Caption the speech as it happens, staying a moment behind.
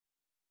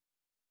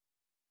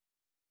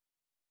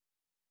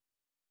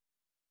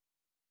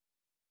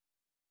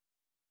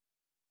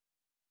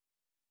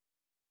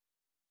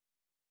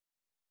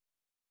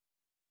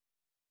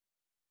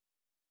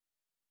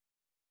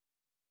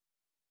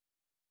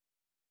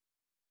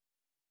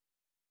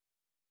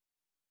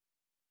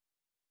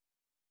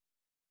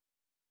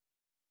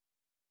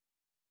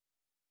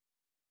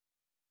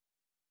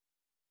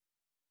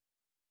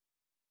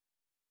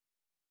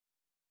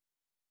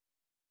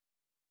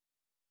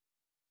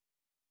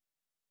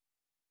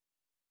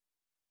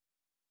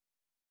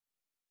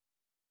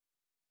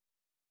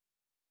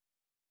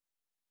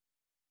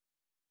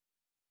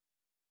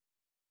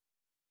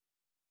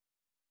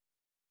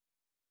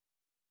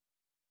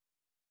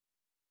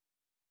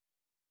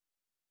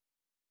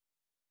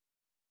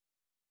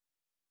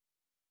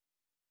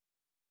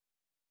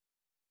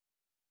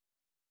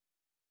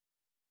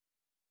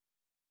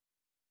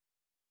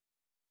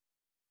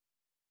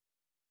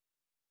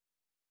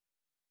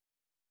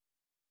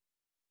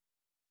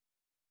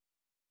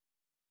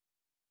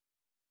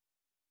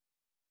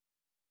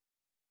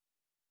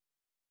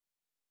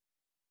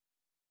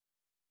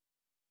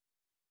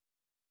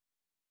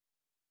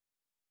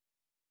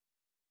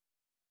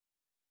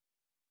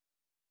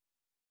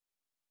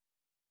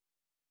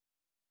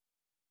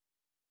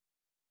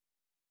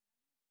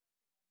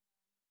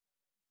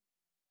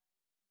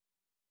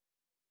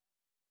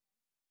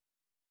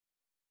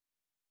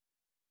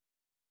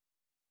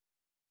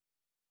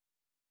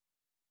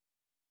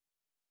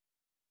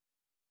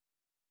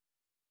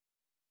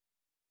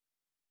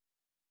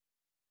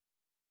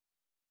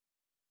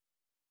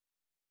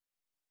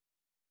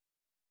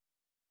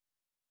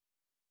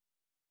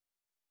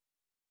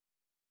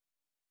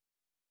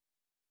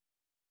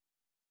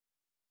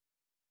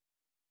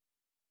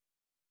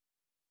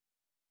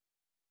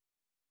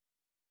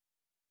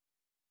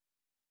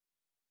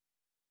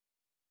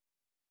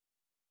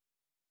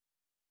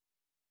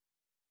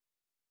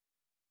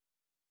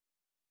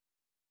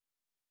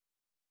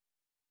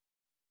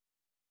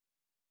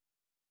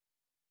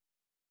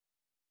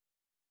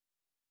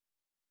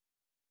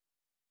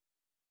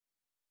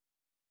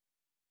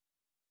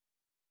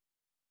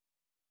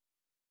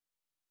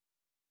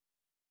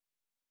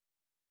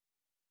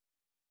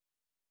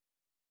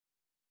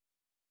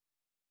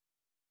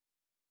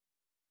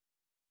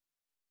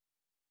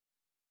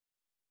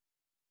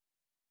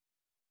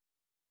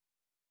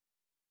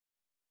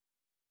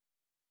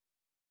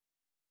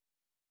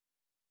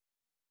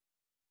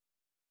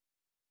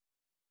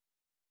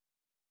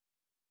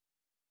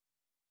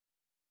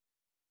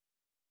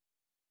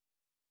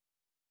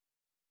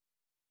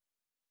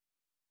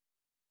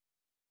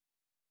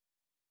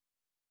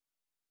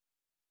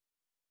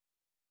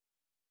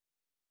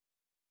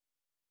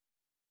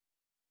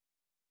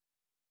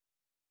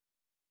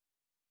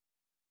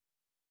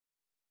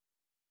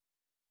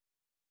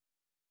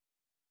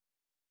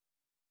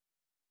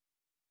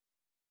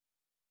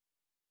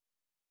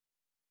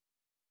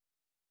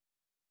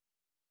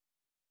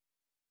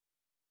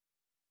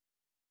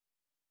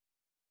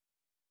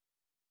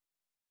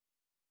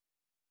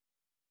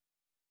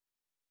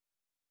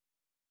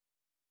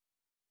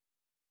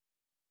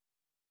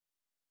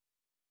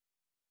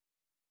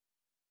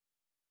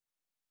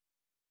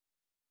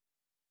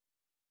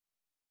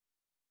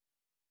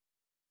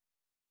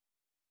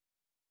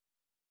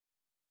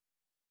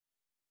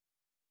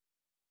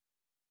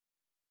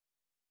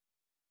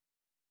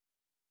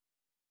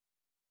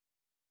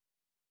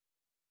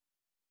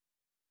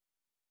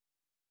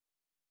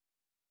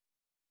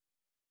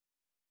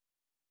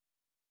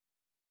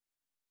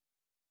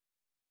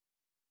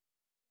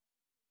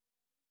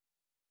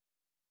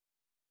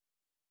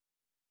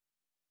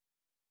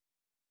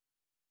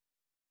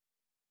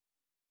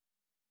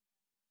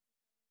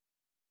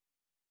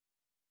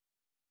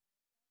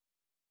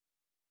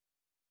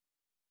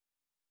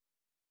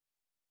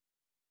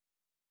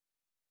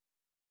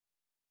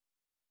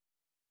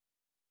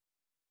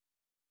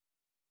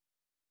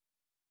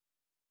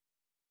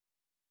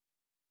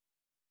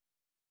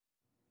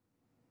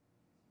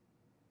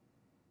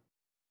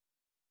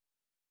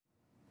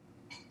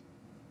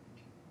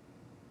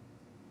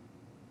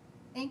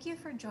Thank you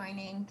for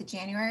joining the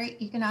January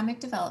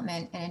Economic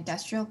Development and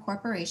Industrial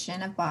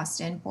Corporation of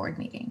Boston board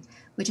meeting,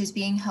 which is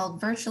being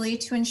held virtually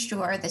to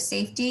ensure the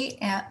safety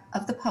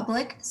of the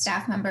public,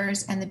 staff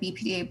members, and the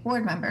BPDA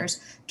board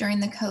members during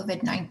the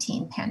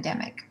COVID-19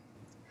 pandemic.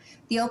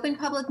 The Open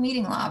Public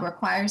Meeting Law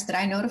requires that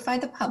I notify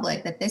the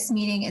public that this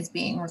meeting is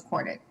being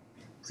recorded.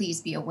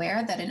 Please be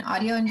aware that an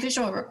audio and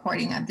visual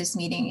recording of this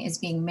meeting is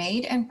being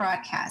made and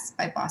broadcast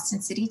by Boston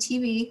City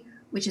TV,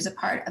 which is a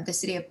part of the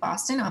City of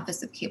Boston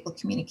Office of Cable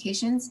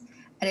Communications,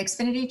 at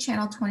Xfinity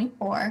Channel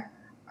 24,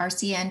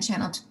 RCN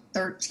Channel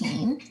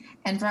 13,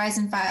 and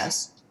Verizon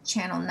Fios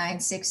Channel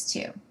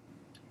 962.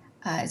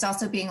 It's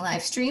also being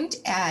live streamed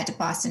at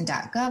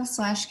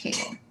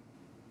boston.gov/cable.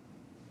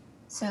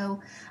 So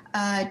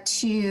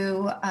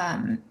to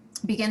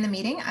begin the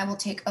meeting, I will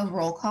take a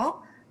roll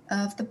call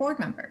of the board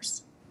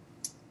members.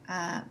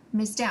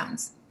 Ms.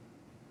 Downs.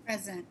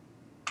 Present.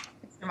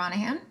 Mr.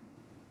 Monahan.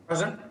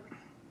 Present.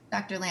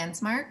 Dr.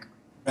 Landsmark.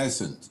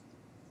 Present.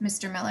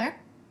 Mr. Miller.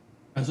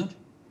 Present.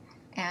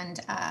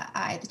 And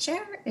I, the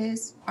chair,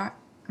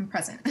 I'm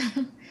present.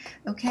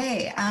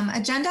 Okay,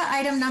 agenda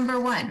item number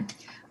 1,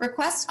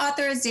 request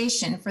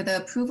authorization for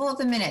the approval of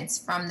the minutes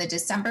from the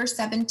December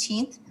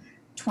 17th,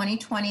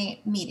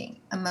 2020 meeting.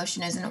 A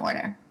motion is in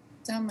order.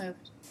 So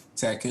moved.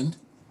 Second.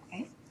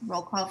 Okay,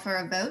 roll call for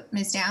a vote.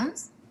 Ms.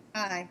 Downs?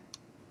 Aye.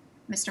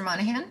 Mr.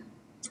 Monahan?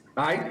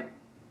 Aye.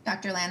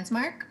 Dr.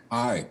 Landsmark?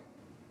 Aye.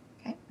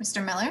 Okay,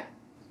 Mr. Miller?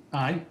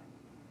 Aye.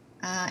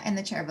 And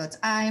the chair votes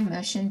aye.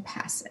 Motion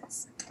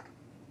passes.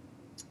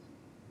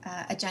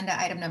 Agenda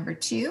item number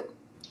 2.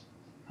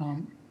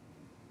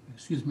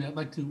 Excuse me, I'd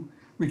like to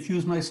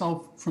recuse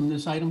myself from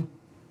this item.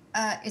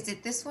 Is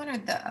it this one or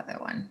the other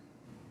one?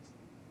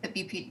 The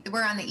BP,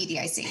 we're on the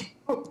EDIC.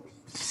 Oh.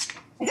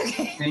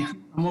 Okay. Thank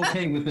you. I'm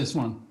okay with this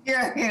one.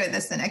 You're okay with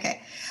this one,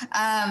 okay.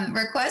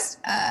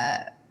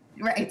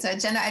 Right, so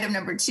agenda item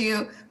number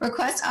 2,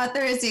 request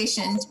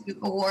authorization to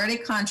award a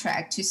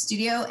contract to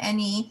Studio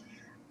NE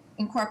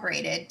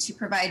Incorporated to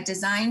provide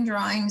design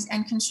drawings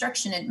and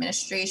construction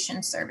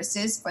administration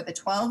services for the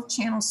 12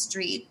 Channel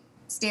Street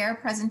stair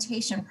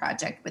presentation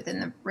project within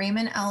the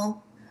Raymond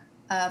L.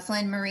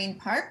 Flynn Marine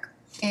Park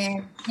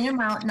in an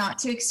amount not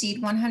to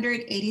exceed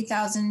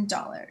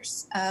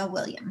 $180,000.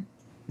 William.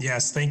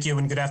 Yes, thank you,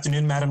 and good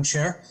afternoon, Madam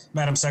Chair,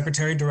 Madam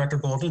Secretary, Director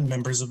Golden,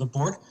 members of the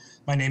board.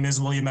 My name is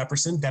William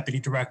Epperson, Deputy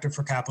Director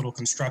for Capital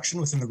Construction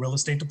within the Real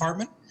Estate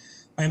Department.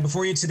 I am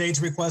before you today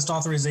to request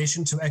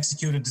authorization to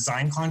execute a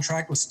design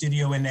contract with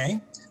Studio NA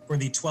for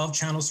the 12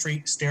 Channel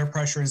Street stair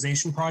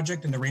pressurization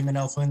project in the Raymond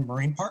L. Flynn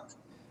Marine Park.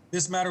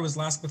 This matter was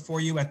last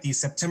before you at the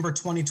September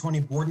 2020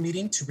 board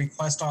meeting to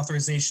request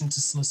authorization to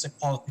solicit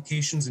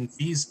qualifications and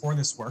fees for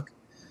this work.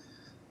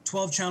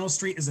 12 Channel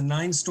Street is a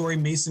 9-story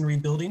masonry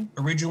building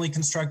originally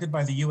constructed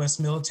by the U.S.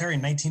 military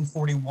in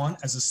 1941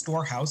 as a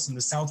storehouse in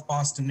the South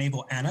Boston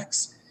Naval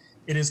Annex.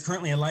 It is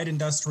currently a light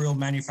industrial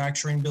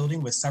manufacturing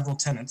building with several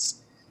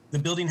tenants. The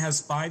building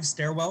has 5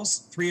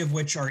 stairwells, 3 of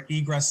which are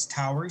egress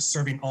towers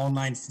serving all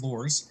 9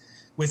 floors.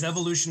 With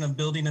evolution of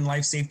building and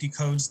life safety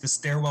codes, the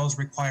stairwells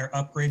require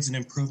upgrades and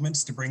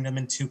improvements to bring them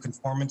into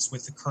conformance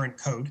with the current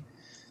code.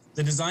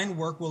 The design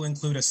work will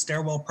include a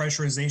stairwell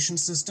pressurization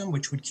system,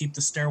 which would keep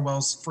the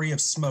stairwells free of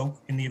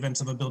smoke in the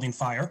event of a building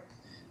fire,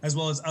 as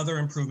well as other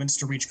improvements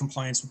to reach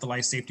compliance with the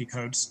life safety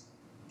codes.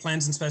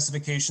 Plans and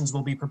specifications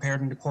will be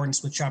prepared in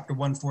accordance with Chapter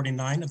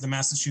 149 of the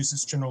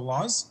Massachusetts General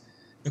Laws.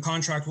 The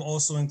contract will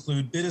also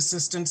include bid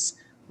assistance,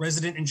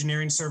 resident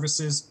engineering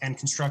services, and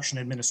construction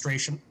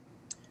administration.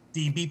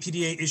 The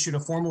BPDA issued a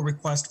formal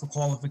request for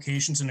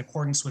qualifications in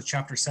accordance with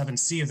Chapter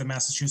 7C of the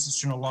Massachusetts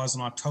General Laws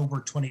on October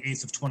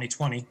 28th of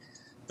 2020.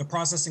 The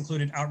process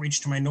included outreach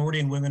to minority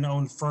and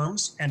women-owned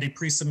firms, and a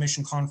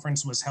pre-submission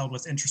conference was held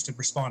with interested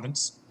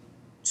respondents.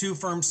 2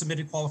 firms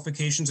submitted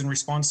qualifications in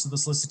response to the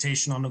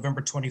solicitation on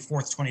November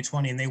 24th,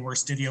 2020, and they were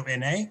Studio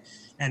NA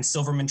and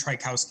Silverman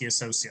Trykowski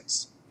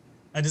Associates.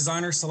 A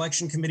designer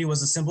selection committee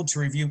was assembled to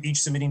review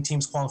each submitting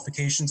team's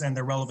qualifications and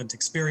their relevant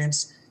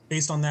experience.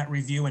 Based on that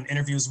review and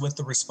interviews with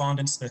the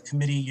respondents, the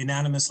committee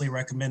unanimously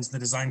recommends the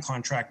design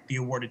contract be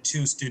awarded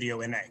to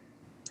Studio NA.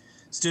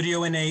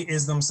 Studio NA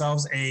is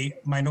themselves a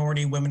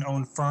minority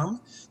women-owned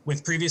firm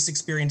with previous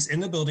experience in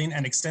the building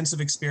and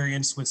extensive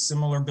experience with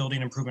similar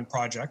building improvement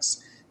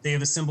projects. They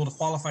have assembled a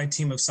qualified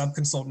team of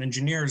sub-consultant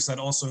engineers that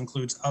also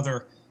includes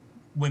other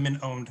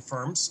women-owned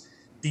firms.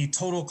 The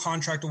total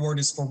contract award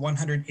is for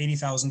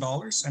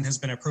 $180,000 and has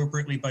been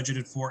appropriately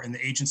budgeted for in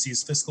the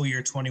agency's fiscal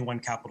year 21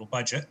 capital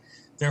budget.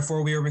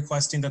 Therefore, we are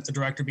requesting that the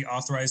director be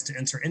authorized to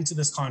enter into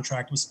this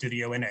contract with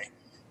Studio NA.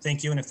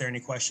 Thank you, and if there are any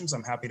questions,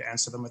 I'm happy to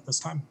answer them at this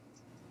time.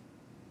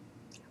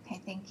 Okay,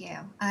 thank you.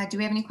 Do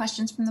we have any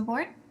questions from the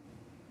board?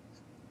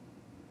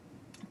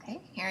 Okay,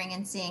 hearing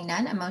and seeing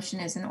none, a motion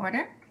is in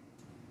order.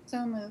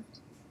 So moved.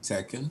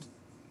 Second.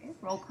 Okay,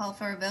 roll call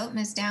for a vote.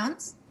 Ms.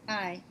 Downs?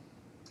 Aye.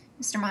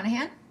 Mr.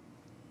 Monahan?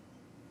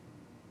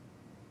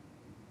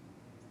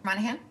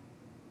 Monahan?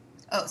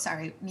 Oh,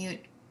 sorry,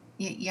 mute.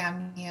 Yeah,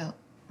 mute,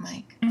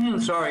 Mike.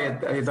 Sorry,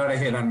 I thought I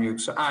hit unmute.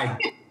 So aye.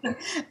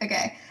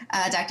 Okay,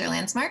 Dr.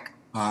 Landsmark?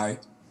 Aye.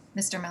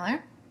 Mr.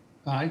 Miller?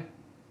 Aye.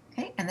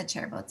 Okay, and the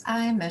chair votes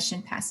aye.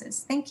 Motion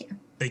passes. Thank you.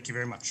 Thank you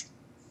very much.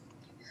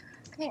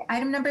 Okay,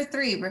 item number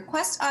 3,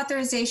 request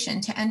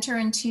authorization to enter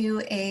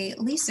into a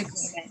lease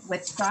agreement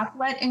with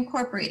Droplet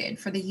Incorporated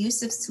for the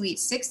use of Suite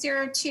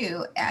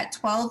 602 at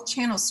 12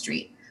 Channel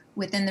Street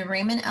within the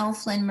Raymond L.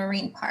 Flynn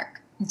Marine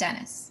Park.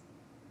 Dennis.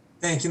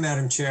 Thank you,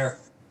 Madam Chair.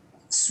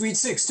 Suite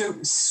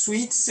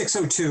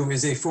 602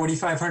 is a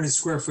 4,500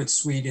 square foot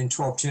suite in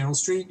 12 Channel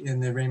Street in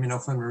the Raymond L.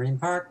 Flynn Marine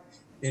Park.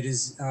 It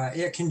is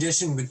air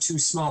conditioned with 2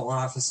 small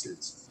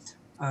offices.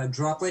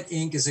 Droplet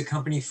Inc. is a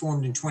company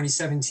formed in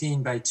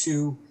 2017 by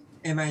 2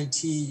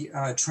 MIT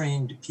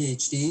trained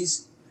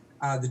PhDs.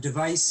 The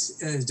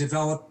device is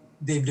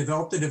they've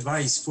developed a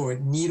device for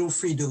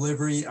needle-free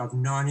delivery of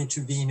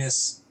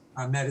non-intravenous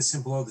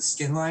medicine below the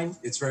skin line.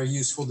 It's a very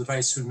useful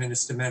device to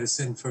administer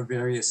medicine for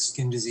various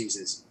skin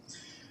diseases.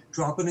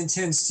 Droplet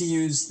intends to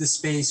use the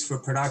space for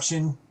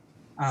production,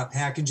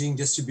 packaging,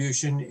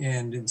 distribution,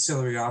 and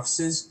ancillary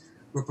offices.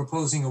 We're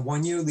proposing a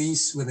 1-year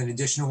lease with an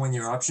additional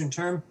 1-year option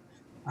term.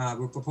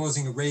 We're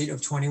proposing a rate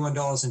of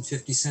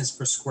 $21.50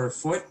 per square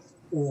foot,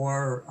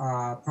 or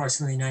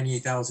approximately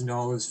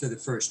 $98,000 for the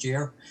first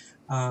year.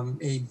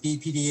 A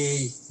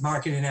BPDA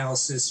market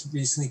analysis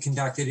recently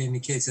conducted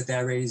indicates that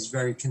that rate is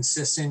very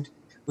consistent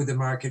with the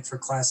market for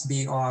Class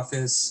B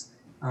office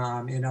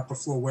and upper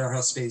floor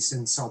warehouse space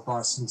in South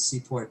Boston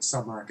Seaport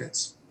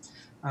submarkets.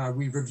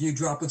 We've reviewed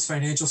Droplet's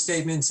financial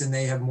statements, and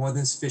they have more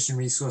than sufficient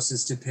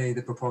resources to pay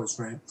the proposed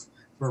rent.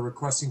 We're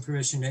requesting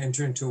permission to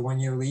enter into a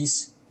 1-year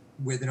lease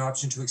with an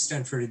option to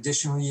extend for an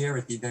additional year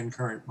at the then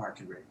current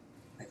market rate.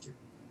 Thank you.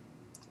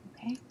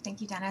 Okay,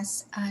 thank you,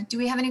 Dennis. Do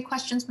we have any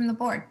questions from the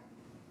board?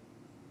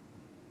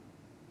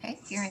 Okay,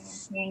 hearing and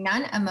seeing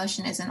none, a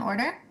motion is in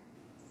order.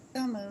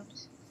 So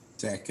moved.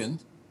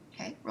 Second.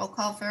 Okay, roll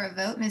call for a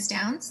vote. Ms.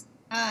 Downs?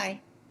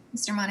 Aye.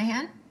 Mr.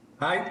 Monahan?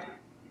 Aye.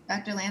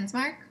 Dr.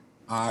 Landsmark?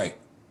 Aye.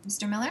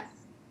 Mr. Miller?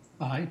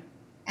 Aye.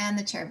 And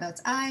the chair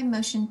votes aye.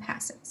 Motion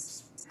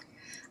passes.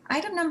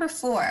 Item number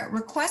 4,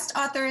 request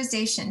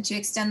authorization to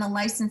extend the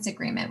license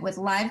agreement with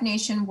Live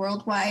Nation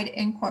Worldwide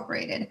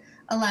Incorporated,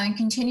 allowing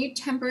continued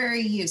temporary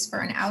use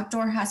for an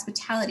outdoor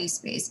hospitality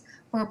space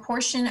for a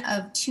portion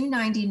of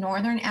 290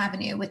 Northern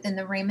Avenue within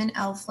the Raymond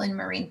L. Flynn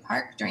Marine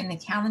Park during the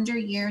calendar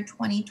year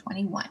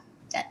 2021.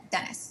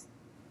 Dennis.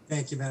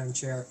 Thank you, Madam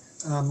Chair.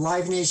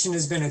 Live Nation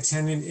has been a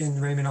tenant in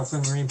the Raymond L.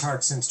 Flynn Marine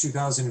Park since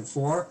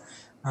 2004.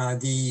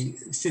 The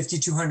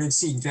 5,200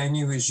 seat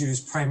venue is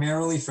used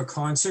primarily for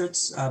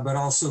concerts, but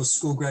also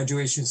school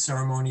graduation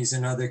ceremonies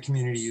and other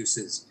community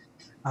uses.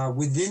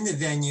 Within the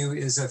venue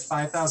is a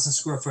 5,000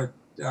 square foot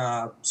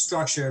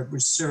structure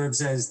which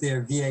serves as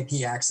their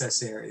VIP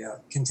access area.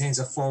 It contains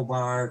a full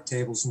bar,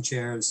 tables and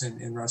chairs, and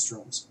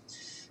restrooms.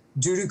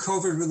 Due to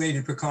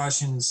COVID-related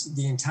precautions,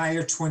 the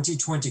entire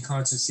 2020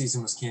 concert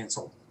season was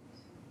canceled.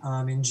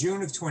 In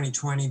June of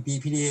 2020,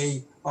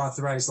 BPDA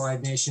authorized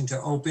Live Nation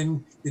to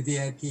open the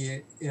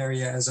VIP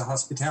area as a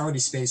hospitality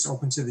space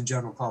open to the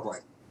general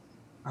public.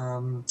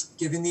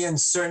 Given the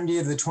uncertainty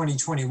of the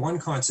 2021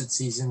 concert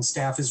season,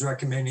 staff is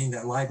recommending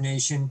that Live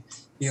Nation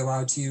be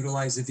allowed to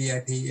utilize the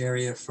VIP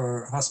area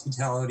for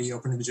hospitality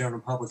open to the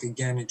general public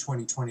again in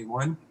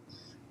 2021.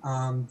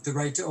 The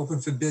right to open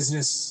for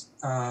business,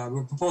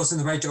 we're proposing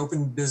the right to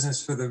open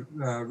business for the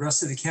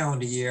rest of the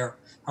calendar year.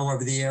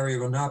 However, the area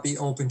will not be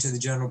open to the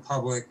general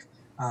public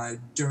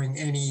during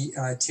any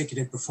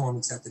ticketed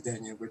performance at the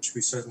venue, which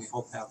we certainly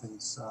hope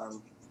happens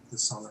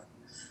this summer.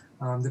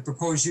 The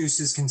proposed use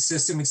is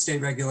consistent with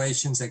state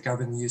regulations that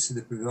govern the use of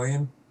the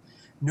pavilion.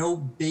 No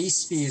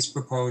base fee is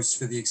proposed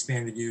for the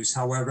expanded use.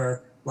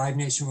 However, Live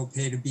Nation will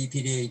pay to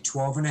BPDA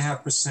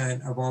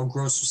 12.5% of all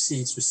gross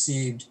receipts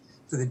received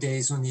for the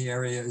days when the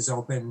area is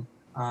open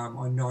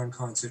on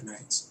non-concert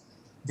nights.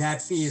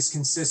 That fee is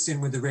consistent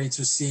with the rates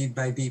received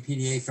by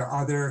BPDA for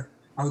other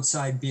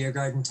outside beer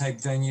garden type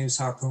venues,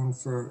 Harpoon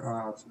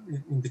for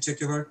in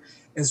particular,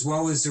 as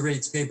well as the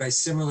rates paid by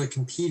similar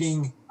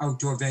competing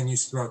outdoor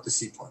venues throughout the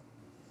seaport.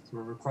 So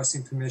we're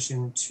requesting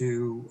permission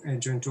to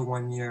enter into a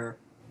 1-year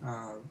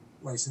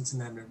license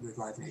amendment with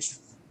Live Nation.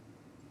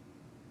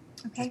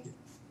 Okay,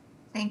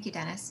 thank you,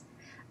 Dennis.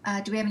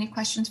 Do we have any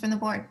questions from the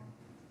board?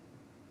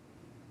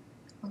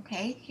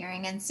 Okay,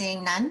 hearing and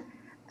seeing none,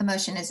 a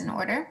motion is in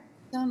order.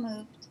 So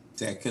moved.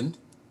 Second.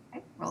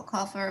 Okay, roll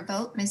call for a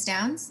vote. Ms.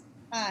 Downs?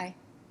 Aye.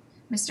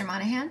 Mr.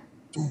 Monahan?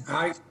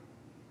 Aye.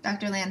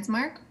 Dr.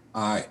 Landsmark?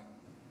 Aye.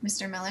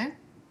 Mr. Miller?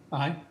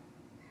 Aye.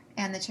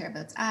 And the chair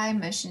votes aye.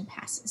 Motion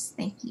passes.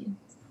 Thank you.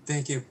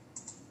 Thank you.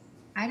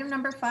 Item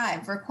number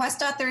 5,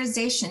 request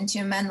authorization to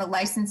amend the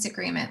license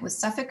agreement with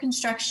Suffolk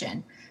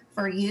Construction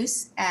for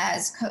use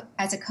as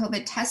a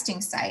COVID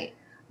testing site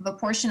of a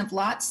portion of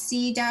Lot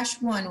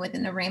C-1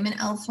 within the Raymond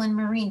L. Flynn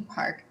Marine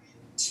Park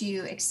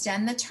to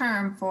extend the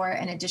term for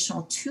an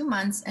additional 2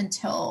 months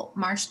until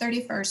March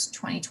 31st,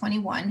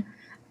 2021.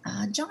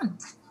 John.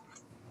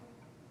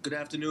 Good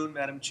afternoon,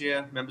 Madam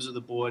Chair, members of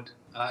the board.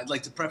 I'd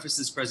like to preface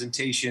this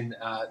presentation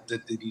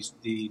that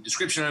the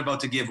description I'm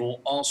about to give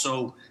will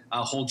also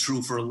hold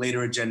true for a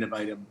later agenda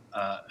item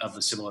of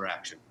a similar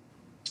action.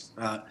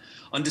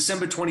 On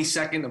December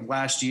 22nd of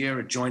last year,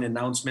 a joint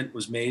announcement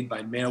was made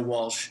by Mayor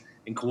Walsh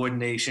in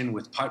coordination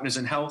with Partners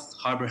in Health,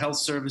 Harbor Health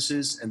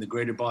Services, and the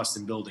Greater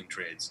Boston Building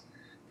Trades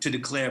to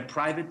declare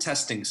private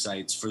testing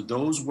sites for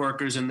those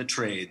workers in the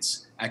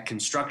trades at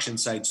construction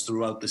sites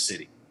throughout the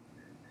city.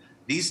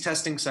 These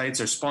testing sites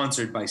are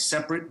sponsored by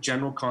separate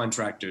general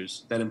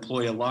contractors that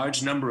employ a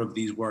large number of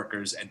these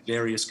workers at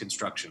various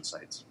construction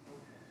sites.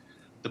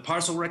 The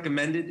parcel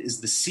recommended is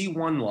the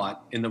C1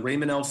 lot in the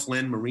Raymond L.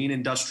 Flynn Marine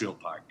Industrial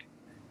Park.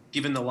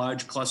 Given the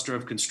large cluster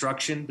of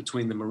construction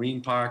between the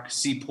marine park,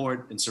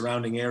 seaport, and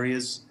surrounding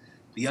areas,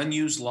 the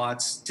unused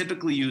lots,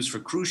 typically used for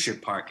cruise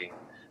ship parking,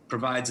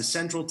 provides a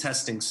central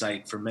testing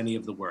site for many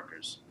of the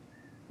workers.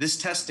 This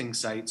testing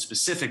site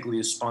specifically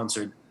is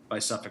sponsored by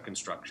Suffolk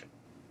Construction.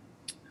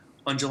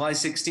 On July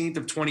 16th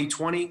of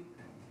 2020,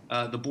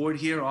 the board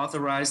here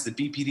authorized the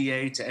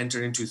BPDA to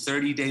enter into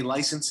 30-day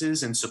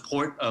licenses in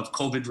support of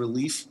COVID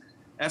relief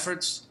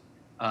efforts.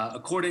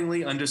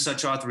 Accordingly, under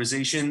such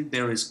authorization,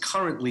 there is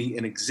currently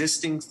an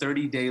existing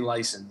 30-day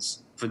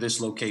license for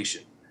this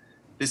location.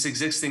 This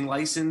existing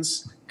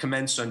license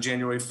commenced on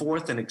January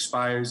 4th and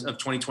expires of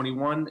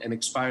 2021 and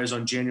expires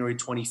on January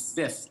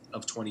 25th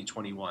of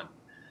 2021.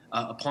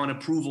 Upon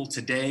approval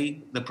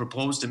today, the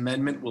proposed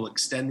amendment will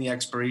extend the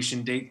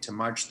expiration date to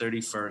March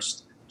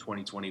 31st,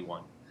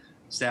 2021.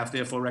 Staff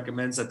therefore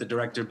recommends that the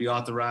director be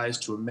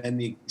authorized to amend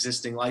the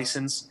existing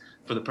license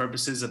for the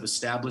purposes of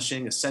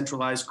establishing a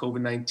centralized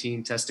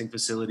COVID-19 testing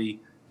facility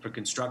for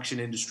construction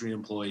industry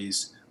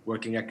employees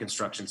working at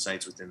construction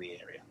sites within the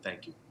area.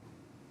 Thank you.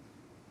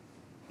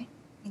 Okay,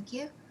 thank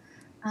you.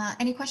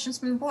 Any questions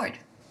from the board?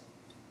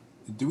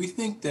 Do we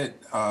think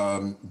that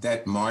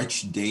that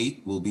March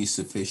date will be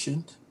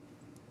sufficient?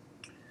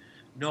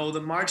 No,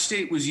 the March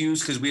date was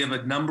used because we have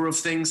a number of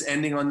things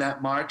ending on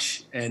that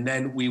March, and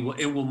then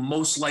it will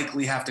most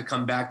likely have to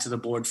come back to the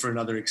board for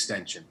another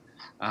extension.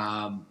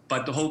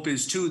 But the hope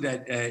is too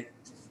that in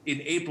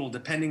April,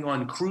 depending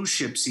on cruise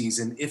ship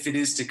season, if it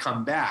is to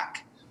come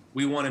back,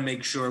 we want to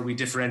make sure we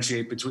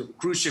differentiate between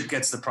cruise ship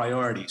gets the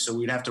priority, so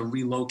we'd have to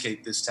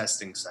relocate this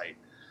testing site.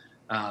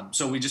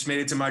 So we just made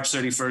it to March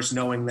 31st,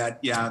 knowing that,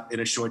 yeah, in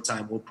a short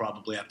time, we'll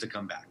probably have to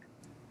come back.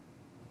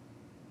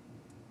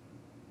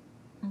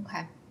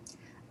 Okay.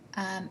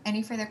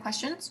 Any further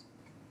questions?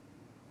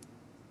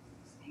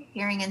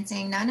 Hearing and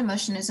seeing none, a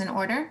motion is in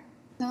order.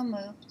 So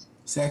moved.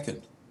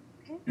 Second.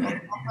 Okay, we'll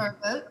call for a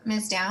vote.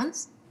 Ms.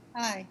 Downs?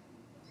 Aye.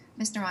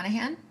 Mr.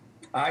 Monahan?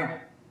 Aye.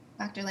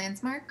 Dr.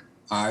 Landsmark?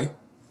 Aye.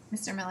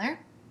 Mr. Miller?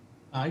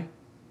 Aye.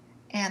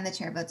 And the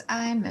chair votes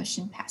aye.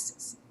 Motion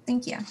passes.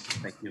 Thank you.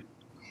 Thank you.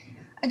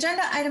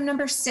 Agenda item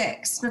number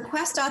 6,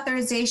 request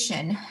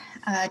authorization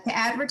to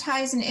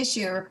advertise and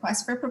issue a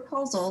request for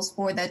proposals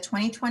for the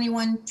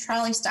 2021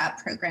 trolley stop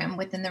program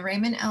within the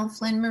Raymond L.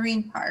 Flynn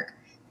Marine Park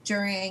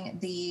during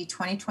the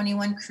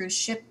 2021 cruise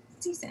ship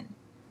season.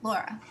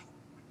 Laura.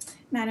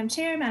 Madam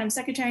Chair, Madam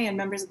Secretary, and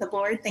members of the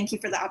board, thank you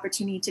for the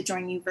opportunity to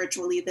join you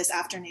virtually this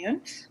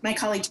afternoon. My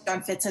colleague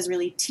John Fitz has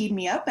really teed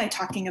me up by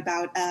talking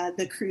about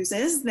the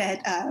cruises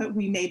that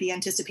we may be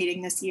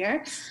anticipating this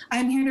year.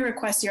 I'm here to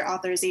request your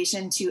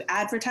authorization to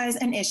advertise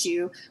and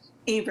issue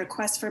a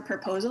request for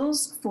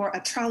proposals for a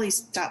trolley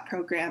stop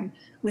program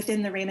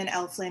within the Raymond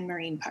L. Flynn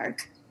Marine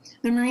Park.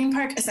 The Marine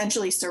Park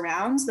essentially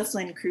surrounds the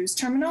Flynn Cruise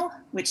Terminal,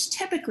 which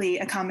typically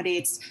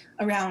accommodates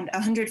around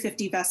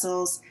 150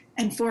 vessels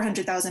and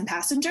 400,000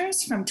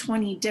 passengers from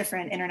 20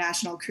 different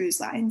international cruise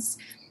lines.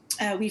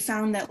 We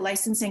found that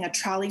licensing a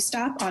trolley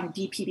stop on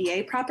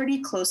BPDA property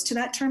close to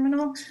that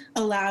terminal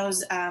allows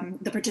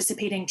the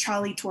participating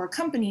trolley tour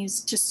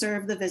companies to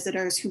serve the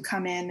visitors who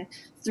come in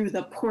through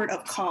the port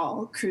of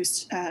call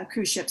cruise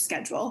ship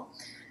schedule.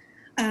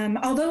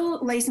 Although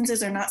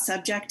licenses are not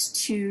subject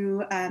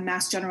to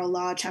Mass General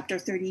Law Chapter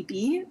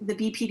 30B, the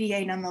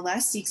BPDA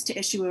nonetheless seeks to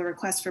issue a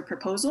request for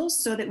proposals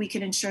so that we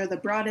can ensure the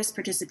broadest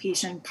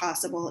participation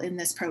possible in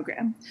this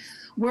program.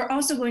 We're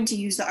also going to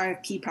use the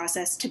RFP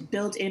process to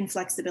build in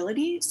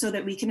flexibility so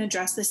that we can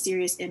address the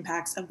serious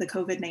impacts of the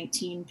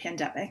COVID-19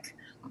 pandemic.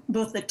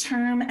 Both the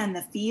term and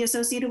the fee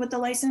associated with the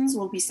license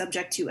will be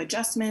subject to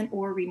adjustment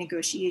or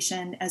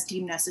renegotiation as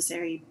deemed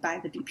necessary by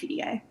the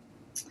BPDA.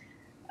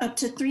 Up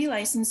to 3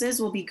 licenses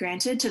will be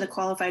granted to the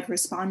qualified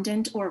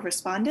respondent or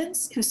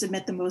respondents who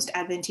submit the most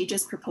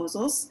advantageous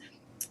proposals.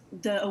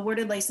 The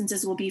awarded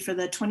licenses will be for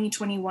the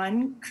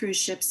 2021 cruise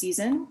ship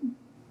season,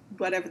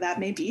 whatever that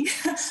may be,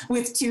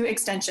 with 2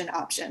 extension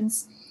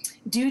options.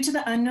 Due to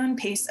the unknown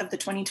pace of the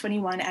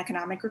 2021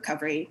 economic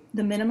recovery,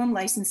 the minimum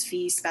license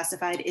fee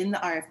specified in the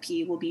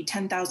RFP will be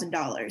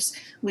 $10,000,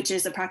 which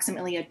is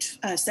approximately a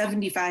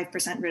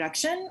 75%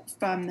 reduction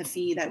from the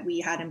fee that we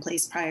had in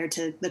place prior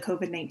to the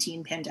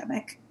COVID-19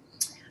 pandemic.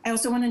 I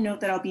also want to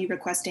note that I'll be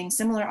requesting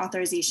similar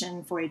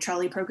authorization for a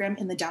trolley program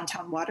in the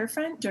downtown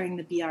waterfront during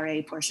the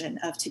BRA portion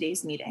of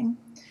today's meeting.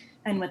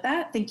 And with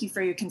that, thank you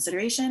for your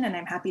consideration, and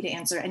I'm happy to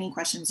answer any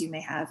questions you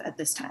may have at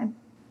this time.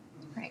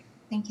 Great.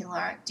 Thank you,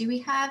 Laura. Do we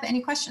have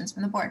any questions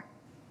from the board?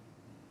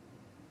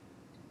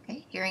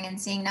 Okay, hearing and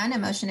seeing none, a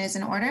motion is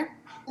in order.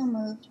 So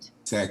moved.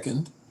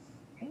 Second.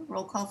 Okay,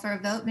 roll call for a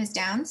vote. Ms.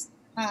 Downs?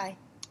 Aye.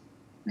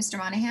 Mr.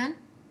 Monahan?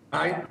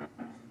 Aye.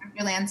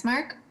 Dr.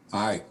 Landsmark?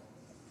 Aye.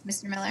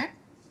 Mr. Miller?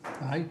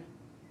 Aye.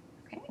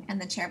 Okay, and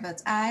the chair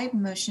votes aye.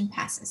 Motion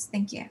passes.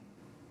 Thank you.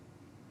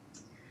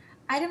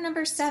 Item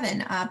number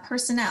 7,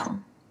 personnel.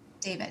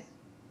 David.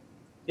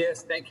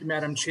 Yes, thank you,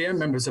 Madam Chair,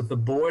 members of the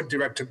board,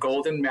 Director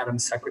Golden, Madam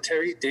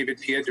Secretary,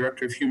 David Pierre,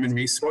 Director of Human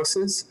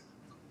Resources.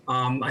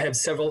 I have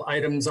several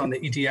items on the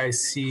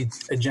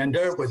EDIC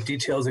agenda with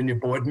details in your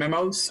board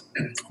memos.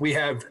 We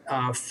have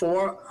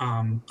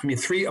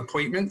 3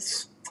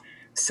 appointments.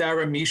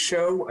 Sarah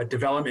Michaud, a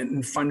Development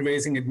and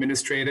Fundraising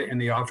Administrator in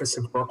the Office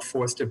of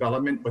Workforce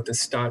Development with the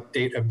start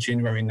date of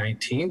January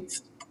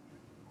 19th.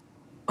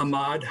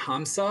 Ahmad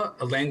Hamza,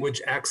 a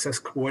Language Access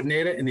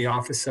Coordinator in the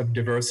Office of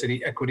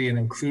Diversity, Equity, and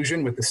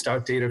Inclusion with the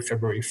start date of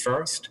February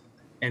 1st.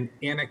 And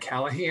Anna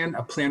Callahan,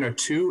 a Planner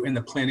 2 in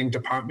the Planning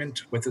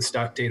Department with the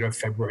start date of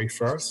February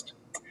 1st.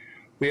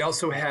 We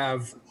also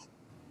have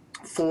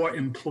 4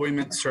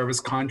 employment service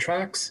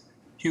contracts.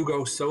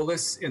 Hugo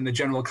Solis in the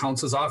General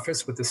Counsel's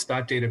Office with the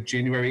start date of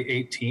January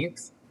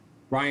 18th.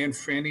 Ryan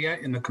Frania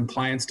in the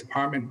Compliance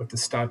Department with the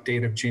start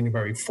date of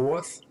January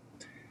 4th.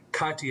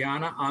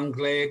 Katiana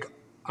Anglade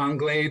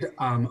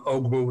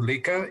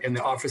Ogbulika in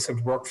the Office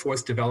of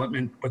Workforce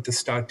Development with the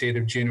start date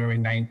of January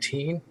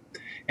 19.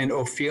 And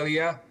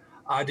Ophelia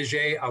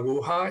Adige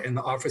Awuha in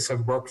the Office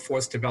of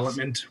Workforce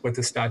Development with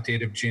the start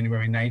date of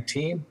January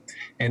 19.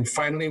 And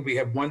finally, we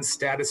have 1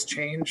 status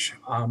change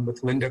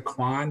with Linda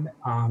Kwan,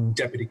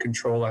 Deputy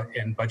Controller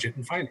in Budget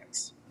and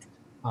Finance.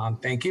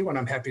 Thank you, and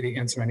I'm happy to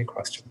answer any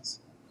questions.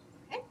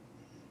 Okay.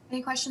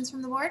 Any questions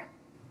from the board?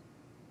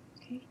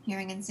 Okay.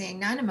 Hearing and seeing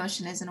none, a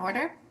motion is in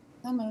order.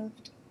 So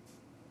moved.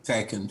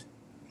 Second.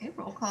 Okay,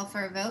 roll call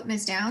for a vote.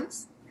 Ms.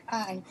 Downs?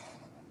 Aye.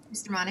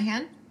 Mr.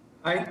 Monahan?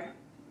 Aye.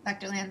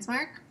 Dr.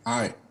 Landsmark?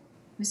 Aye.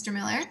 Mr.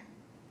 Miller?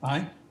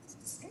 Aye.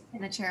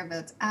 And the chair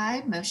votes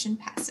aye. Motion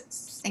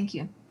passes. Thank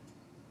you.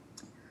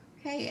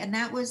 Okay, and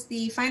that was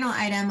the final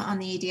item on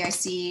the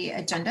EDIC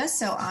agenda,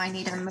 so I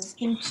need a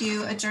motion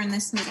to adjourn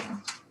this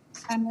meeting.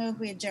 I move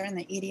we adjourn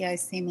the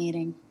EDIC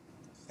meeting.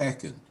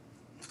 Second.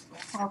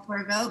 Call for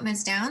a vote.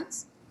 Ms.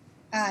 Downs?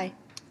 Aye.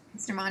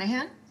 Mr.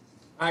 Monahan?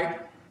 Aye.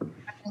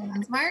 Dr.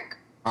 Landsmark?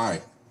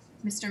 Aye.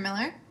 Mr.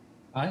 Miller?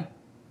 Aye.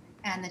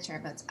 And the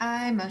chair votes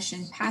aye.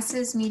 Motion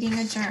passes. Meeting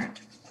adjourned.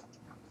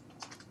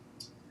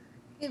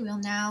 Okay, we'll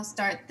now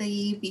start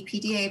the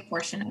BPDA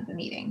portion of the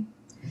meeting.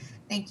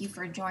 Thank you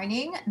for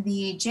joining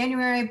the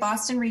January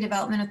Boston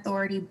Redevelopment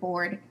Authority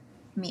Board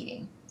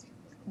meeting,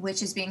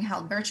 which is being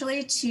held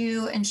virtually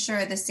to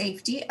ensure the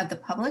safety of the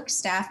public,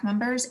 staff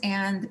members,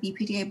 and the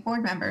BPDA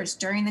board members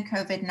during the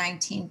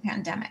COVID-19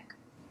 pandemic.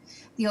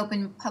 The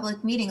Open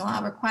Public Meeting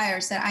Law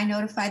requires that I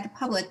notify the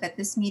public that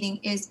this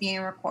meeting is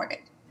being recorded.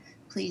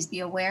 Please be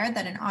aware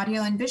that an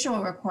audio and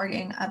visual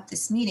recording of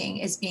this meeting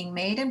is being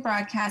made and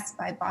broadcast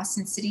by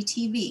Boston City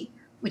TV,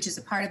 which is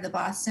a part of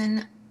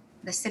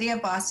the City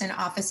of Boston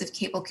Office of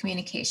Cable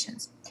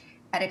Communications,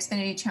 at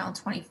Xfinity Channel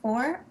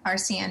 24,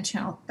 RCN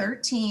Channel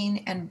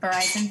 13, and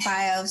Verizon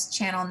Fios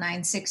Channel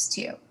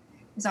 962.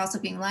 It's also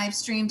being live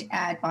streamed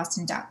at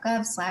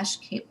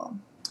boston.gov/cable.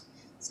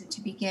 So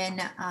to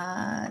begin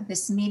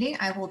this meeting,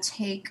 I will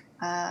take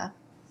a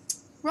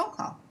roll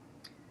call.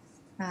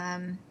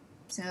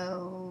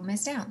 So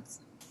Ms.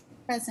 Downs.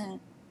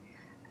 Present.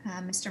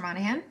 Mr.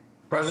 Monahan.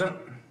 Present.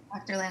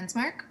 Dr.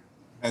 Landsmark.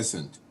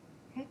 Present.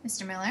 Okay,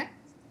 Mr. Miller.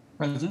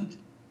 Present.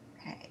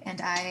 Okay,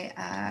 and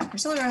I,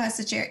 Priscilla Rojas,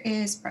 the chair,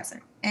 is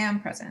present. Am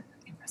present.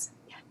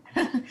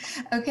 Yeah.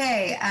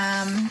 Okay,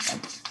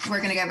 we're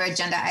going to go over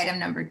agenda item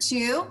number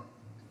 2.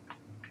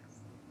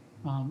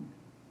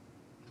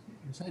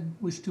 Yes, I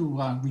wish to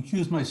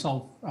recuse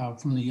myself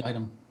from the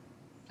item.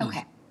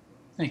 Okay,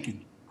 Thank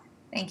you.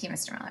 thank you,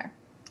 Mr. Miller.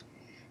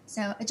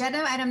 So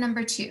agenda item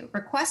number 2,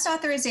 request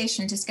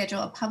authorization to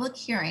schedule a public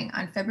hearing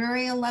on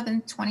February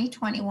 11th,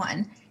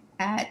 2021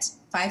 at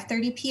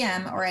 5:30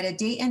 p.m. or at a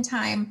date and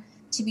time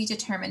to be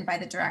determined by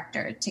the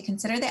director to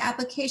consider the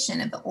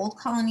application of the Old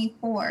Colony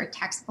 4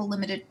 Taxable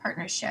Limited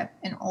Partnership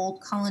and Old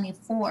Colony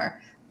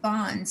 4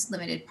 Bonds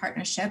Limited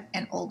Partnership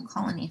and Old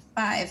Colony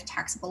 5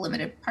 Taxable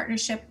Limited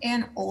Partnership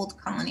and Old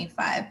Colony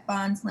 5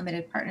 Bonds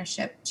Limited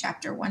Partnership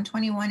Chapter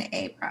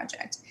 121A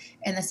project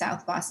in the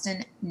South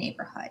Boston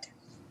neighborhood.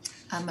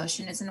 A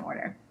motion is in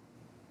order.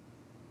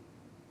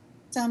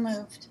 So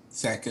moved.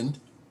 Second.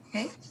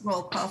 Okay,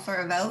 roll call for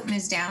a vote.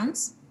 Ms.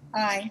 Downs?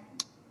 Aye.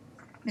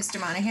 Mr.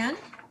 Monahan?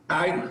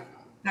 Aye.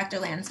 Dr.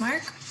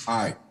 Landsmark?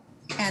 Aye.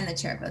 And the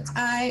chair votes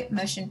aye.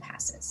 Motion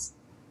passes.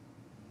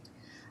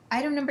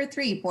 Item number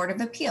 3, Board of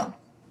Appeal.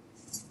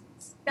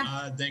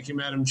 Thank you,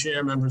 Madam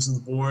Chair, members of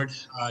the board.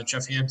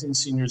 Jeff Hampton,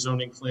 Senior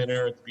Zoning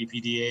Planner at the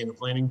BPDA in the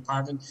Planning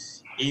Department.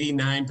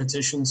 89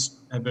 petitions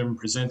have been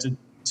presented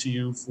to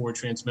you for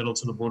transmittal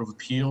to the Board of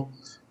Appeal.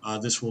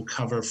 This will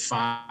cover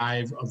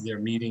 5 of their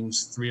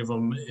meetings, 3 of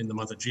them in the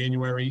month of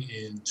January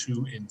and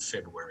 2 in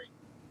February.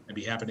 I'd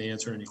be happy to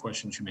answer any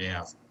questions you may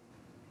have.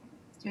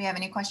 Do we have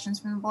any questions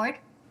from the board?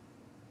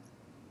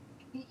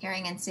 Okay,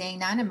 hearing and seeing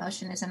none, a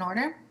motion is in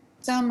order.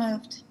 So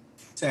moved.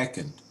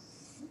 Second.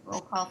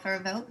 Roll call for a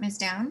vote. Ms.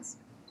 Downs?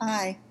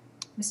 Aye.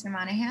 Mr.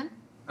 Monahan?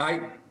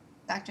 Aye.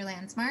 Dr.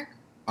 Landsmark?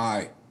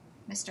 Aye.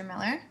 Mr.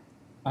 Miller?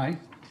 Aye.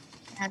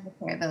 And the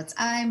chair votes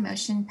aye.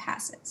 Motion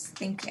passes.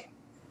 Thank you.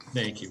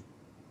 Thank you.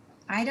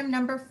 Item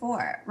number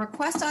 4,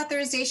 request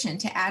authorization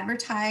to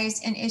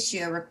advertise and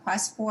issue a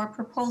request for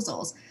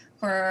proposals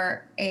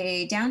for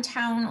a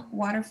downtown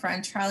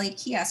waterfront trolley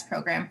kiosk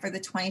program for the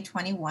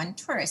 2021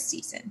 tourist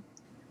season.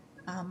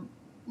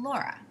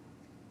 Laura.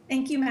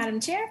 Thank you, Madam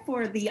Chair,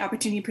 for the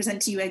opportunity to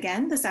present to you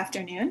again this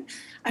afternoon.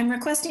 I'm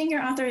requesting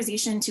your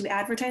authorization to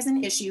advertise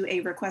and issue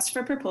a request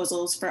for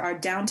proposals for our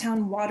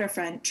downtown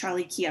waterfront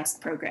trolley kiosk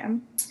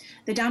program.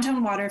 The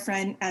downtown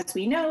waterfront, as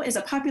we know, is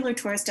a popular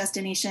tourist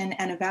destination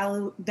and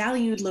a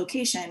valued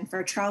location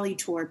for trolley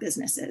tour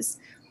businesses.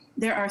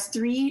 There are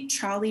 3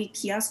 trolley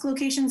kiosk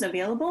locations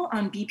available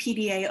on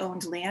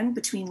BPDA-owned land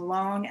between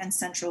Long and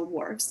Central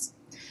Wharves.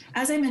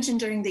 As I mentioned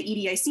during the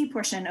EDIC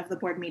portion of the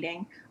board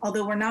meeting,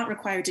 although we're not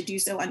required to do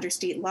so under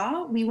state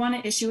law, we want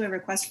to issue a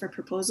request for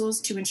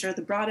proposals to ensure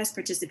the broadest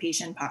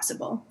participation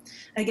possible.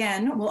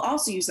 Again, we'll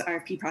also use the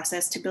RFP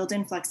process to build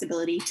in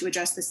flexibility to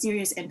address the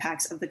serious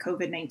impacts of the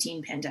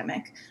COVID-19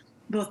 pandemic.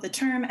 Both the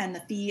term and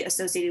the fee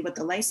associated with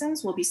the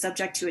license will be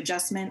subject to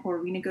adjustment or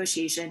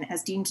renegotiation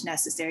as deemed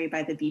necessary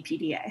by the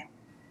BPDA.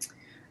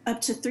 Up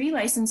to 3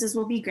 licenses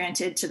will be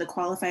granted to the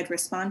qualified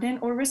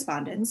respondent or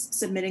respondents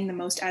submitting the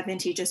most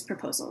advantageous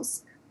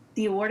proposals.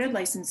 The awarded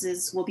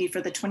licenses will be for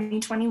the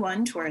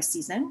 2021 tourist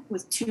season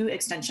with 2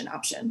 extension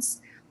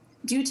options.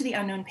 Due to the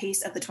unknown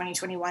pace of the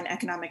 2021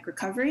 economic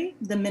recovery,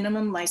 the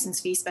minimum license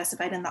fee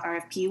specified in the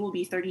RFP will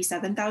be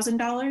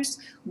 $37,000,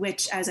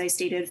 which, as I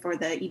stated for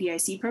the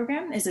EDIC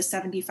program, is a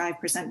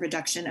 75%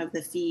 reduction of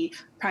the fee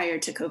prior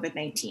to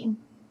COVID-19.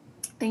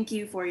 Thank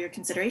you for your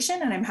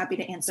consideration, and I'm happy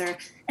to answer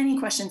any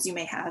questions you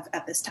may have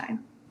at this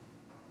time.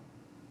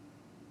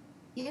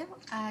 Thank you. Do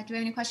we have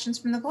any questions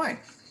from the board?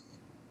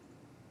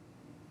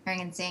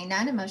 Hearing and seeing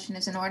none, a motion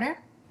is in order.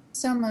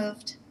 So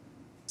moved.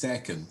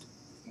 Second.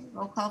 Okay,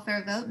 roll call for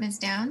a vote. Ms.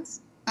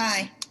 Downs?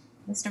 Aye.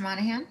 Mr.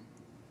 Monahan?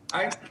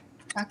 Aye.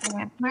 Dr.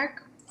 Landsmark?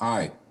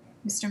 Aye.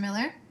 Mr.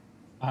 Miller?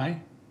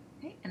 Aye.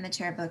 Okay, and the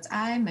chair votes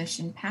aye.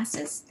 Motion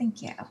passes.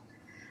 Thank you.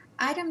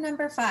 Item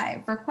number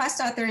 5,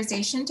 request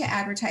authorization to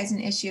advertise and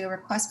issue a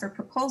request for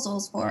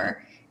proposals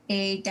for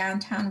a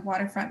downtown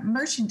waterfront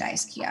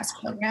merchandise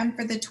kiosk program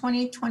for the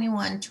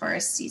 2021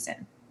 tourist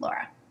season.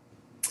 Laura.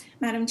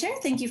 Madam Chair,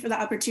 thank you for the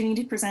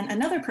opportunity to present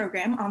another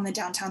program on the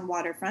downtown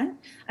waterfront.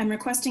 I'm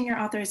requesting your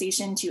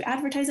authorization to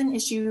advertise and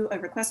issue a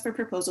request for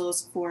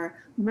proposals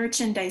for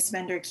merchandise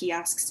vendor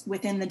kiosks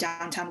within the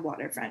downtown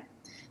waterfront.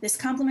 This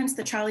complements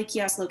the trolley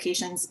kiosk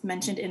locations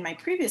mentioned in my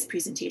previous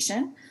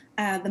presentation.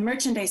 The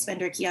merchandise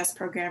vendor kiosk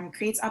program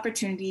creates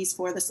opportunities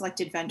for the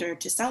selected vendor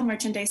to sell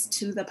merchandise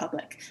to the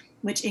public,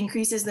 which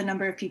increases the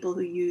number of people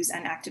who use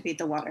and activate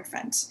the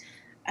waterfront.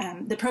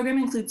 The program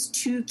includes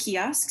 2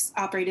 kiosks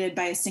operated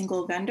by a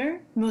single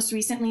vendor. Most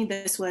recently,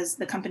 this was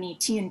the company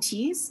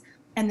T&T's,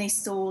 and they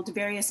sold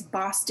various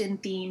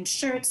Boston-themed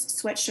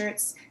shirts,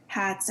 sweatshirts,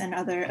 hats, and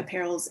other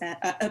apparel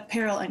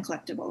and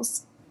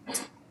collectibles.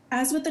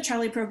 As with the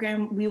trolley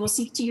program, we will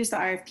seek to use the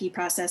RFP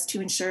process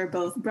to ensure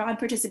both broad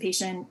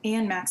participation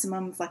and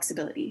maximum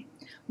flexibility.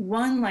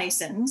 1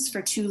 license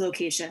for 2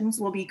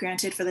 locations will be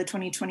granted for the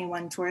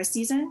 2021 tourist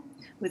season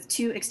with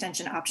 2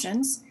 extension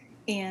options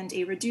and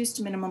a reduced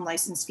minimum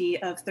license fee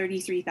of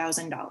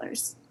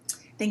 $33,000.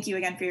 Thank you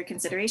again for your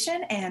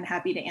consideration and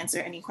happy to answer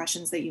any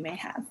questions that you may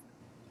have.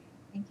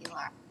 Thank you,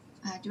 Laura.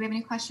 Do we have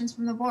any questions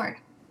from the board?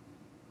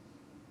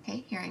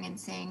 Okay, hearing and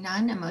seeing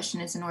none, a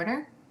motion is in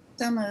order.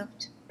 So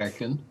moved.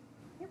 Second.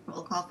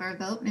 Roll call for a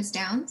vote. Ms.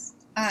 Downs?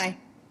 Aye.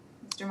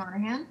 Mr.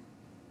 Monahan?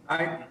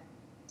 Aye.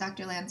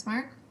 Dr.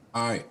 Landsmark?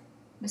 Aye.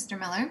 Mr.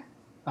 Miller?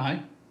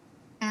 Aye.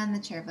 And the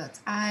chair votes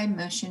aye.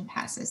 Motion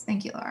passes.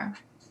 Thank you, Laura.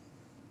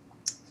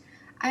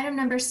 Item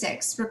number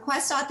 6,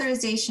 request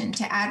authorization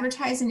to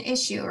advertise and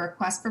issue a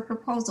request for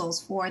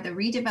proposals for the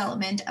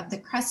redevelopment of the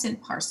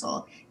Crescent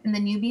parcel in the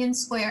Nubian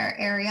Square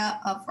area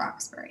of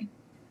Roxbury.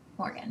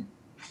 Morgan.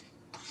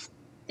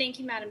 Thank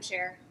you, Madam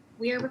Chair.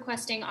 We are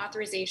requesting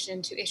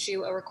authorization to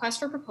issue a request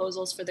for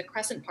proposals for the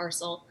Crescent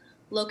parcel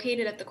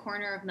located at the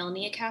corner of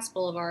Melniacas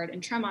Boulevard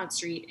and Tremont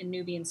Street in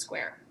Nubian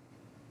Square.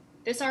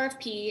 This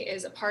RFP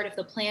is a part of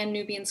the planned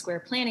Nubian Square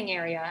planning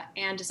area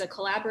and is a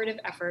collaborative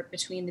effort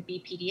between the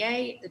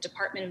BPDA, the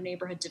Department of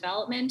Neighborhood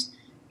Development,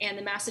 and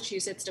the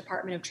Massachusetts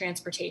Department of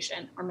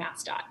Transportation, or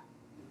MassDOT.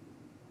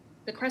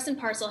 The Crescent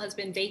parcel has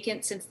been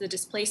vacant since the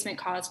displacement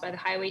caused by the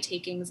highway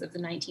takings of the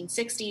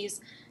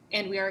 1960s,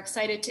 and we are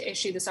excited to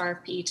issue this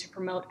RFP to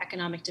promote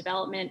economic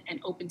development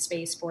and open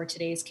space for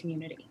today's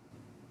community.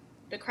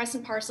 The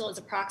Crescent parcel is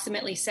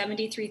approximately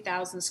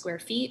 73,000 square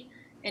feet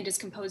and is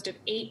composed of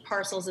 8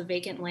 parcels of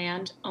vacant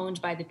land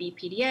owned by the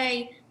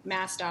BPDA,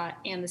 MassDOT,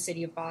 and the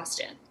City of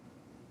Boston.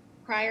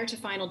 Prior to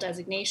final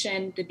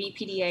designation, the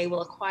BPDA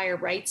will acquire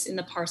rights in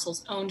the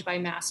parcels owned by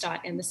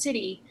MassDOT and the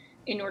city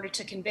in order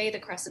to convey the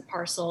Crescent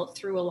parcel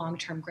through a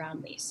long-term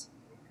ground lease.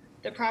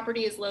 The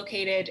property is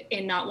located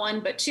in not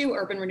one, but two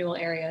urban renewal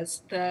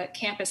areas, the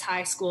campus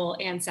high school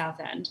and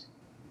South End.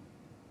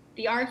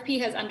 The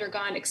RFP has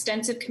undergone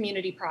extensive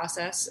community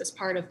process as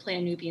part of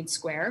Plan Nubian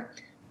Square.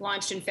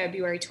 Launched in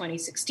February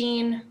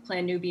 2016,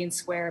 Plan Nubian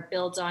Square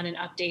builds on and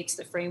updates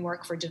the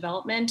framework for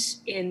development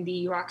in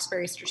the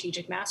Roxbury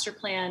Strategic Master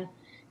Plan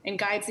and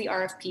guides the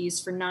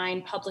RFPs for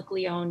 9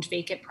 publicly owned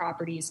vacant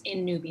properties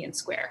in Nubian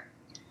Square.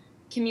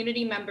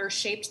 Community members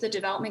shaped the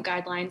development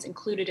guidelines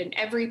included in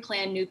every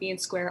Plan Nubian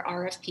Square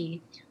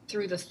RFP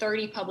through the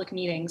 30 public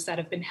meetings that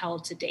have been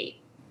held to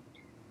date.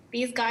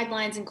 These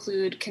guidelines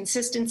include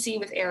consistency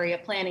with area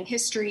planning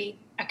history,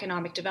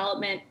 economic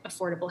development,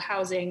 affordable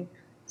housing,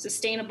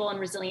 sustainable and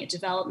resilient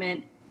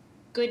development,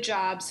 good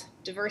jobs,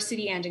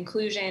 diversity and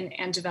inclusion,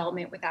 and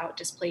development without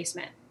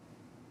displacement.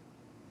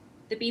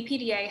 The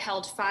BPDA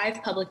held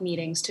 5 public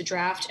meetings to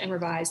draft and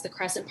revise the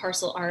Crescent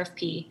Parcel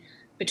RFP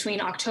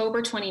between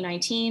October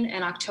 2019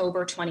 and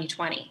October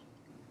 2020.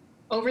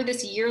 Over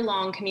this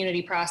year-long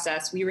community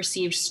process, we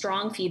received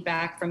strong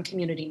feedback from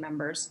community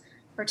members,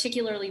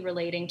 particularly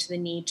relating to the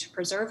need to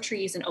preserve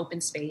trees and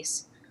open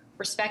space,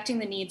 respecting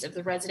the needs of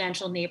the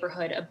residential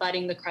neighborhood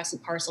abutting the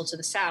Crescent Parcel to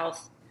the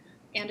south,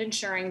 and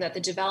ensuring that the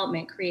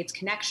development creates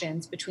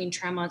connections between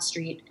Tremont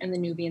Street and the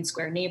Nubian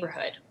Square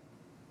neighborhood.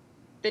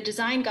 The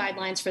design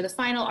guidelines for the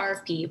final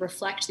RFP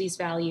reflect these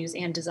values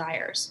and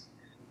desires.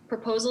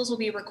 Proposals will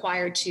be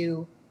required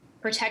to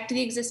protect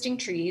the existing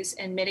trees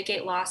and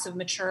mitigate loss of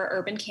mature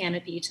urban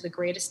canopy to the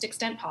greatest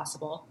extent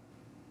possible,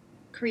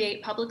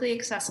 create publicly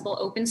accessible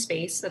open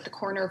space at the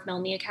corner of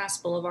Melnia-Cass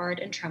Boulevard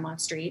and Tremont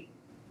Street,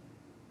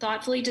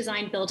 thoughtfully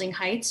design building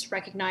heights,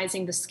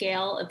 recognizing the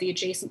scale of the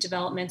adjacent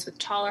developments with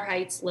taller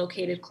heights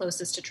located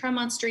closest to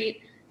Tremont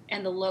Street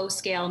and the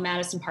low-scale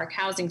Madison Park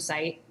housing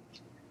site,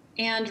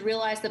 and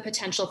realize the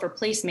potential for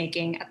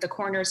placemaking at the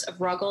corners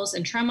of Ruggles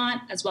and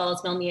Tremont, as well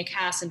as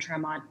Melnia-Cass and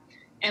Tremont,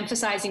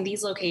 emphasizing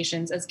these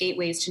locations as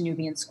gateways to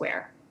Nubian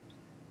Square.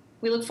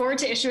 We look forward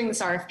to issuing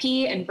this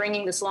RFP and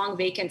bringing this long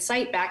vacant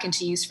site back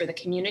into use for the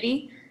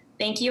community.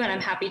 Thank you, and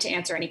I'm happy to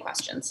answer any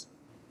questions.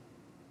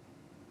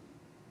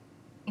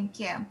 Thank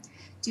you.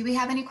 Do we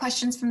have any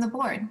questions from the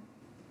board?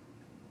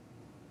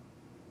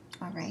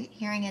 All right,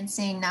 hearing and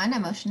seeing none, a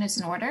motion is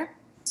in order.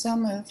 So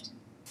moved.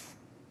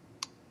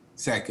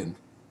 Second.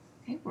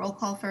 Okay, roll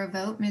call for a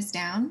vote. Ms.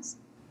 Downs?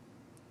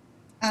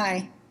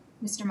 Aye.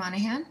 Mr.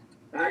 Monahan?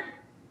 Aye.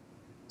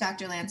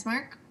 Dr.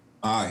 Landsmark?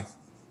 Aye.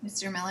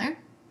 Mr. Miller?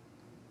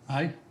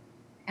 Aye.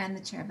 And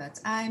the chair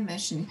votes aye.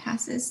 Motion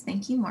passes.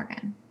 Thank you,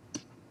 Morgan.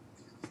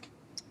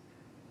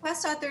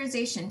 Request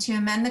authorization to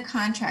amend the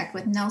contract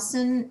with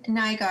Nelson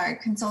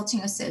Nygaard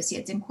Consulting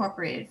Associates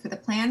Incorporated for the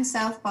planned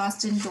South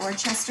Boston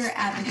Dorchester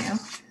Avenue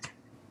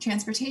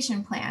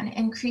Transportation Plan,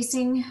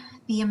 increasing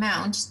the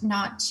amount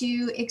not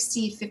to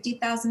exceed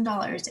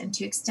 $50,000 and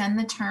to extend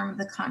the term of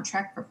the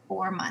contract for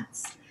 4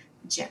 months.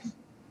 Jim.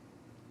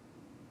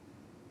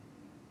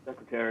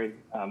 Secretary,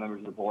 members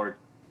of the board,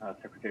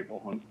 Secretary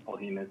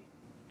Polhemus,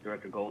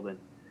 Director Golden.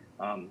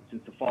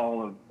 Since the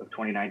fall of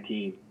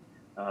 2019,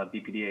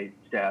 BPDA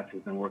staff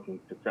has been working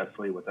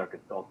successfully with our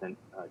consultant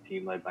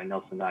team led by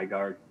Nelson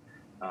Nygaard.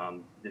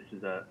 This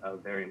is a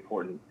very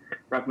important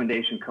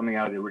recommendation coming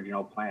out of the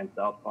original plan.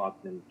 South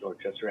Boston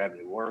Dorchester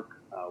Avenue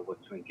work was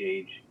to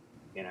engage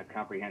in a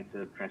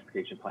comprehensive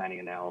transportation planning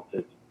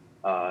analysis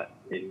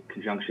in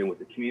conjunction with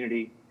the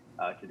community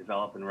to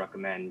develop and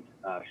recommend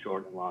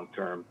short and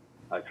long-term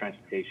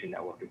transportation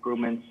network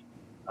improvements.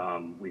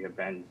 We have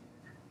been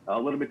a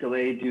little bit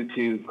delayed due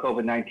to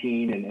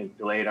COVID-19 and it's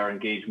delayed our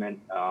engagement.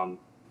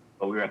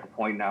 But we're at the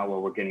point now where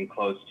we're getting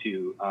close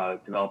to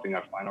developing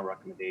our final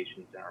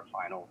recommendations and our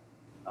final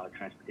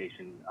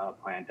transportation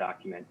plan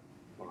document.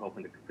 We're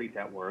hoping to complete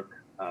that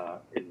work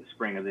in the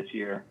spring of this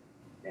year.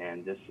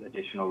 And this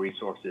additional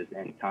resources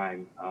and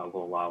time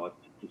will allow us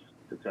to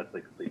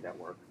successfully complete that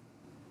work.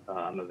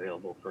 I'm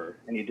available for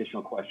any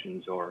additional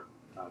questions or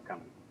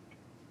comments.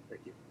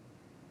 Thank you.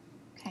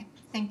 Okay,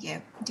 thank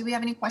you. Do we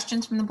have any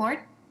questions from the board?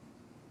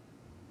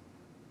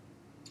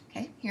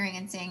 Okay, hearing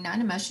and seeing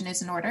none, a motion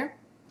is in order.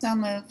 So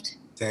moved.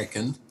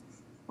 Second.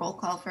 Roll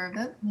call for a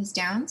vote. Ms.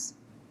 Downs?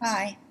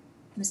 Aye.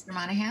 Mr.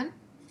 Monahan?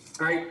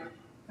 Aye.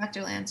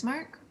 Dr.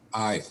 Landsmark?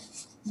 Aye.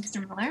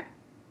 Mr. Miller?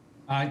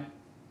 Aye.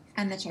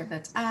 And the chair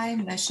votes aye.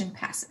 Motion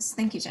passes.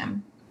 Thank you,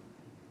 Jim.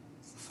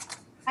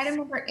 Item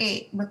number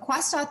 8,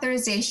 request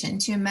authorization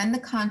to amend the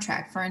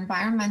contract for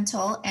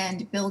environmental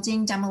and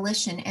building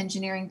demolition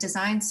engineering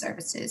design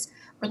services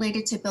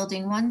related to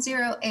Building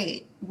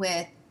 108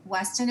 with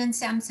Weston and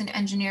Sampson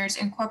Engineers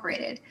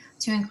Incorporated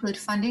to include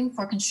funding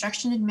for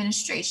construction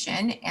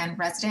administration and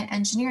resident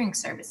engineering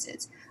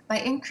services by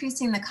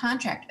increasing the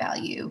contract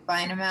value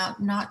by an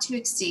amount not to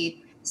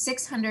exceed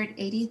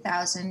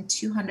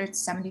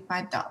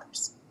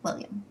 $680,275.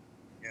 William.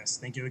 Yes,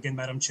 thank you again,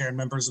 Madam Chair and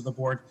members of the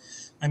board.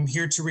 I'm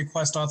here to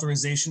request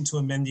authorization to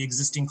amend the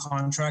existing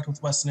contract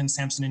with Weston and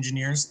Sampson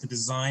Engineers, the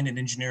design and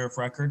engineer of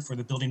record for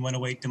the Building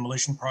 108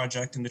 demolition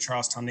project in the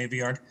Charlestown Navy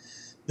Yard.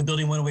 The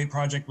Building 108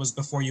 project was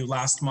before you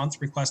last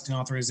month, requesting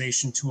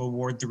authorization to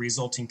award the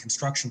resulting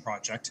construction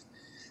project.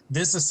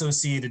 This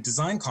associated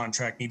design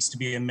contract needs to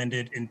be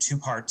amended in two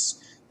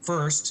parts.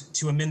 First,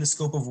 to amend the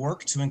scope of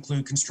work to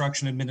include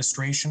construction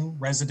administration,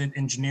 resident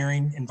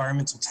engineering,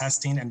 environmental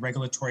testing, and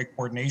regulatory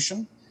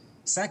coordination.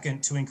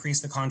 Second, to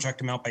increase the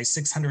contract amount by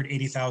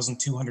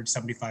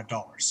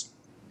 $680,275.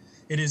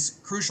 It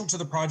is crucial to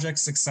the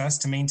project's success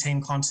to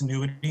maintain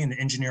continuity in the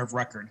engineer of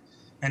record,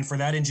 and for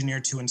that engineer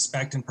to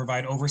inspect and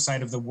provide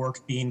oversight of the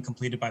work being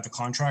completed by the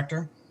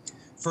contractor.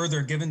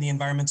 Further, given the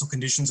environmental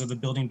conditions of the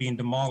building being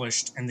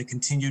demolished and the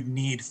continued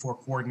need for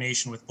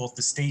coordination with both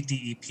the state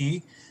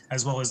DEP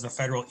as well as the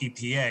federal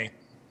EPA,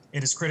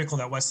 it is critical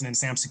that Weston and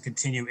Sampson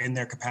continue in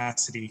their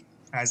capacity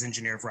as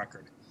engineer of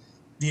record.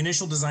 The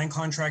initial design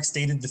contract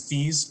stated the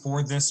fees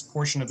for this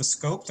portion of the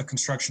scope, the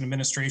construction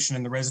administration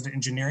and the resident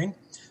engineering,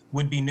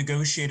 would be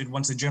negotiated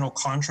once a general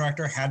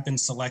contractor had been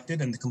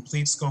selected and the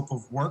complete scope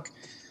of work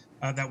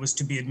that was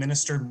to be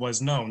administered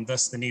was known,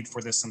 thus the need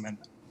for this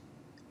amendment.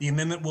 The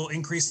amendment will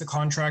increase the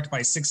contract by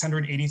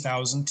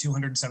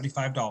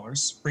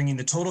 $680,275, bringing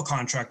the total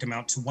contract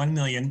amount to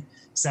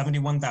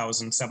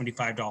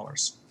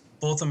 $1,071,075.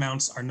 Both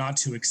amounts are not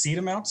to exceed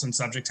amounts and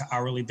subject to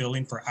hourly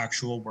billing for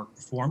actual work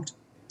performed.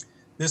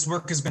 This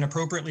work has been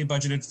appropriately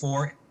budgeted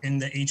for in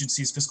the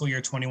agency's fiscal year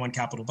 21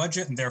 capital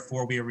budget, and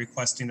therefore we are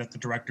requesting that the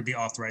director be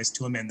authorized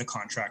to amend the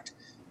contract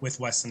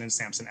with Weston and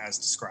Sampson as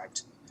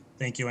described.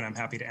 Thank you, and I'm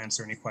happy to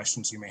answer any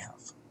questions you may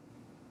have.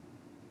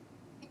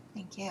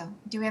 Thank you.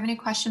 Do we have any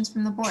questions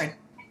from the board?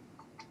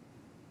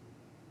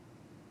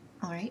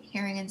 All right,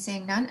 hearing and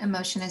seeing none, a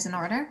motion is in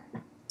order.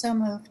 So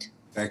moved.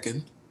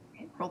 Second.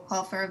 Okay, roll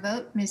call for a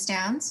vote. Ms.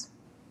 Downs?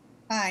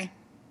 Aye.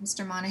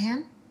 Mr.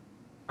 Monahan?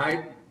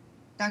 Aye.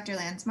 Dr.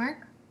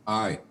 Landsmark?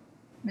 Aye.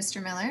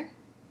 Mr. Miller?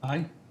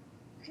 Aye.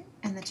 Okay,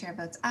 and the chair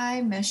votes aye.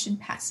 Motion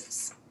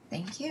passes.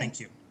 Thank you. Thank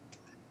you.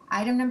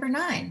 Item number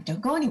 9,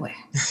 don't go anywhere.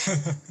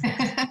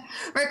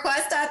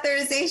 Request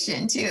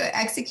authorization to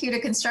execute a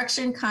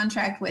construction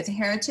contract with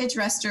Heritage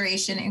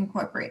Restoration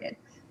Incorporated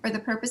for the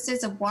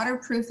purposes of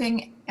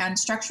waterproofing and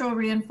structural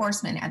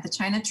reinforcement at the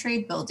China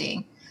Trade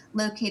Building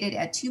located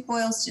at 2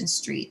 Boylston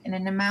Street in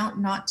an amount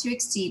not to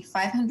exceed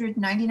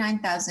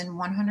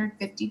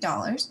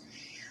 $599,150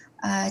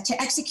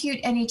 to execute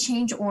any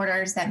change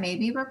orders that may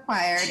be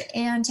required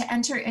and to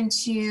enter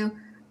into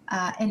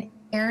an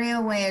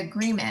areaway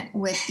agreement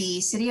with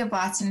the City of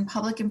Boston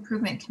Public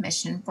Improvement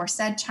Commission for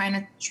said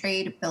China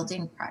Trade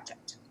Building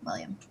project.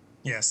 William.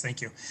 Yes,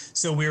 thank you.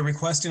 So we are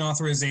requesting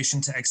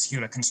authorization to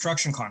execute a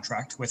construction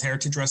contract with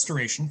Heritage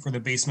Restoration for the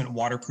basement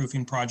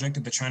waterproofing project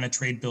at the China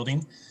Trade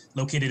Building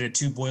located at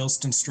 2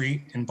 Boylston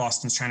Street in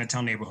Boston's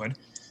Chinatown neighborhood.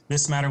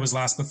 This matter was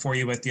last before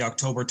you at the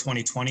October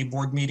 2020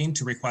 board meeting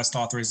to request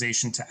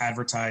authorization to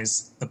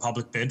advertise the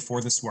public bid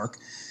for this work.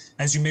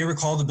 As you may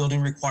recall, the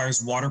building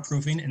requires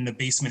waterproofing in the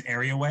basement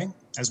areaway,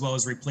 as well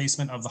as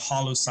replacement of the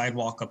hollow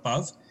sidewalk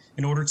above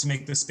in order to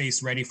make the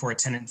space ready for a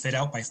tenant fit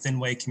out by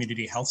Finway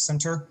Community Health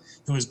Center,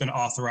 who has been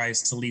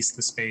authorized to lease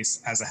the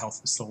space as a health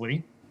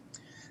facility.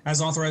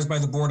 As authorized by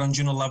the board on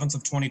June 11th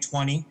of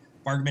 2020,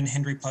 Bargman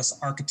Henry Plus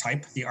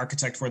Archetype, the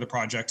architect for the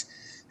project,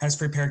 has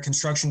prepared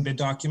construction bid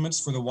documents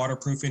for the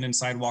waterproofing and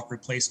sidewalk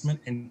replacement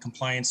in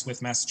compliance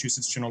with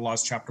Massachusetts General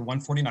Laws, Chapter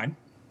 149.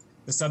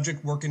 The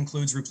subject work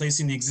includes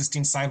replacing the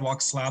existing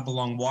sidewalk slab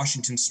along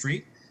Washington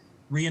Street,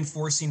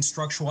 reinforcing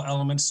structural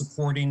elements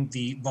supporting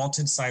the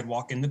vaulted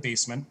sidewalk in the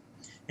basement,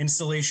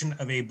 installation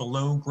of a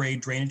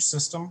below-grade drainage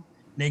system,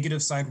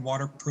 negative side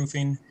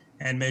waterproofing,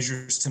 and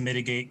measures to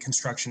mitigate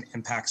construction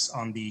impacts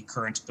on the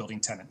current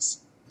building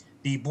tenants.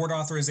 The board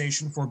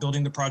authorization for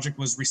building the project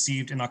was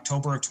received in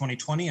October of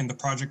 2020, and the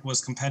project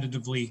was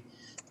competitively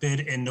bid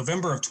in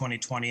November of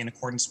 2020 in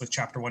accordance with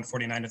Chapter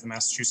 149 of the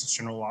Massachusetts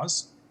General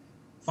Laws.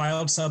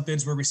 Filed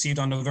sub-bids were received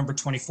on November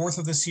 24th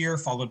of this year,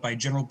 followed by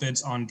general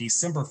bids on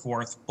December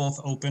 4th, both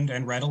opened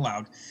and read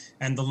aloud.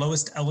 And the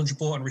lowest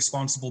eligible and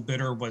responsible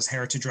bidder was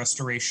Heritage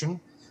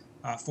Restoration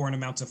for an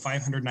amount of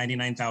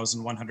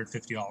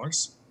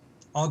 $599,150.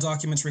 All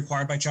documents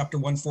required by Chapter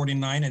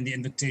 149 and the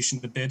invitation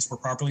to bids were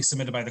properly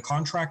submitted by the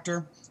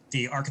contractor.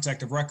 The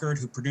architect of record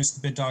who produced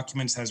the bid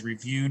documents has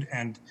reviewed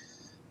and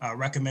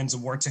recommends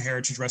award to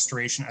Heritage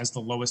Restoration as the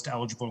lowest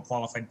eligible and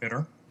qualified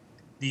bidder.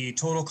 The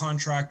total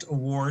contract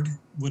award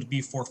would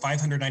be for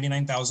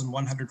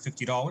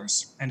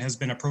 $599,150 and has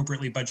been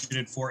appropriately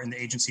budgeted for in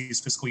the agency's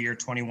fiscal year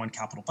 21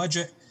 capital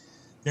budget.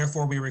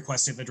 Therefore, we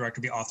requested the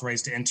director be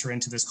authorized to enter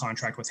into this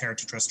contract with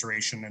Heritage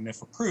Restoration, and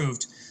if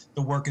approved,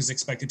 the work is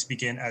expected to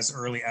begin as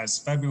early as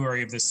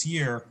February of this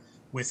year,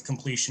 with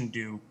completion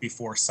due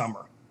before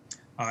summer.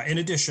 In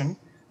addition,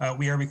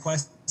 we are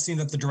requesting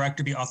that the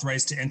director be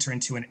authorized to enter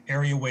into an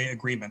areaway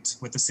agreement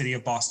with the City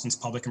of Boston's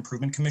Public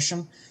Improvement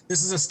Commission.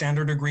 This is a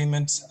standard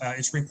agreement.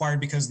 It's required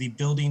because the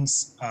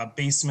building's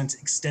basement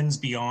extends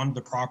beyond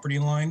the property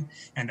line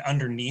and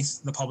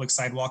underneath the public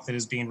sidewalk that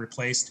is being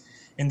replaced.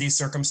 In these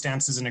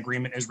circumstances, an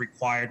agreement is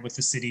required with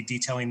the city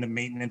detailing the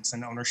maintenance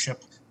and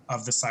ownership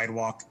of the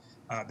sidewalk.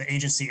 The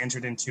agency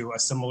entered into a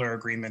similar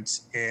agreement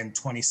in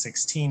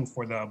 2016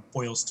 for the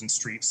Boylston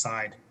Street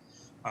side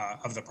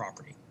of the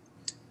property.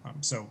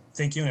 So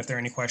thank you, and if there are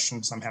any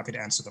questions, I'm happy to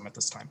answer them at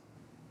this time.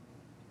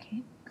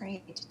 Okay,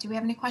 great. Do we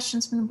have any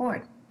questions from the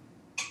board?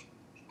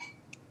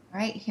 All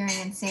right, hearing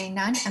and seeing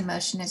none, a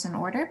motion is in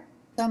order.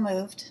 So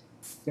moved.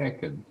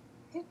 Second.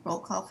 Okay, roll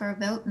call for a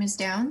vote. Ms.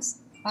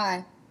 Downs?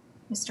 Aye.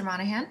 Mr.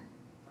 Monahan?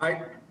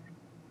 Aye.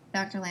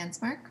 Dr.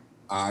 Landsmark?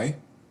 Aye.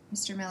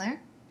 Mr. Miller?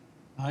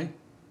 Aye.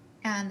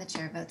 And the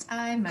chair votes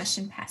aye.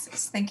 Motion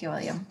passes. Thank you,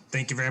 William.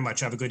 Thank you very much.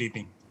 Have a good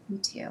evening. You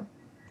too.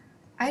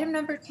 Item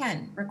number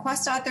 10,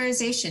 request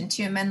authorization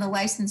to amend the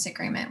license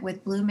agreement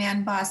with Blue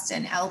Man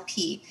Boston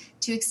LP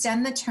to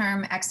extend the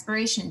term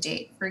expiration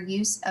date for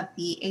use of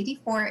the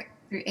 84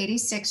 through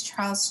 86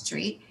 Charles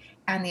Street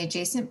and the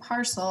adjacent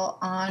parcel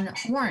on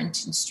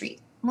Warrenton Street.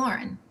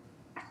 Lauren.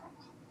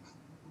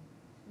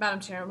 Madam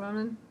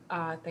Chairwoman,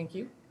 thank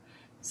you.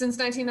 Since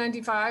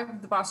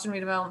 1995, the Boston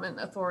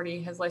Redevelopment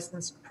Authority has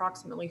licensed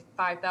approximately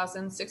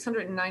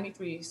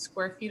 5,693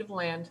 square feet of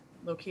land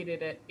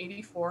located at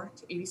 84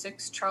 to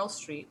 86 Charles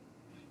Street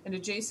and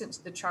adjacent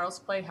to the Charles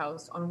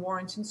Playhouse on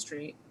Warrenton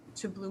Street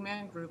to Blue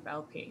Man Group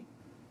LP.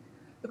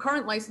 The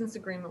current license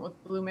agreement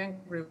with Blue Man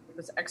Group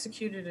was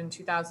executed in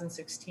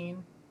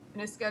 2016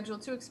 and is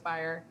scheduled to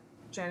expire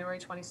January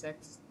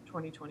 26,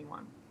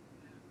 2021.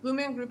 Blue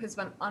Man Group has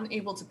been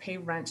unable to pay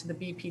rent to the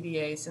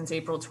BPDA since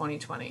April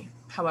 2020.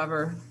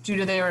 However, due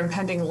to their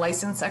impending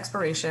license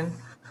expiration,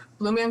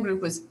 Blue Man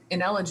Group was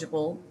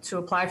ineligible to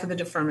apply for the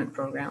deferment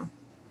program.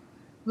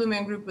 Blue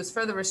Man Group was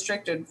further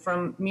restricted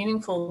from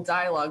meaningful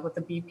dialogue with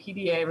the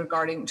BPDA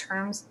regarding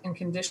terms and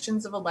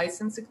conditions of a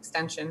license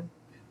extension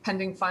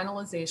pending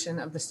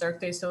finalization of the Cirque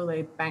du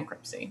Soleil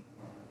bankruptcy.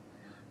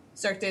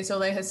 Cirque du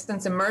Soleil has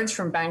since emerged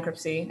from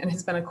bankruptcy and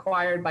has been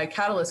acquired by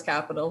Catalyst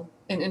Capital,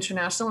 an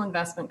international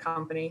investment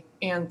company,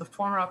 and the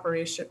former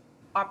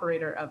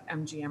operator of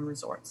MGM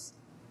Resorts.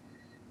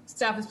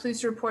 Staff is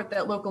pleased to report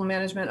that local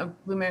management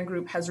of Blue Man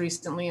Group has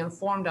recently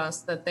informed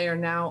us that they are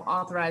now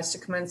authorized to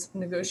commence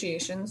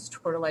negotiations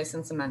toward a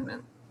license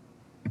amendment.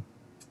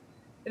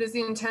 It is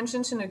the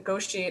intention to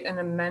negotiate and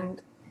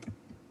amend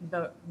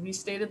the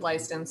restated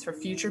license for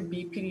future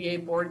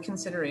BPDA board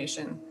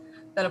consideration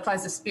that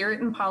applies the spirit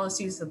and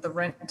policies of the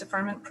rent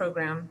deferment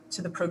program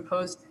to the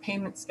proposed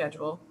payment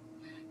schedule,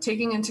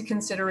 taking into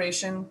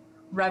consideration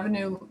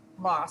revenue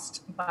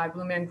lost by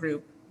Blue Man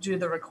Group due to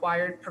the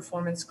required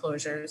performance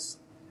closures,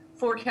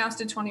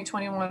 forecasted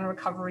 2021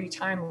 recovery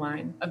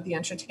timeline of the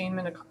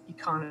entertainment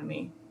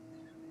economy,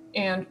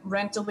 and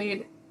rent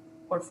delayed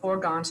or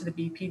foregone to the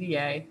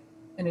BPDA,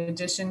 in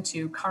addition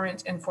to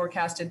current and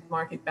forecasted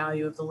market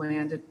value of the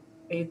land at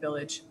Bay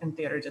Village and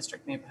Theater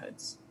District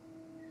neighborhoods.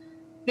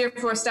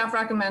 Therefore, staff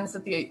recommends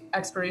that the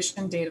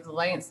expiration date of the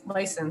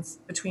license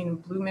between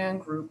Blue Man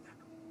Group,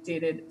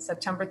 dated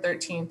September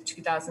 13th,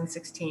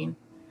 2016,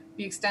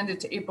 be extended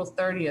to April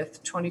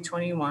 30th,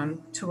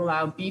 2021, to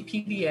allow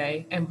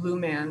BPDA and Blue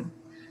Man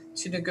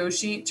to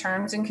negotiate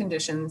terms and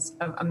conditions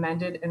of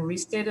amended and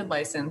restated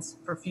license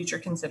for future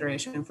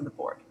consideration for the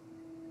board.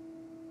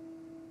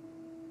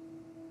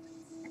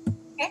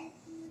 Okay.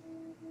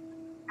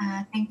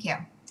 Thank you.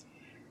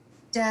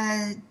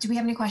 Do we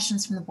have any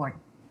questions from the board?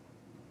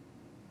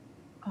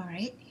 All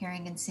right,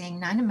 hearing and seeing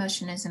none, a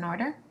motion is in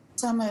order.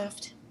 So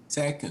moved.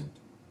 Second.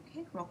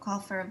 Okay, roll call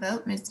for a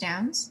vote. Ms.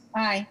 Downs?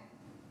 Aye.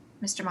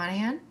 Mr.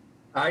 Monahan?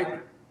 Aye.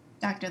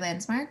 Dr.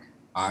 Landsmark?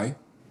 Aye.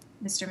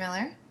 Mr.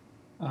 Miller?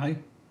 Aye.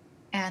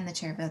 And the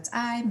chair votes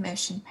aye.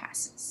 Motion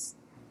passes.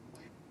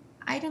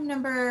 Item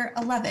number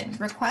 11,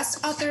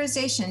 request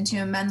authorization to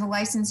amend the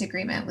license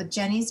agreement with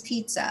Jenny's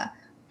Pizza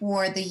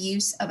for the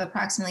use of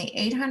approximately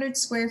 800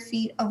 square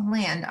feet of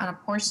land on a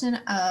portion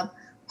of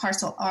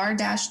parcel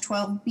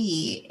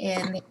R-12B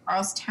in the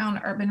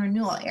Charlestown Urban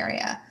Renewal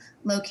Area,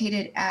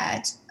 located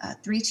at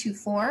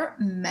 324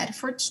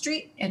 Medford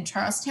Street in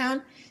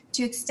Charlestown,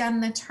 to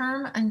extend the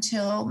term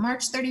until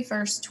March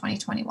 31st,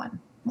 2021.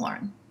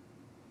 Lauren.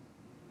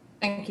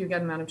 Thank you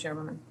again, Madam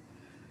Chairwoman.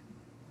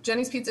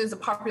 Jenny's Pizza is a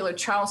popular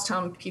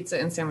Charlestown pizza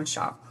and sandwich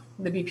shop.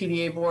 The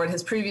BPDA board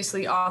has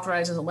previously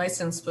authorized a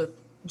license with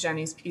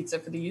Jenny's Pizza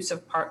for the use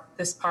of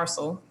this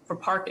parcel for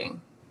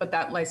parking, but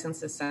that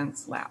license has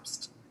since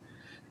lapsed.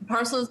 The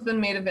parcel has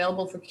been made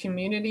available for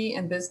community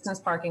and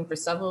business parking for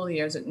several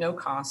years at no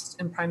cost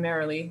and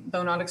primarily,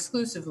 though not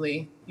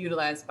exclusively,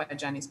 utilized by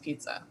Jenny's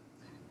Pizza.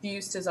 The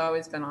use has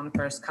always been on a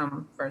first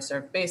come, first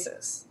served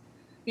basis.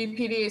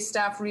 BPDA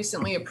staff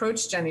recently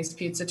approached Jenny's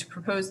Pizza to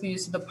propose the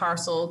use of the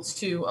parcel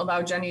to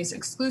allow Jenny's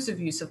exclusive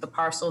use of the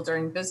parcel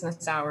during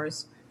business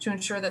hours to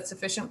ensure that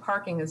sufficient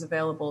parking is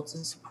available to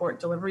support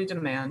delivery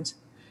demand,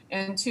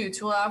 and two,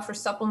 to allow for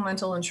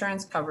supplemental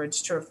insurance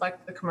coverage to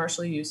reflect the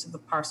commercial use of the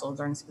parcel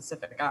during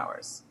specific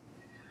hours.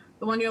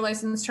 The one-year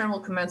license term will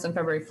commence on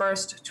February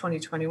 1st,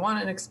 2021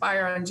 and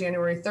expire on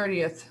January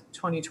 30th,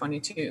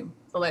 2022.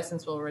 The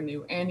license will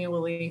renew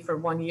annually for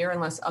 1 year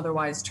unless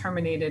otherwise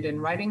terminated in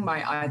writing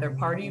by either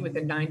party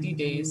within 90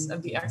 days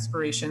of the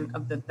expiration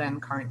of the then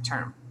current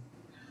term.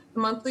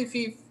 The monthly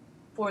fee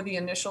for the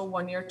initial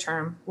 1-year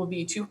term will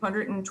be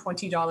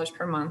 $220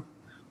 per month,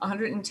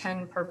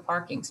 $110 per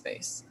parking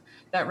space.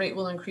 That rate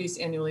will increase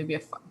annually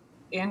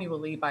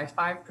annually by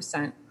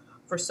 5%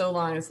 for so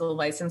long as the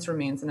license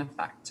remains in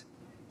effect.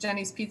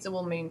 Jenny's Pizza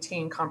will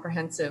maintain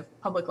comprehensive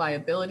public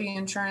liability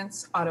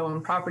insurance, auto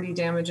and property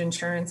damage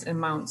insurance in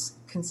amounts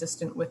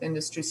consistent with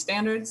industry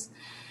standards,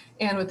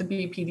 and with the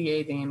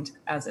BPDA named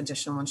as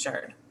additional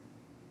insured.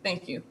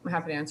 Thank you. I'm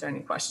happy to answer any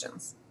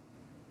questions.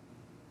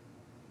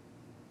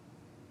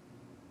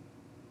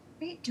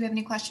 Great. Do we have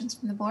any questions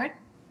from the board?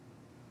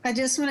 I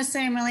just want to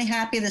say I'm really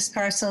happy this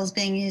parcel is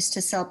being used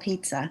to sell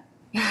pizza.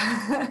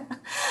 I'm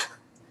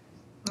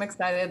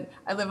excited.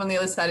 I live on the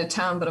other side of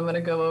town, but I'm going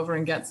to go over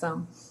and get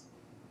some.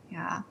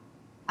 Yeah,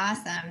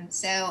 awesome.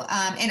 So,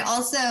 and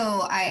also,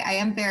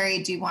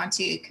 I do want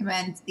to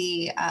commend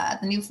the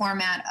new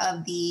format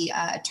of the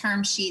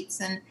term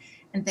sheets and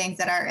things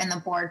that are in the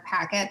board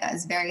packet. That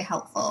is very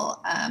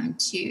helpful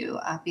to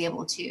be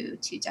able to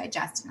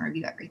digest and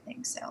review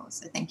everything. So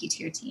thank you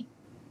to your team.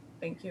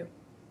 Thank you.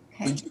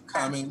 Okay. Could you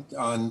comment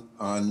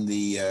on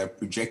the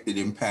projected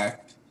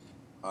impact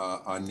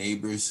on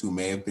neighbors who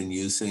may have been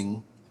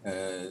using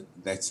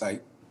that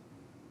site?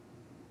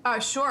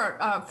 Sure.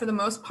 For the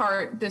most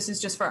part, this is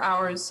just for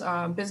hours,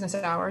 business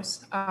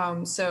hours.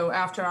 So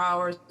after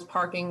hours,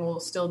 parking will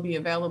still be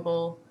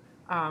available.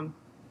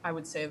 I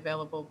would say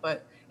available,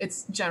 but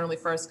it's generally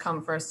first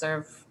come, first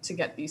serve to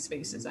get these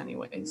spaces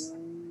anyways.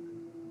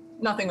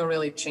 Nothing will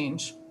really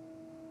change.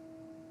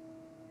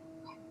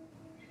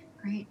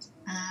 Great.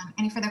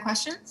 Any further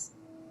questions?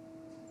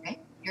 Okay.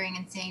 Hearing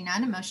and seeing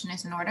none, a motion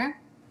is in order.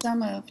 So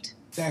moved.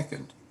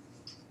 Second.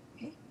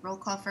 Okay. Roll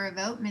call for a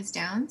vote. Ms.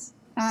 Downs?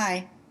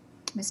 Aye.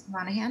 Mr.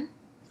 Monahan?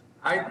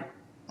 Aye.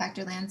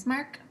 Dr.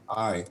 Landsmark?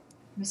 Aye.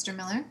 Mr.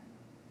 Miller?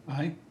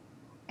 Aye.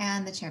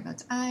 And the chair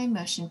votes aye.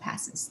 Motion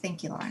passes.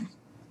 Thank you, Lauren.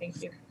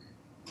 Thank you.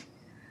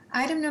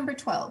 Item number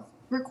 12,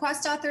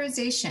 request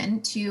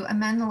authorization to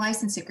amend the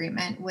license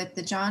agreement with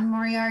the John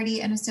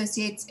Moriarty and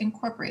Associates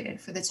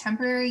Incorporated for the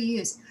temporary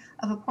use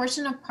of a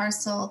portion of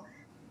parcel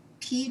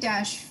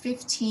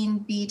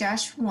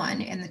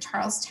P-15B-1 in the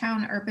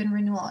Charlestown Urban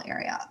Renewal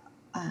Area,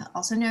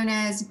 also known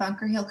as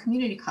Bunker Hill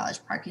Community College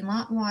Parking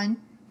Lot 1,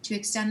 to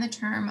extend the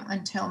term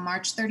until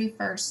March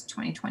 31st,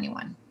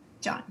 2021.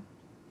 John.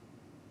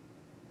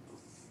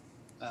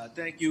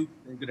 Thank you,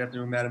 and good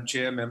afternoon, Madam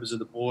Chair, members of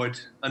the board.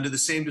 Under the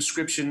same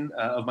description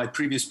of my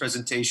previous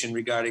presentation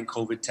regarding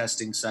COVID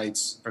testing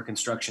sites for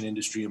construction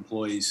industry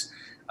employees,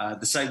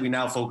 the site we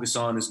now focus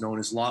on is known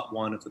as Lot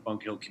 1 of the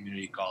Bunker Hill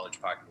Community College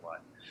parking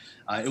lot.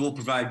 It will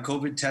provide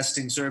COVID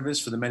testing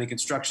service for the many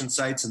construction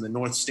sites in the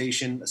North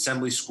Station,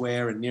 Assembly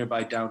Square, and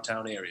nearby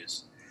downtown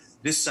areas.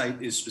 This site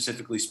is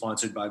specifically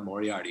sponsored by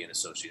Moriarty and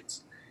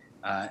Associates.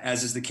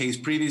 As is the case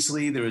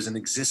previously, there is an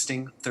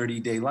existing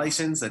 30-day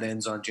license that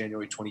ends on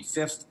January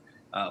 25th.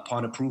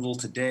 Upon approval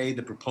today,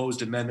 the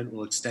proposed amendment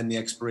will extend the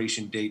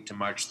expiration date to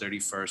March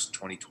 31st,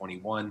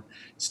 2021.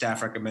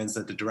 Staff recommends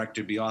that the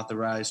director be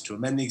authorized to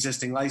amend the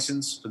existing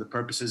license for the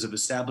purposes of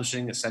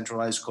establishing a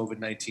centralized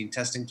COVID-19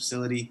 testing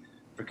facility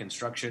for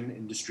construction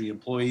industry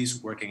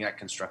employees working at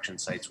construction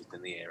sites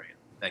within the area.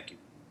 Thank you.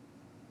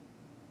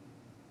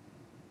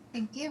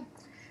 Thank you.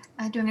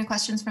 Do you have any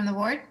questions from the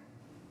board?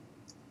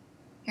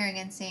 Hearing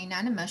and seeing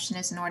none, a motion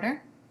is in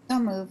order. So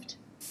moved.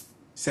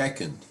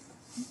 Second.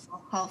 I'll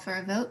call for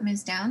a vote.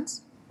 Ms.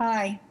 Downs?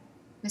 Aye.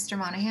 Mr.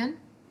 Monahan?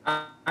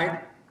 Aye.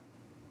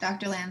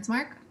 Dr.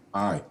 Landsmark?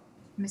 Aye.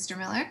 Mr.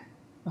 Miller?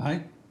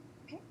 Aye.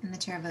 Okay, and the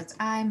chair votes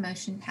aye.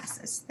 Motion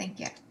passes.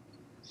 Thank you.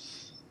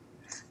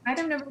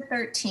 Item number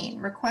 13,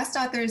 request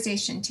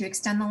authorization to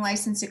extend the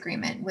license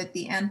agreement with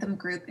the Anthem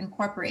Group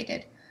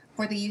Incorporated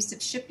for the use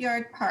of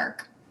Shipyard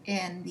Park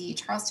in the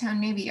Charlestown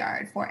Navy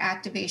Yard for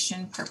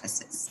activation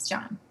purposes.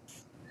 John.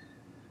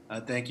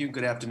 Thank you.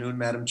 Good afternoon,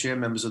 Madam Chair,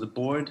 members of the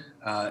board.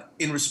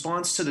 In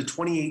response to the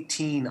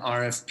 2018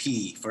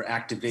 RFP for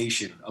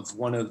activation of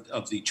one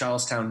of the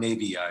Charlestown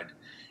Navy Yard,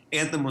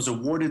 Anthem was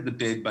awarded the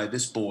bid by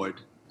this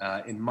board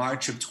in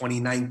March of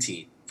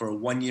 2019 for a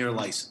one-year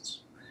license.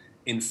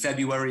 In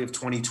February of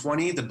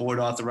 2020, the board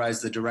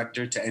authorized the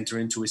director to enter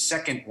into a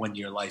second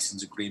one-year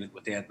license agreement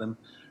with Anthem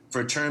for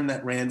a term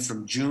that ran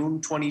from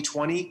June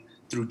 2020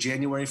 through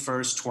January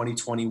 1st,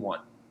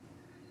 2021.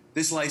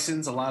 This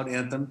license allowed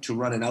Anthem to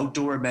run an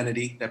outdoor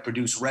amenity that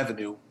produced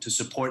revenue to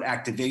support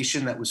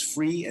activation that was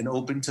free and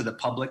open to the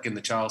public in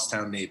the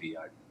Charlestown Navy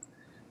Yard.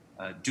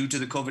 Due to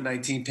the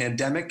COVID-19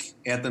 pandemic,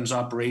 Anthem's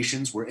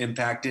operations were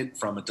impacted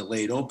from a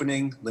delayed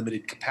opening,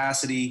 limited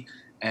capacity,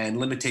 and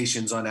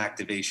limitations on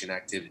activation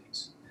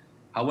activities.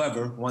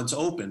 However, once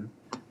open,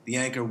 the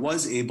anchor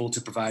was able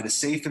to provide a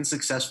safe and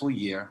successful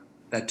year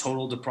that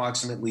totaled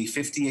approximately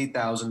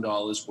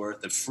 $58,000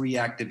 worth of free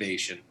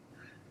activation.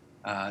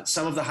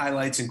 Some of the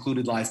highlights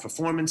included live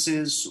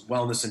performances,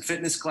 wellness and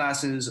fitness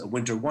classes, a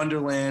winter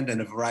wonderland,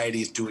 and a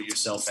variety of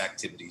do-it-yourself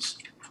activities.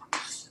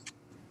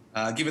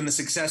 Given the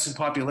success and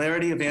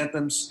popularity of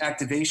Anthem's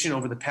activation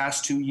over the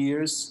past 2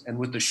 years, and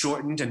with the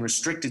shortened and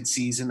restricted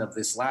season of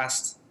this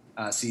last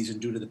season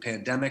due to the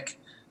pandemic,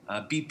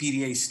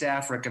 BPDA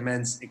staff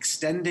recommends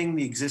extending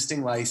the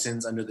existing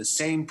license under the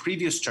same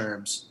previous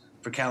terms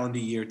for calendar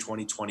year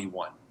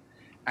 2021.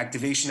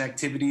 Activation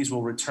activities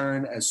will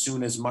return as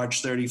soon as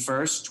March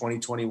 31st,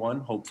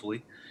 2021,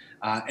 hopefully,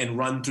 and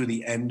run through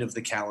the end of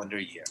the calendar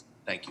year.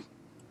 Thank you.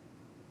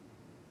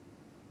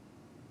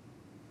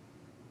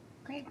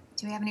 Great.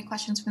 Do we have any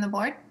questions from the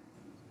board?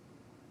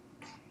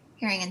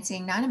 Hearing and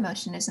seeing none, a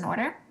motion is in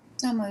order.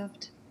 So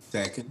moved.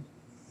 Second.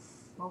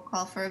 Roll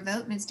call for a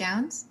vote. Ms.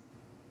 Downs?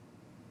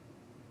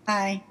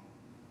 Aye.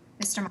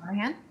 Mr.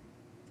 Monahan?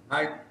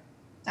 Aye.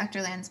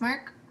 Dr.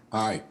 Landsmark?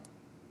 Aye.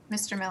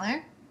 Mr.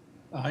 Miller?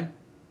 Aye.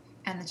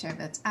 And the chair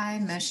votes aye.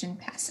 Motion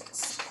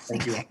passes.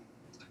 Thank you.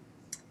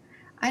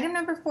 Item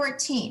number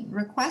 14,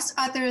 request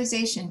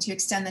authorization to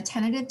extend the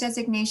tentative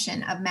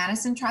designation of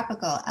Madison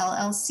Tropical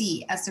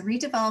LLC as the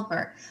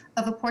redeveloper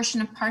of a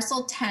portion of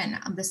Parcel 10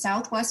 of the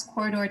Southwest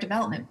Corridor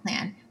Development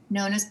Plan,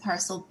 known as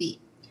Parcel B,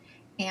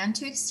 and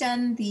to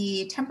extend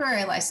the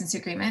temporary license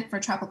agreement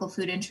for Tropical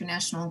Food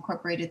International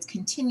Incorporated's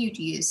continued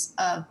use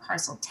of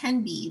Parcel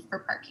 10B for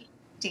parking.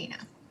 Dana.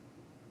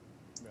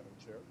 Madam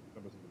Chair,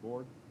 members of the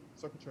board,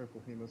 Secretary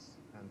Polhemus,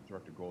 and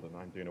Director Golden,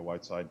 I'm Dana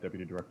Whiteside,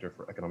 Deputy Director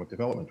for Economic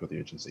Development with the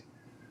agency.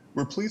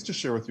 We're pleased to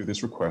share with you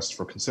this request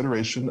for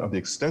consideration of the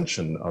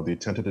extension of the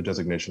tentative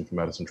designation for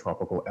Madison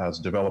Tropical as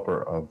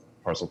developer of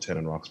Parcel 10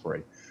 in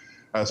Roxbury.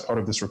 As part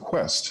of this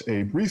request,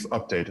 a brief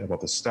update about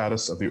the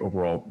status of the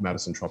overall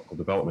Madison Tropical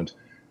development,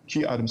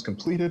 key items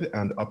completed,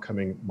 and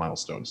upcoming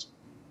milestones.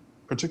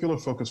 Particular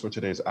focus for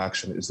today's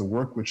action is the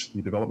work which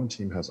the development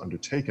team has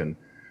undertaken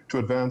to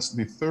advance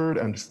the third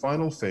and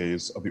final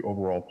phase of the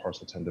overall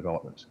Parcel 10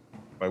 development.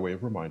 By way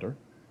of reminder,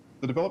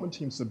 the development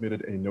team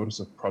submitted a notice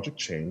of project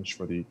change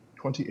for the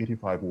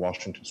 2085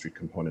 Washington Street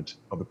component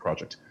of the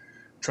project,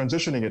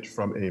 transitioning it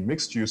from a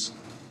mixed-use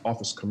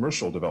office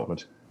commercial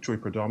development to a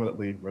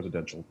predominantly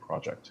residential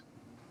project.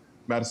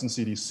 Madison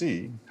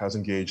CDC has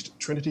engaged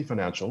Trinity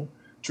Financial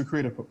to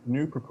create a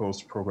new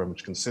proposed program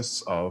which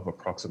consists of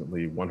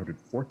approximately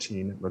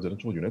 114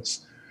 residential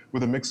units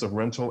with a mix of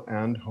rental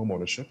and home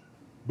ownership,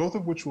 both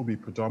of which will be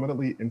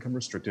predominantly income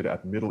restricted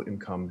at middle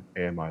income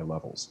AMI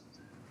levels.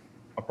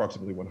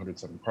 Approximately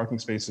 107 parking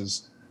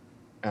spaces,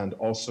 and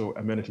also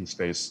amenity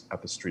space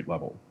at the street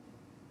level.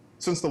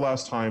 Since the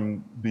last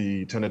time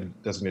the tentative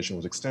designation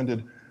was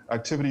extended,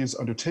 activities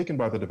undertaken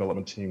by the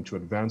development team to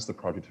advance the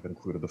project have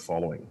included the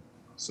following: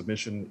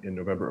 submission in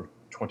November of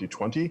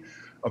 2020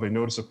 of a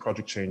notice of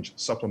project change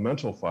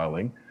supplemental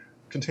filing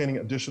containing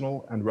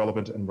additional and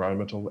relevant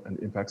environmental and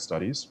impact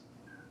studies,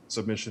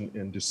 submission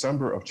in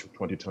December of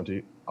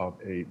 2020 of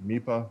a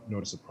MEPA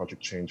notice of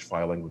project change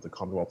filing with the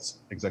Commonwealth's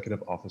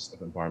Executive Office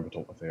of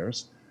Environmental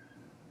Affairs,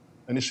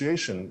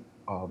 initiation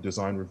of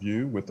design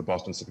review with the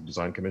Boston Civic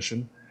Design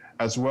Commission,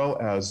 as well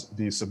as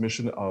the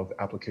submission of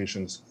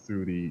applications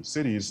through the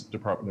city's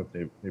Department of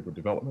Neighborhood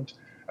Development,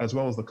 as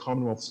well as the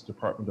Commonwealth's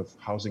Department of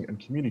Housing and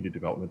Community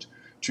Development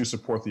to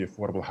support the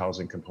affordable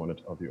housing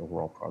component of the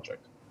overall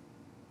project.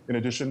 In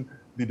addition,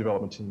 the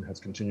development team has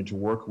continued to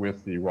work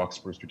with the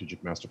Roxbury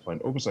Strategic Master Plan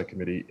Oversight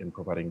Committee in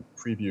providing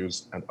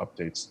previews and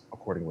updates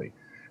accordingly,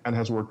 and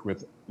has worked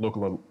with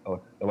local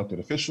elected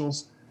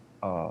officials,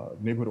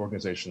 neighborhood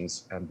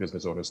organizations, and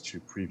business owners to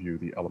preview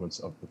the elements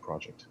of the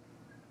project.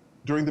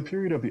 During the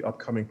period of the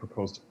upcoming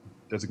proposed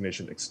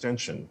designation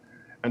extension,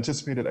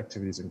 anticipated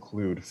activities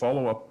include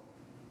follow-up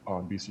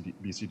on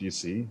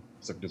BCDC,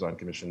 Civic Design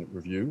Commission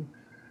review,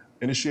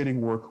 initiating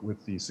work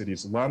with the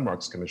city's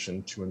Landmarks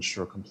Commission to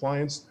ensure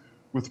compliance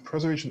with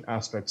preservation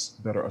aspects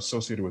that are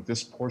associated with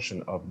this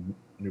portion of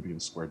Nubian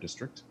Square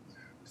District,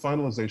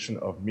 finalization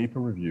of MEPA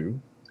review,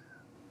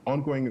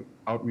 ongoing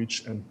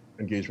outreach and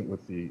engagement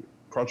with the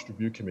Project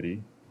Review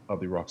Committee of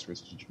the Roxbury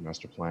Strategic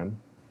Master Plan,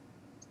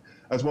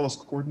 as well as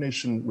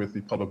coordination with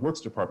the Public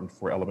Works Department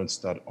for elements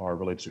that are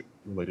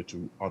related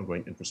to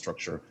ongoing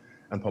infrastructure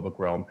and public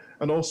realm.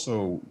 And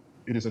also,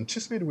 it is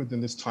anticipated within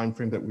this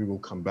timeframe that we will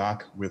come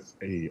back with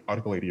a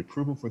Article 80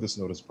 approval for this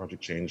notice of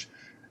project change,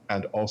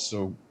 and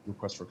also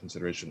request for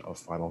consideration of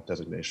final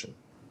designation.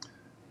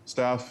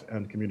 Staff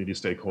and community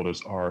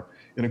stakeholders are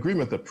in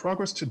agreement that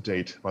progress to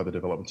date by the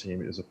development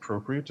team is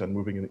appropriate and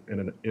moving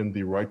in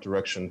the right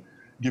direction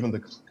given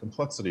the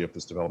complexity of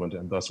this development,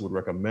 and thus would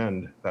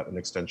recommend that an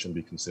extension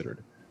be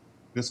considered.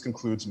 This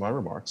concludes my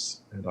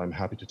remarks, and I'm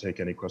happy to take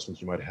any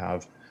questions you might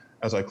have.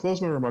 As I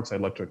close my remarks, I'd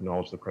like to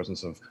acknowledge the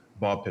presence of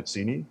Bob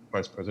Pezzini,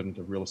 Vice President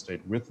of Real Estate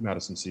with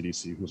Madison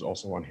CDC, who's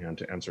also on hand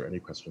to answer any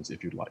questions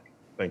if you'd like.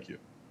 Thank you.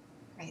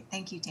 Great,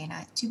 thank you,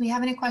 Dana. Do we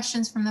have any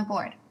questions from the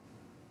board?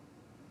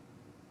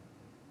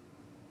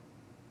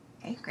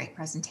 Okay, great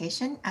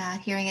presentation.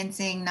 Hearing and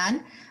seeing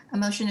none, a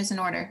motion is in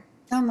order.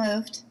 So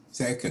moved.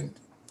 Second.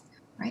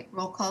 All right,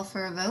 roll call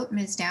for a vote.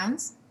 Ms.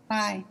 Downs?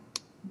 Aye.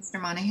 Mr.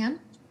 Monahan?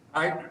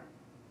 Aye.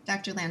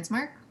 Dr.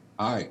 Landsmark?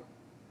 Aye.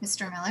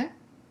 Mr. Miller?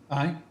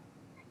 Aye.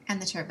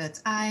 And the chair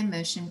votes aye.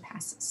 Motion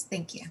passes.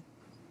 Thank you.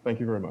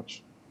 Thank you very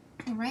much.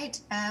 All right.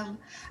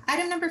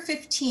 Item number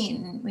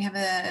 15, we have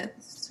a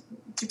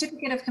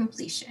certificate of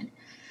completion.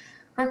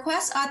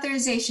 Request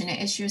authorization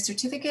to issue a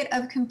certificate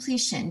of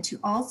completion to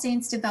All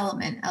Saints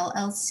Development,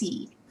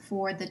 LLC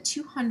for the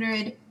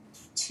 200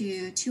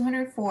 to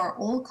 204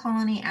 Old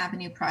Colony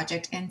Avenue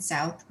project in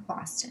South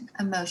Boston.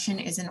 A motion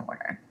is in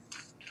order.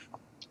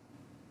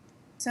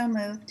 So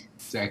moved.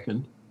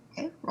 Second.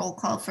 Okay, roll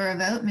call for a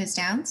vote. Ms.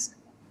 Downs?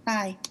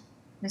 Aye.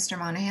 Mr.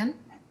 Monahan?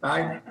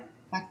 Aye.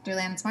 Dr.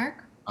 Landsmark?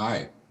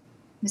 Aye.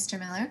 Mr.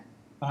 Miller?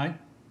 Aye.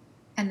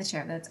 And the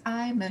chair votes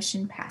aye.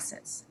 Motion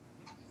passes.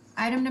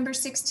 Item number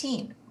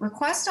 16,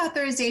 request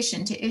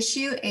authorization to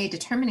issue a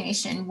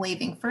determination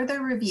waiving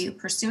further review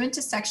pursuant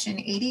to Section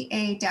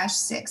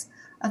 80A-6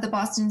 of the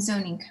Boston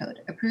Zoning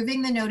Code,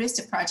 approving the notice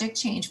of project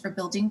change for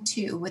Building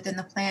 2 within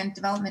the planned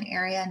development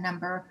area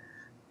number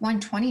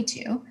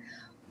 122,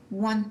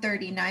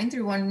 139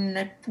 through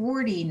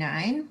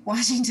 149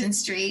 Washington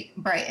Street,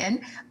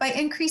 Brighton, by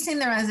increasing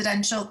the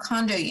residential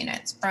condo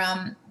units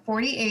from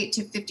 48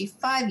 to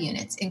 55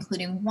 units,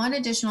 including one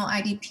additional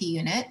IDP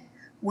unit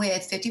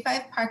with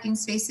 55 parking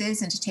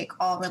spaces, and to take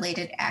all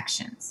related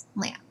actions.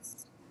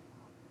 Lance.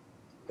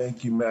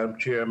 Thank you, Madam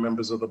Chair,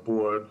 members of the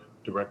board,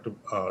 Director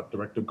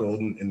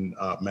Golden, and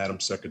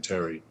Madam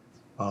Secretary.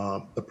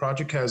 The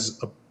project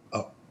has,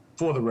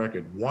 for the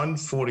record,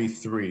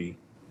 143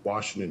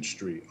 Washington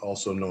Street,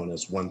 also known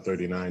as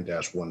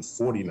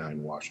 139-149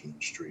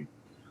 Washington Street.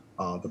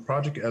 The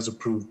project, as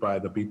approved by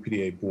the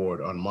BPDA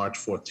board on March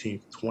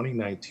 14th,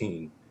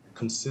 2019,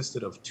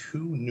 consisted of 2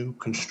 new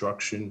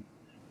construction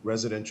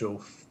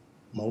residential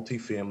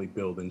multifamily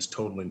buildings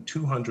totaling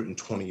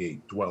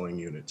 228 dwelling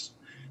units.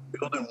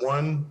 Building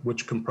 1,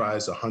 which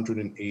comprised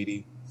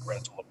 180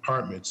 rental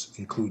apartments,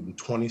 including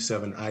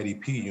 27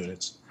 IDP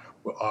units,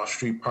 where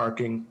off-street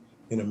parking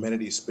and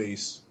amenity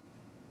space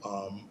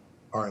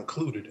are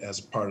included as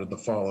part of the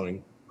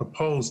following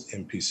proposed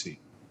MPC.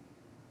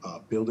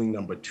 Building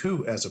number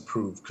 2, as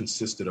approved,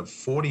 consisted of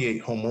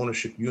 48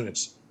 homeownership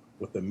units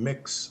with a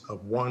mix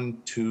of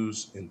 1,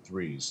 2s, and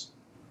 3s,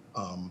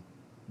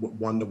 with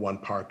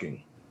 1-to-1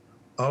 parking.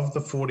 Of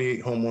the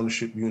 48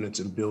 homeownership units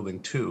in Building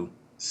 2,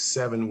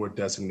 7 were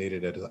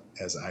designated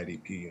as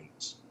IDP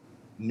units.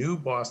 New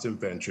Boston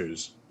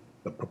Ventures,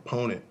 the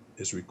proponent,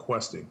 is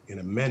requesting an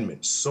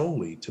amendment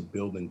solely to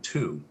Building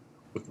 2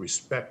 with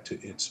respect to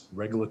its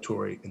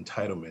regulatory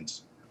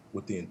entitlements,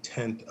 with the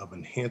intent of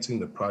enhancing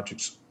the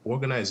project's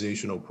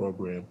organizational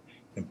program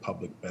and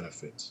public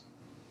benefits.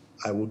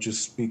 I will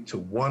just speak to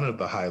one of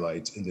the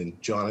highlights, and then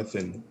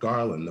Jonathan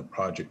Garland, the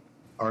project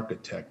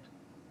architect,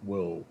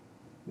 will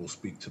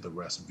speak to the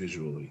rest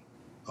visually.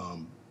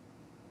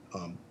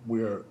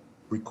 We're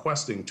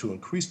requesting to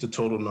increase the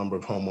total number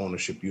of home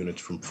ownership units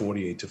from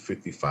 48 to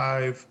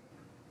 55,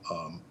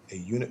 a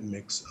unit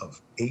mix of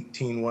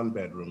 18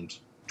 one-bedrooms,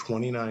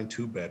 29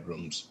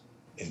 two-bedrooms,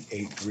 and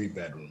 8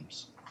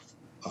 three-bedrooms.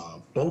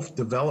 Both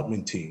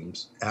development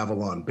teams,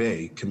 Avalon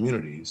Bay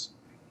Communities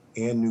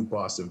and New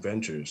Boston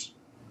Ventures,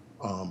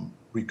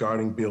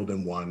 regarding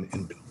Building 1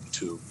 and Building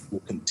 2, will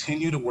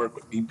continue to work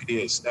with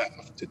BPDA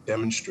staff to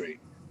demonstrate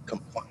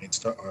compliance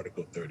to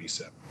Article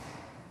 37.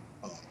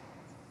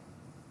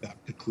 That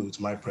concludes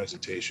my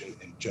presentation,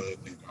 and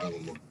Jonathan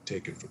Garland will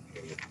take it from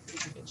here with the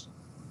visuals.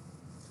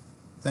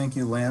 Thank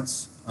you,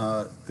 Lance.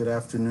 Good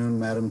afternoon,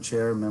 Madam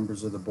Chair,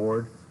 members of the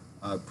board.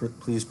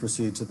 Please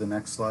proceed to the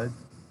next slide.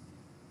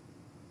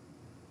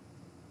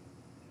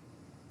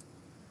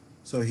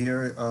 So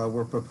here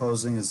we're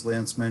proposing, as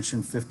Lance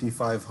mentioned,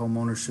 55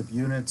 homeownership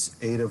units,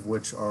 8 of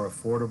which are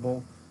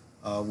affordable.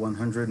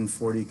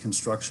 140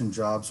 construction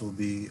jobs will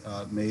be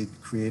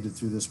created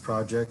through this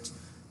project.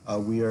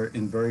 We are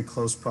in very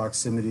close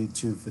proximity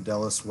to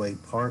Fidelis Way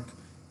Park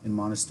in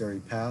Monastery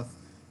Path,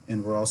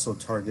 and we're also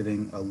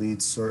targeting a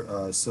LEED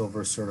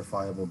Silver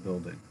certifiable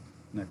building.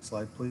 Next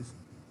slide, please.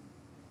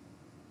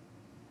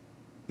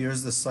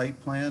 Here's the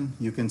site plan.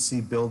 You can see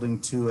Building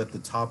 2 at the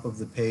top of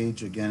the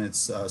page. Again,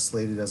 it's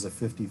slated as a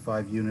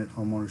 55-unit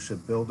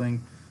homeownership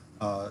building.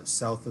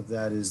 South of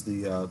that is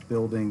the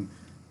Building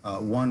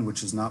 1,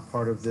 which is not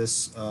part of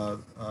this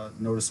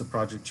notice of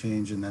project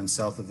change, and then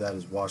south of that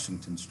is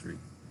Washington Street.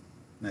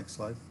 Next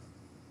slide.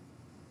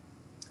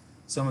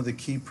 Some of the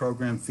key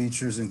program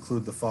features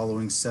include the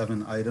following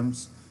 7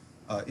 items.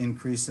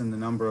 Increase in the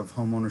number of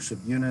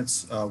homeownership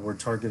units. We're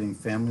targeting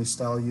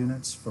family-style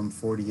units from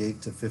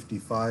 48 to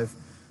 55,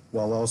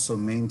 while also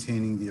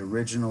maintaining the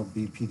original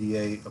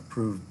BPDA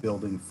approved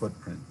building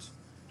footprint.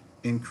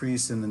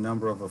 Increase in the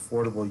number of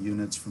affordable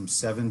units from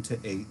 7 to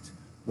 8,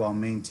 while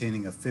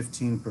maintaining a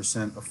 15%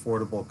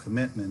 affordable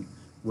commitment,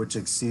 which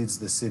exceeds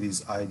the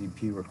city's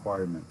IDP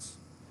requirements.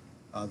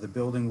 The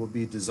building will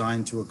be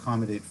designed to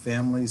accommodate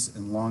families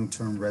and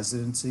long-term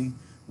residency,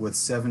 with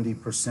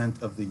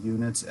 70% of the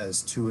units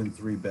as 2 and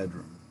 3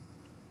 bedroom.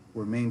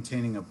 We're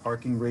maintaining a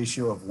parking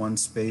ratio of 1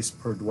 space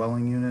per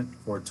dwelling unit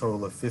for a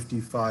total of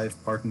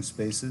 55 parking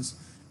spaces,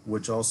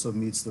 which also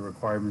meets the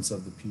requirements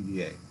of the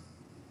PDA.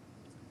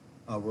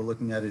 We're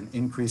looking at an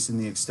increase in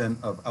the extent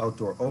of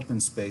outdoor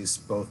open space,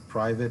 both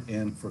private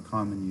and for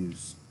common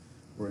use.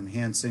 We're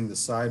enhancing the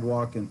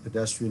sidewalk and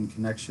pedestrian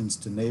connections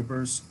to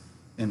neighbors,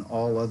 and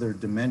all other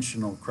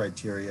dimensional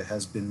criteria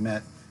has been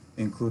met,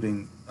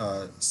 including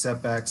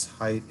setbacks,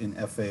 height, and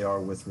FAR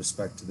with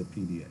respect to the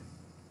PDA.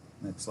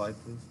 Next slide,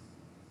 please.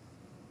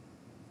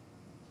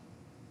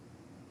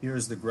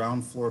 Here's the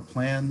ground floor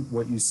plan.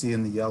 What you see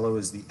in the yellow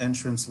is the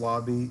entrance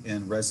lobby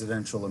and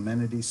residential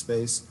amenity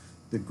space.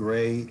 The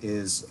gray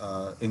is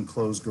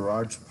enclosed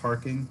garage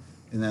parking,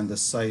 and then the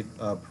site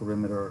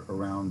perimeter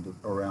around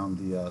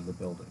the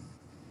building.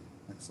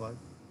 Next slide.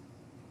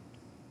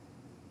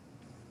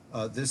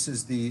 This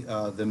is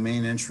the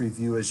main entry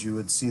view as you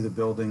would see the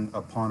building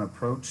upon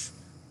approach,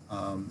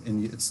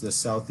 and it's the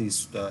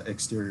southeast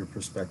exterior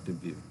perspective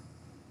view.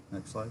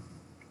 Next slide.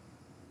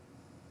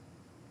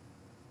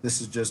 This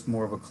is just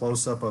more of a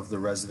close-up of the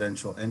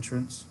residential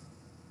entrance.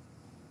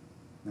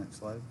 Next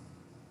slide.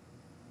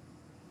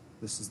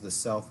 This is the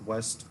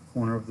southwest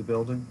corner of the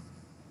building.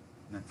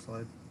 Next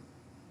slide.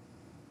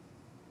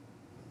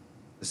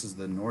 This is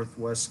the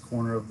northwest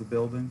corner of the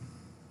building.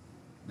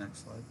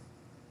 Next slide.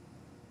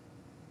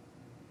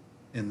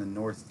 In the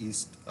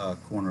northeast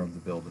corner of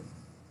the building.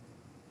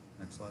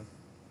 Next slide.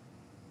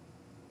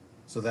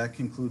 So that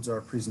concludes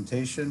our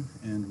presentation,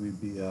 and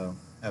we'd be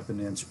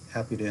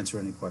happy to answer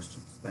any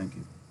questions. Thank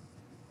you.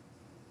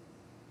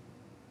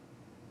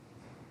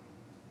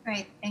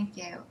 Great, thank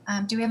you.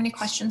 Do we have any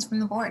questions from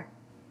the board?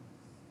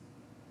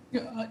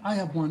 Yeah, I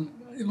have one.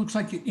 It looks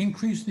like you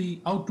increased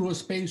the outdoor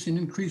space and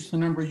increased the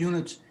number of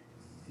units.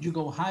 Did you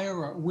go higher,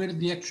 or where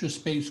did the extra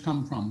space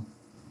come from?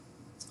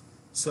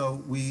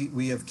 So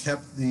we have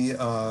kept the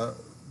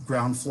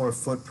ground floor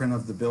footprint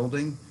of the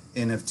building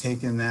and have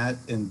taken that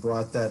and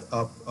brought that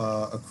up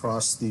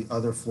across the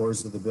other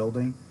floors of the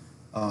building.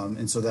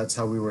 And so that's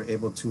how we were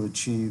able to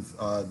achieve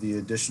the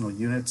additional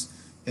units.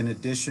 In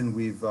addition,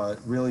 we've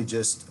really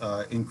just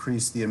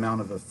increased the amount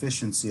of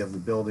efficiency of the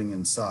building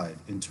inside,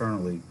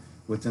 internally,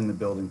 within the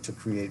building to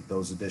create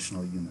those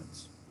additional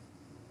units.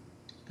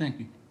 Thank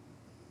you.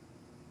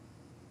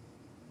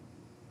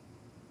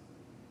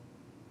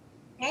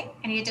 Okay,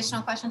 any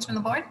additional questions from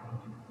the board?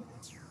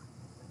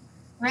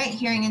 All right,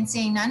 hearing and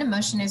seeing none, a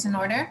motion is in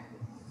order.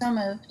 So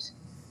moved.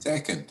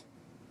 Second.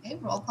 Okay,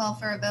 roll call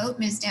for a vote.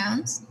 Ms.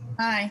 Downs?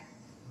 Aye.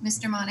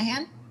 Mr.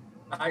 Monahan?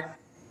 Aye.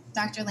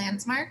 Dr.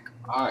 Landsmark?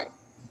 Aye.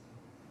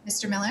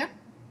 Mr. Miller?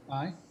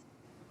 Aye.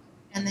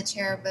 And the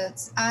chair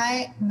votes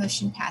aye.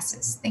 Motion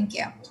passes. Thank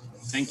you.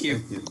 Thank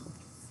you.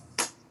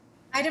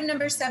 Item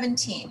number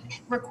 17,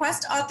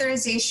 request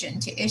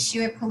authorization to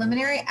issue a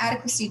preliminary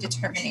adequacy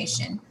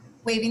determination,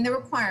 waiving the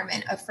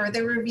requirement of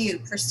further review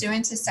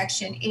pursuant to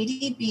section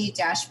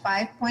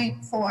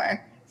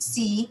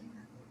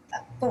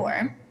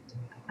 80B-5.4C4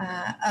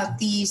 of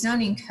the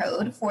zoning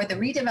code for the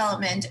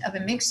redevelopment of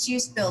a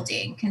mixed-use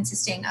building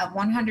consisting of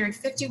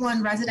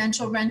 151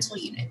 residential rental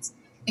units,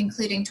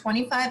 including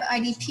 25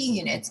 IDP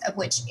units, of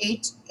which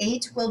eight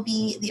will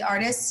be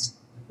artist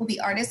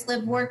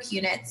live work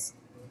units,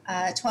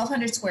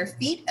 1,200 square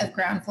feet of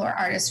ground floor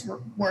artist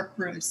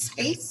workroom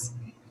space,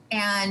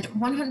 and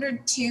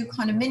 102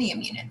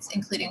 condominium units,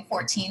 including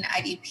 14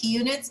 IDP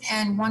units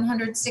and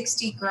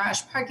 160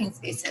 garage parking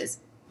spaces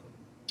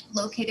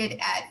located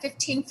at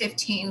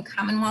 1515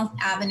 Commonwealth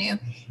Avenue,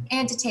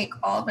 and to take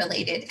all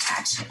related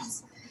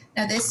actions.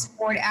 Now, this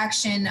board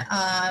action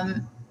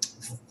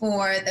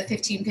for the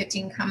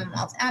 1515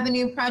 Commonwealth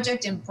Avenue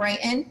project in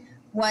Brighton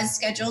was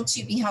scheduled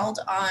to be held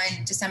on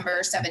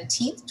December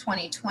 17th,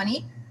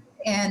 2020.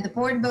 And the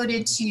board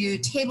voted to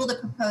table the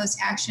proposed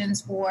actions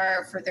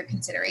for further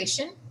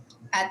consideration.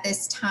 At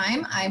this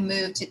time, I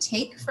move to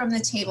take from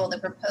the table the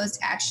proposed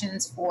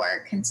actions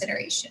for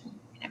consideration.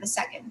 Can I have a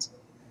second?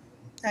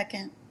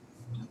 Second.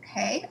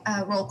 Okay,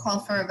 roll call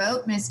for a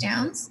vote. Ms.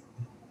 Downs?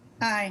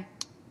 Aye.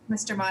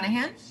 Mr.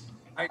 Monahan?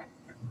 Aye.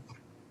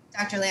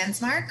 Dr.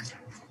 Landsmark?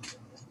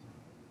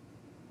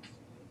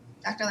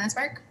 Dr.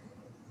 Landsmark?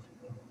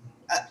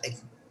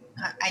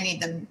 I need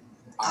them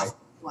off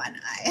one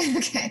eye.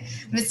 Okay.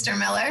 Mr.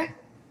 Miller?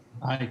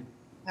 Aye.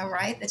 All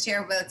right, the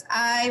chair votes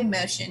aye.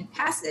 Motion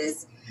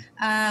passes.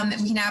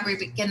 We can now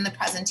begin the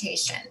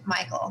presentation.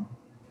 Michael.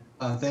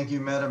 Thank you,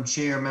 Madam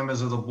Chair,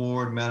 members of the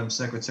board, Madam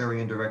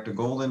Secretary and Director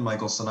Golden.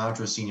 Michael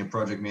Sinatra, Senior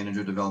Project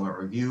Manager, Development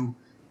Review.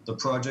 The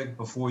project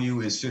before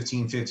you is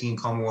 1515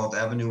 Commonwealth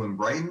Avenue in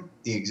Brighton.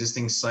 The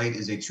existing site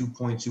is a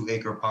 2.2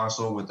 acre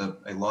parcel with a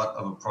lot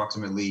of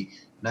approximately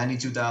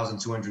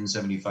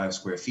 92,275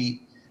 square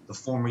feet. The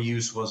former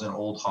use was an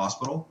old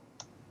hospital.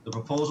 The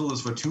proposal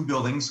is for two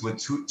buildings with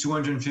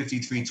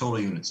 253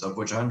 total units, of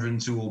which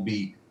 102 will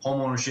be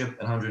home ownership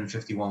and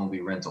 151 will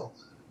be rental.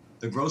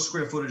 The gross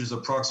square footage is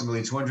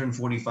approximately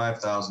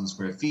 245,000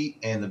 square feet,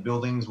 and the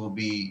buildings will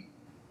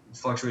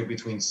fluctuate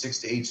between 6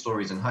 to 8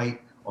 stories in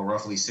height, or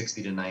roughly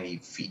 60 to 90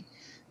 feet.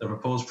 The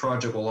proposed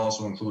project will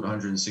also include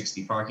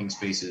 160 parking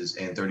spaces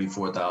and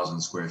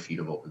 34,000 square feet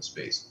of open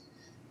space.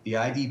 The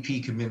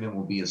IDP commitment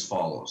will be as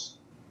follows.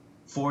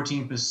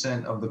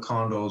 14% of the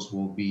condos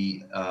will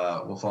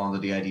fall under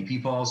the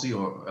IDP policy,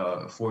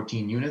 or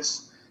 14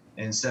 units,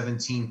 and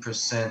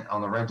 17%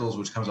 on the rentals,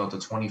 which comes out to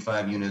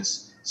 25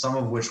 units, some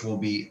of which will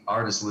be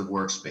artist live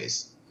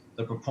workspace.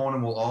 The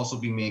proponent will also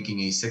be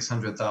making a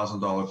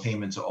 $600,000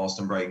 payment to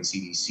Alston Brighton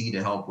CDC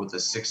to help with the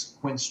 6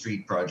 Quint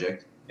Street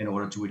project in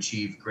order to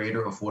achieve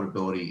greater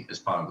affordability as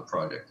part of the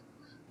project.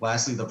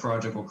 Lastly, the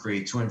project will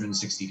create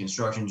 260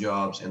 construction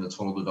jobs and the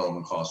total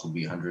development cost will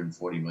be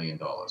 $140 million.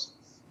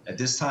 At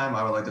this time,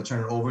 I would like to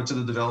turn it over to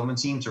the development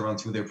team to run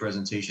through their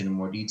presentation in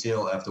more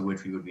detail, after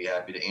which we would be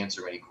happy to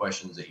answer any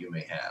questions that you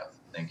may have.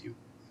 Thank you.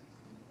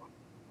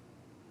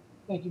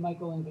 Thank you,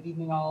 Michael, and good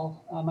evening,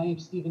 all. My name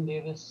is Stephen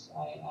Davis.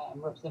 I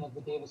am representative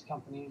of the Davis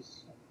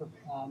Companies,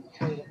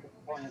 affiliated with the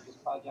proponent of this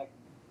project.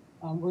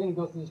 We're going to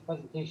go through this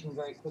presentation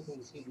very quickly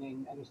this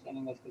evening,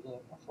 understanding that there's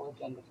a full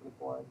agenda for the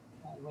board.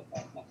 And with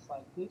that, next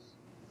slide, please.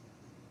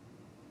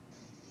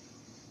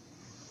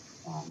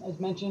 As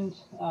mentioned,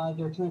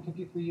 there are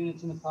 253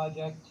 units in the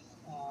project.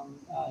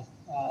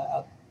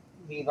 I'll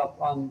leave up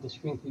on the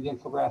screen through the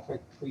infographic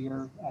for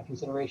your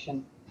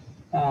consideration.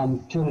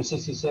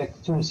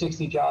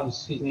 260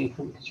 jobs,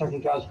 from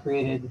construction jobs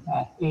created,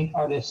 8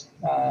 artist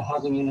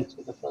housing units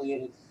with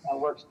affiliated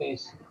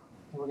workspace.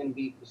 And we're going to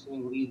be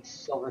pursuing LEED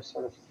Silver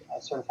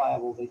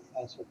certifiable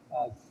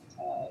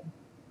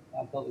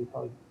building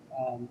code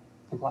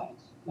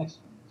compliance. Next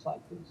slide,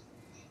 please.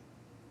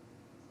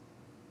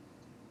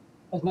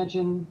 As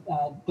mentioned,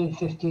 Div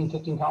 15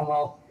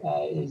 Commonwealth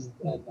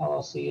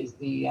LLC is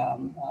the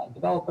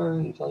developer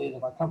and affiliate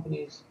of our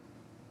companies.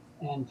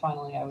 And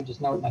finally, I would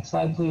just note, next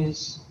slide,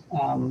 please.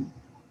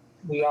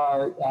 We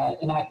are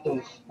an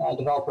active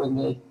developer in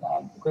the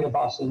greater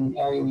Boston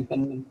area. We've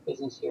been in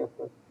business here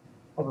for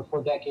over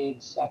 4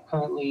 decades.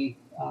 Currently,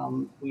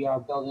 we are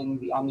building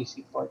the Omni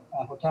Seaport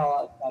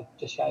Hotel,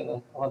 just shy of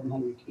a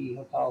 1,100 key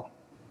hotel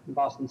in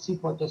Boston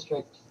Seaport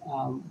District.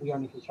 We are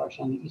under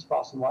construction on the East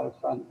Boston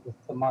waterfront with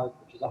the Mark,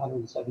 which is a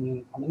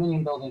 107-unit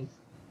condominium building.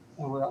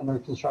 And we're under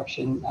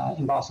construction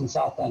in Boston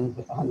South End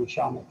with 100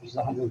 Shawmut, which is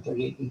a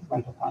 138-unit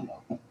rental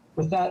condo.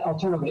 With that, I'll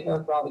turn over to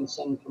Eric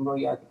Robinson from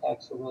Rohde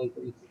Architects, who will really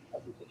brief the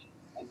presentation.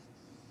 Thank you.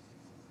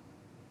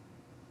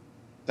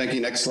 Thank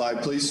you. Next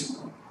slide,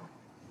 please.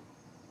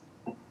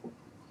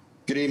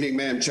 Good evening,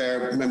 Madam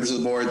Chair, members of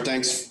the board.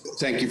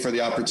 Thank you for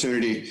the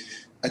opportunity.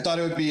 I thought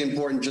it would be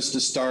important just to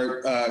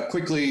start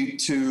quickly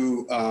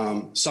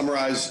to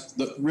summarize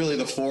really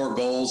the 4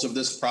 goals of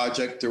this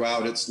project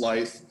throughout its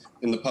life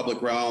in the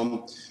public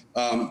realm.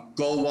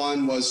 Goal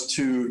 1 was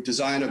to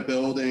design a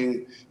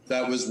building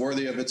that was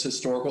worthy of its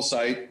historical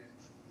site.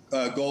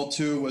 Goal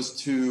 2 was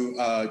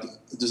to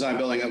design a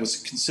building that was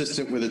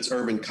consistent with its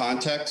urban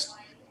context.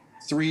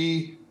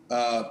 3,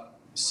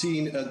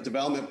 seeing a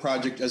development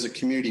project as a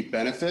community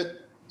benefit.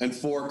 And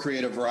 4,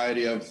 create a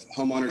variety of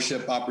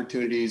homeownership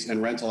opportunities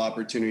and rental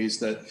opportunities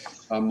that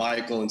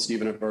Michael and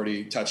Stephen have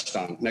already touched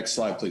on. Next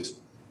slide, please.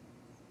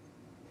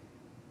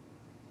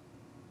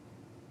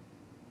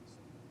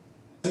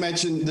 As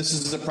mentioned, this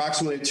is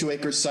approximately a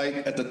 2-acre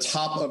site at the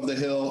top of the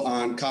hill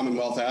on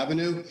Commonwealth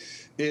Avenue.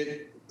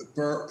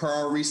 Per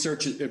our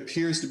research, it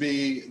appears to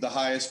be the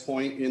highest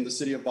point in the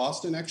city of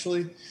Boston,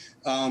 actually.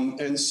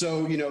 And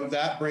so,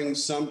 that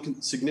brings some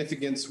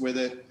significance with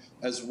it,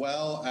 as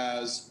well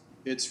as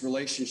its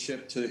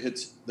relationship to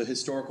the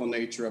historical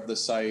nature of the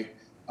site,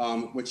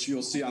 which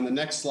you'll see on the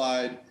next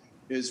slide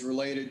is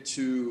related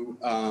to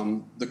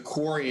the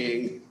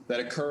quarrying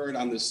that occurred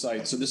on this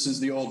site. So this is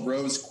the old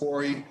Rose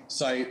Quarry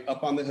site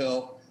up on the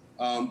hill,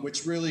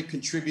 which really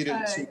contributed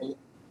to...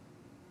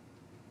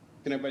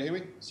 Can everybody hear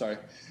me? Sorry.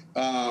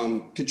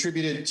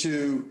 Contributed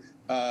to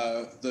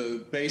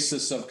the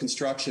basis of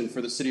construction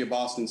for the city of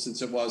Boston,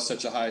 since it was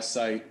such a high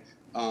site.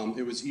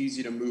 It was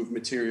easy to move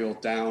material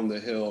down the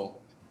hill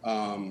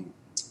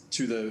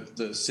to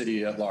the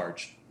city at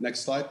large.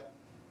 Next slide.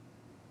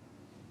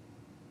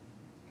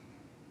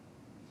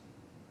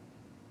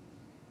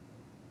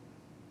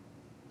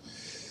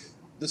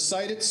 The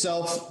site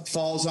itself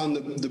falls on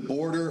the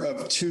border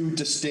of 2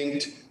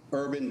 distinct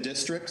urban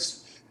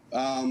districts.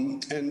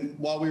 And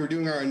while we were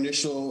doing our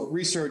initial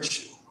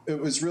research, it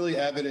was really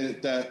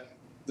evident that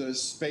the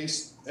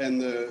space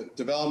and the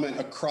development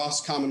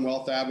across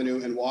Commonwealth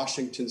Avenue and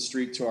Washington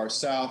Street to our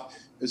south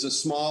is a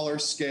smaller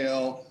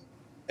scale,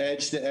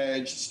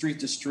 edge-to-edge,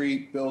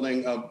 street-to-street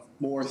building of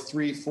more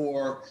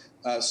 3-4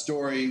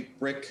 story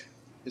brick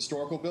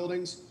historical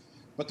buildings.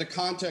 But the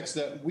context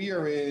that we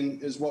are in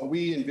is what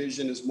we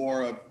envision as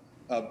more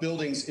of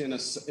buildings in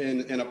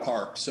a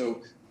park.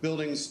 So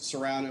buildings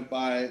surrounded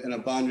by an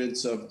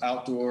abundance of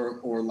outdoor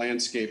or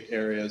landscaped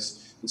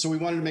areas. And so we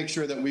wanted to make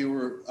sure that we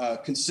were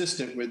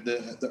consistent with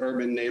the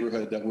urban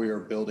neighborhood that we are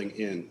building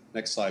in.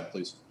 Next slide,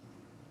 please.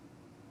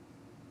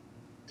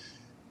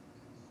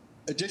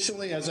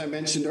 Additionally, as I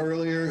mentioned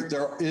earlier,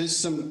 there is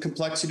some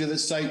complexity to the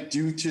site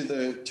due to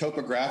the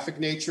topographic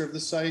nature of the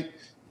site.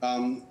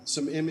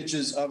 Some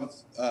images of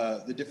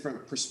the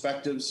different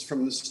perspectives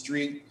from the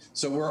street.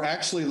 So we're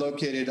actually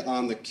located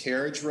on the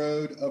carriage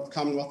road of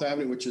Commonwealth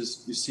Avenue, which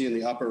is you see in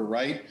the upper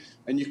right.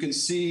 And you can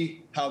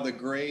see how the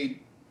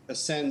grade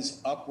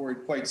ascends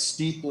upward quite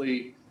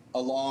steeply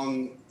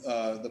along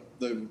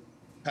the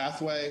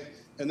pathway.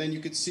 And then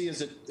you could see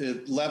as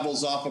it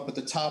levels off up at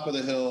the top of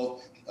the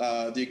hill,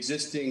 the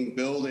existing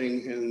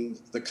building in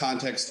its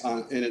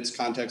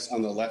context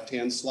on the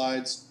left-hand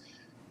slides.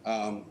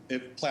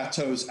 It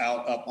plateaus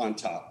out up on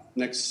top.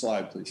 Next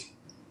slide, please.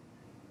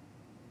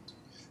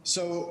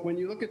 So when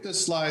you look at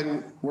this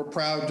slide, we're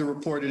proud to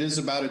report it is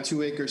about a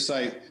 2-acre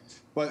site,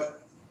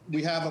 but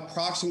we have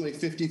approximately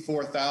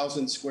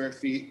 54,000 square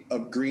feet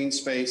of green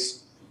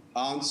space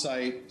on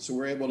site. So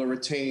we're able to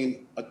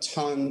retain a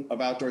ton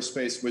of outdoor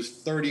space with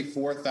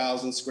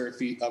 34,000 square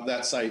feet of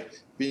that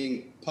site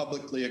being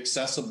publicly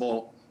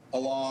accessible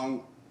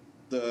along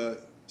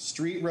the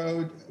street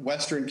road,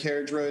 Western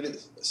Carriage Road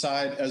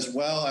side, as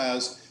well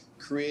as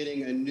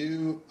creating a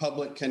new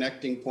public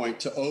connecting point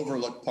to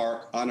Overlook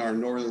Park on our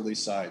northerly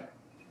side.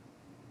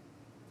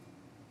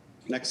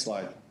 Next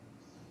slide.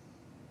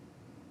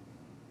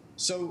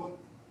 So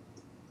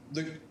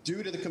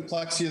due to the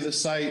complexity of the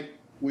site,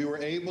 we were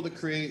able to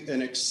create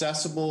an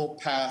accessible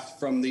path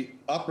from the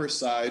upper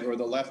side or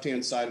the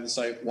left-hand side of the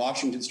site,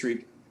 Washington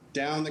Street,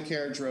 down the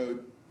carriage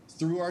road,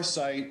 through our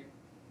site,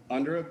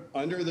 under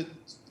the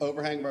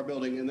overhang of our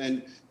building, and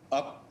then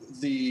up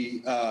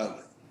the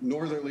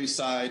northerly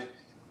side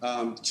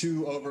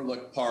to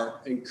Overlook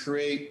Park and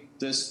create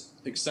this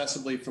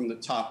accessibly from the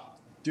top.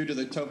 Due to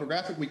the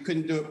topographic, we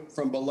couldn't do it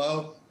from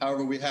below.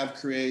 However, we have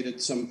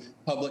created some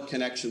public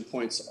connection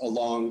points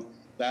along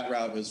that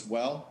route as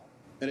well.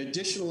 And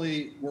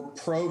additionally, we're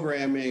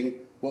programming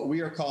what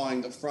we are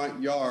calling the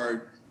front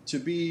yard to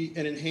be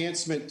an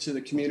enhancement to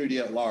the community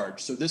at large.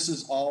 So this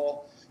is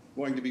all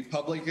going to be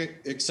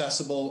public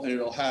accessible, and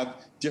it'll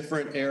have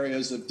different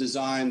areas of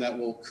design that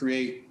will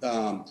create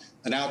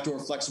an outdoor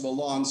flexible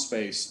lawn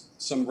space,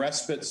 some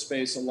respite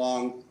space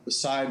along the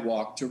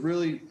sidewalk to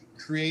really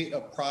create a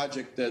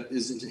project that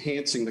is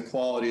enhancing the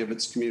quality of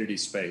its community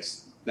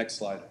space. Next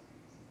slide.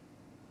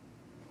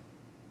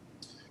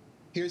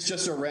 Here's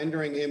just a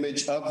rendering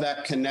image of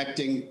that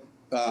connecting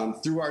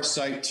through our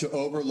site to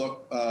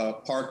Overlook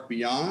Park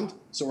beyond.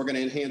 So we're going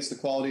to enhance the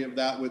quality of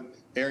that with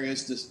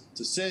areas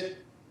to sit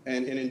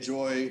and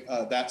enjoy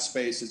that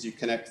space as you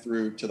connect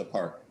through to the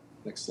park.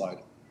 Next slide.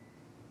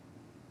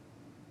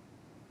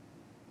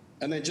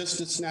 And then just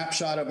a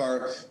snapshot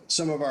of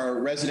some of our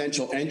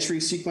residential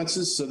entry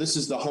sequences. So this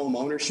is the home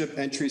ownership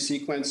entry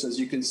sequence. As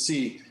you can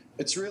see,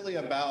 it's really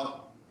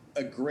about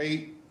a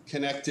great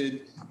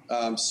connected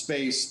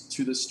space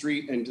to the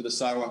street and to the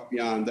sidewalk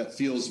beyond that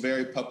feels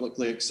very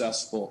publicly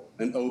accessible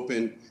and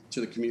open to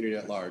the community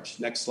at large.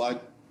 Next slide.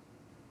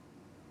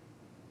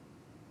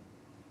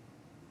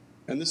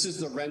 And this is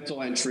the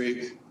rental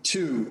entry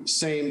to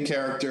same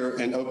character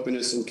and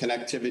openness and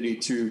connectivity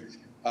to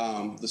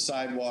the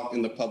sidewalk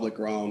and the public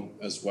realm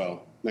as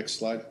well. Next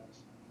slide.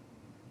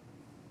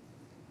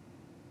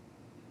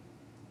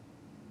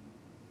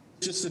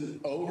 Just an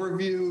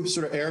overview,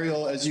 sort of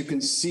aerial, as you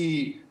can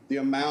see, the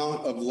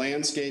amount of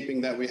landscaping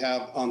that we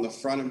have on the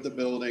front of the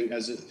building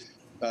as it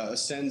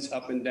ascends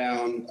up and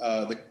down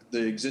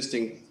the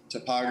existing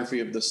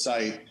topography of the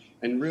site,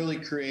 and really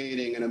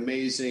creating an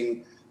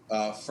amazing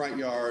front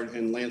yard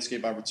and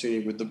landscape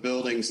opportunity with the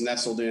buildings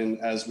nestled in,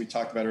 as we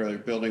talked about earlier,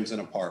 buildings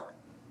in a park.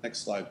 Next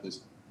slide,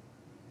 please.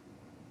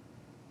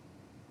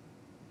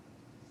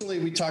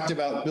 We talked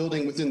about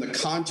building within the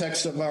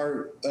context of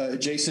our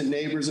adjacent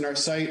neighbors in our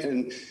site,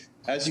 and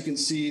as you can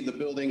see, the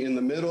building in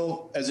the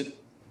middle, as it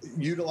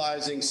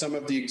utilizing some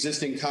of the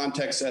existing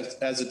context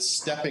as it's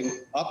stepping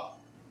up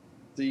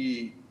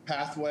the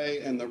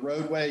pathway and the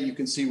roadway, you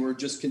can see we're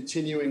just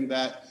continuing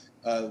that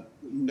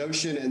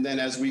notion, and then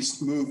as we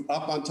move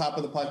up on top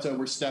of the plateau,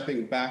 we're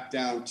stepping back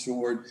down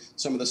toward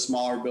some of the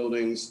smaller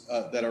buildings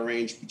that are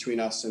ranged between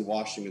us and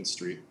Washington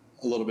Street.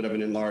 A little bit of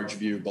an enlarged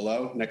view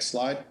below. Next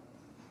slide.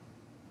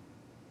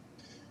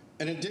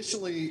 And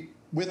additionally,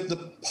 with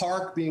the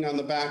park being on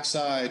the back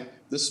side,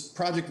 this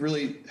project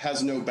really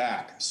has no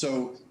back.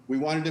 So we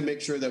wanted to make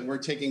sure that we're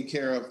taking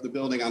care of the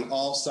building on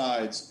all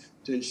sides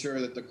to ensure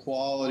that the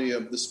quality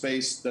of the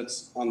space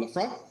that's on the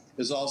front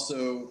is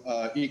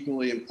also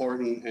equally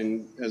important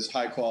and as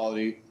high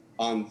quality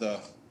on the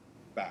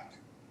back.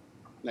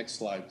 Next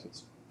slide,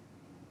 please.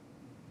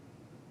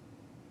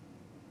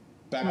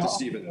 Back to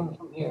Stephen.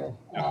 From here.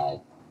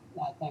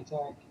 Thanks,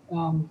 Eric.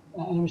 And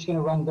I'm just going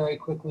to run very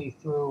quickly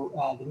through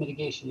the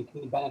mitigation and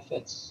community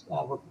benefits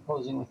we're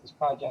proposing with this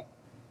project.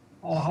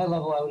 At a high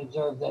level, I would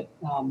observe that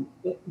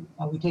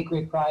we take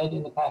great pride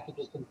in the package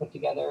that's been put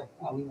together.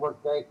 We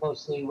work very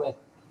closely with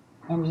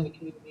members of the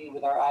community,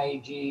 with our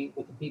IAG,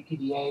 with the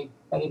BPDA,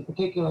 but in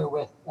particular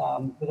with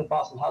the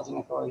Boston Housing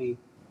Authority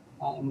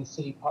and with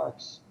City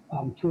Parks,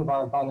 two of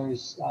our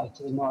abutters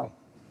to the north.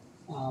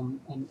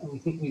 And we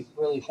think we've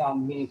really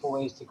found meaningful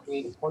ways to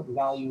create important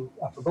value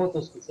for both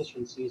those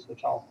constituencies,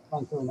 which I'll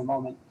run through in a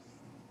moment.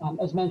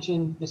 As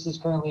mentioned, this is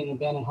currently an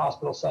abandoned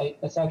hospital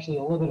site. That's actually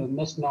a little bit of a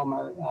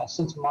misnomer.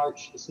 Since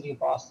March, the City of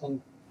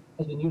Boston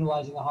has been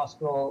utilizing the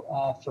hospital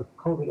for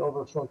COVID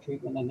overflow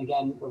treatment. And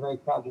again, we're very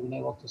proud to have been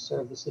able to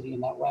serve the city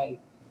in that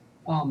way.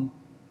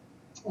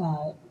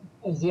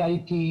 As the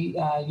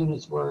IDP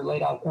units were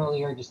laid out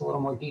earlier, just a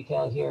little more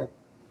detail here.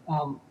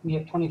 We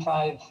have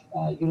 25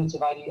 units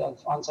of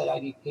on-site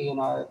IDP in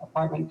our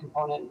apartment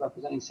component,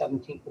 representing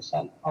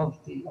 17% of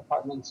the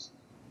apartments.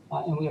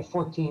 And we have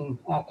 14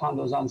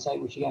 condos on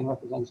site, which again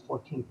represents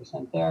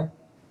 14% there.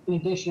 In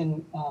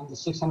addition, the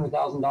 $600,000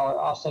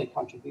 offsite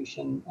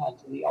contribution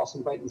to the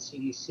Olson Brighton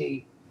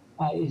CDC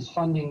is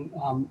funding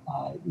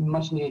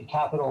much needed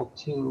capital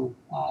to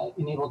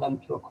enable them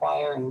to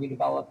acquire and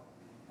redevelop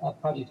a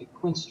project at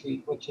Quinn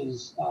Street, which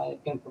is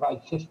going to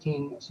provide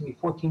 14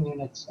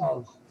 units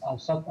of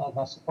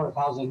supportive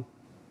housing,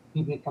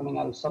 people coming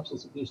out of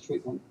substance abuse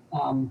treatment.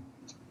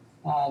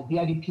 The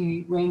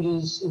IDP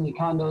ranges in the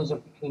condos are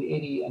between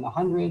 80 and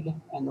 100,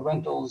 and the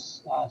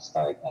rentals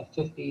start at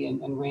 50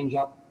 and range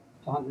up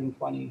to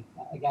 120.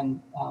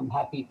 Again, I'm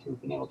happy to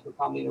have been able to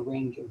accommodate a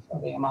range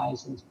of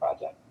AMIs in this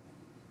project.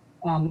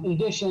 In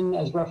addition,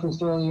 as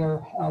referenced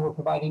earlier, we're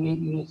providing 8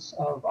 units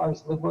of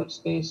Artist Live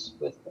Workspace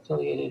with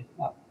affiliated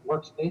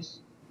workspace.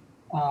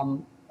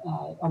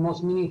 Our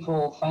most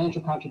meaningful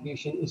financial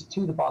contribution is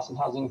to the Boston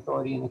Housing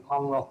Authority and the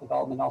Commonwealth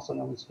Development, also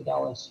known as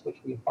Fidelis, which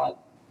we bought.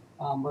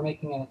 We're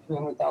making a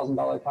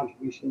 $300,000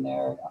 contribution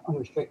there,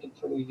 unrestricted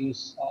for their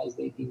use as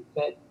they deem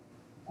fit.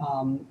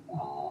 I'm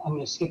going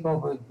to skip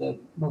over the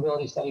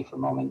mobility study for a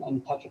moment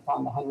and touch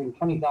upon the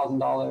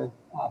 $120,000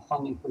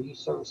 funding for youth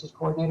services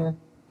coordinator.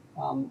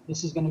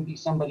 This is going to be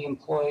somebody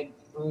employed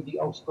through the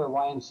Oak Square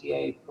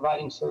YMCA,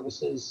 providing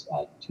services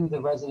to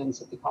the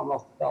residents of the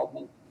Commonwealth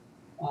Development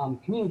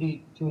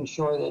community to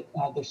ensure that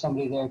there's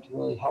somebody there to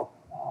really help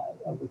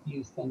with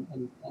youth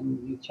and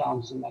youth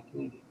challenges in that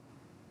community.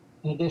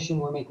 In addition,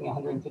 we're making a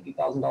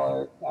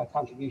 $150,000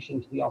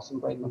 contribution to the Olson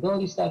Brighton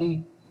mobility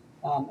study,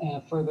 and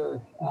a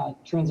further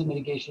transit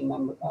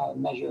mitigation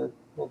measure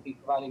will be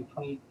providing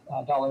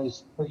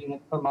 $20 per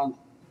unit per month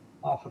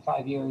for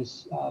 5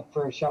 years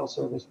for a shuttle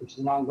service, which is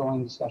an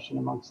ongoing discussion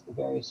amongst the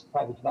various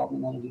private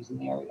development entities in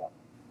the area.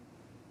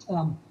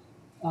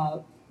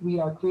 We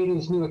are creating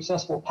this new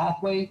accessible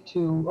pathway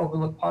to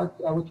Overlook Park,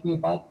 which we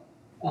abut.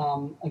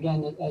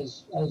 Again,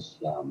 as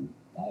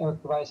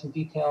Eric provided some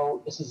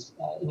detail, this is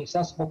an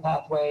accessible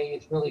pathway.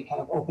 It's really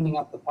kind of opening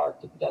up the park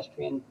to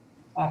pedestrian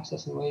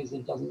access in ways that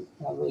it doesn't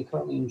really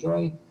currently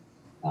enjoy.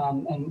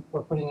 And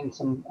we're putting in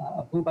some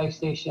a blue bike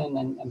station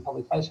and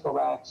public bicycle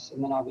racks.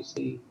 And then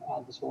obviously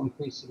this will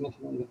increase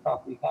significantly the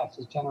property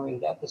taxes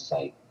generated at the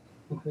site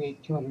and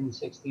create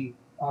 260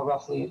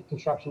 roughly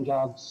construction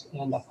jobs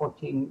and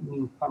 14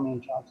 new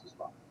permanent jobs as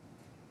well.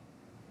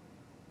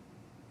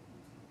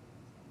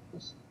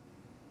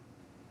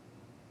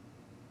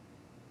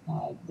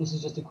 This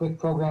is just a quick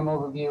program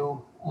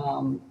overview.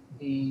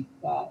 The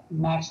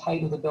max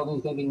height of the building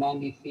is going to be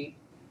 90 feet.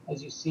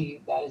 As you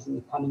see, that is in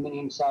the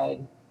condominium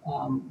side,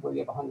 where you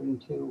have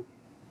 102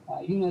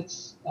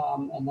 units.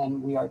 And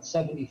then we are at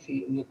 70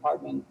 feet in the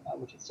apartment,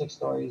 which is 6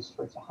 stories,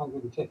 for its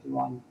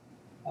 151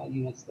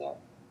 units there.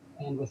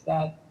 And with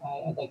that,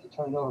 I'd like to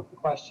turn it over for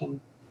question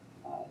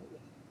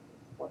if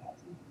the board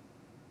has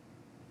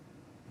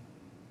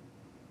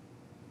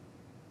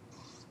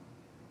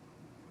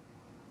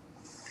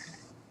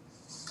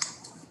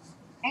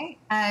any.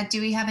 Okay,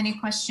 do we have any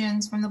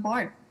questions from the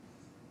board?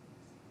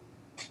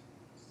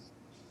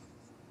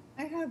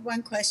 I have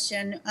one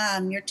question.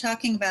 You're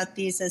talking about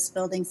these as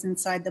buildings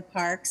inside the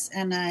parks,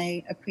 and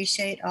I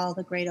appreciate all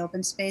the great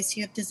open space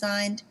you have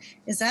designed.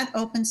 Is that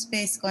open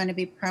space going to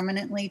be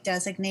permanently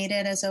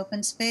designated as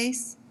open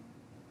space?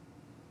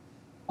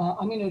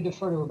 I'm going to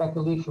defer to Rebecca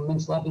Lee from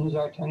Mintz Levin, who's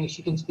our attorney.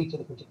 She can speak to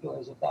the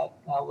particulars of that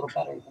a little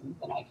better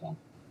than I can.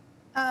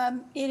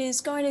 It is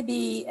going to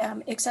be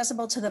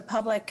accessible to the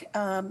public.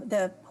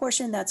 The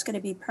portion that's going to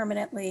be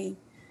permanently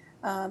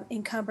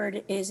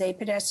encumbered is the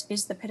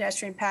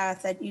pedestrian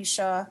path that you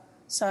saw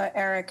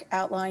Eric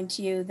outline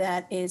to you.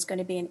 That is going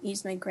to be an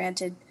easement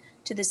granted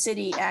to the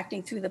city,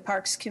 acting through the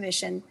Parks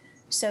Commission,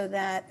 so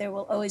that there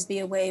will always be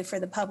a way for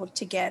the public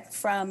to get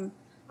from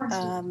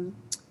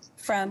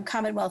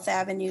Commonwealth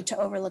Avenue to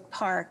Overlook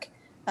Park.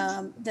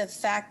 The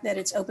fact that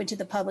it's open to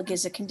the public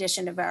is a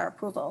condition of our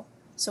approval.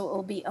 So it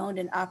will be owned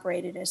and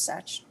operated as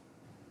such.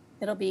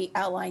 It'll be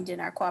outlined in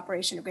our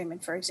cooperation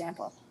agreement, for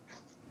example.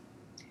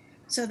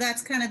 So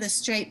that's kind of the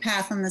straight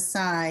path on the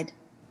side,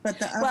 but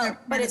the other.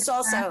 But it's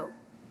also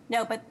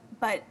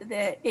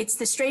it's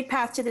the straight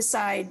path to the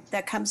side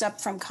that comes up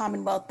from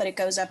Commonwealth, but it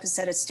goes up a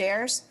set of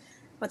stairs.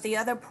 But the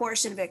other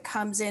portion of it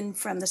comes in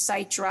from the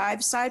site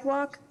drive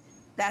sidewalk.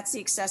 That's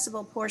the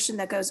accessible portion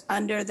that goes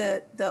under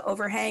the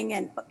overhang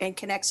and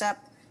connects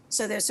up.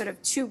 So there's sort of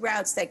 2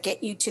 routes that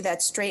get you to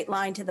that straight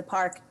line to the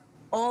park.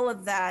 All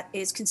of that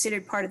is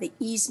considered part of the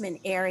easement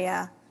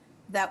area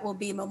that will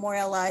be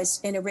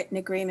memorialized in a written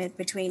agreement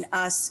between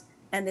us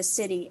and the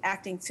city,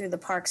 acting through the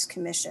Parks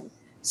Commission.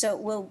 So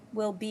it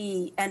will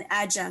be an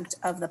adjunct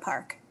of the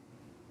park.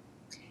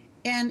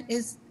 And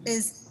is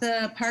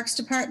the Parks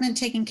Department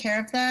taking care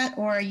of that,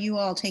 or are you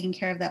all taking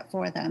care of that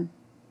for them?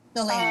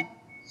 The land.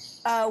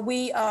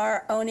 We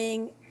are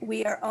owning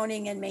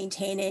and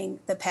maintaining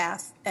the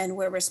path, and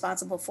we're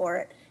responsible for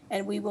it.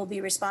 And we will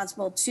be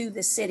responsible to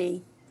the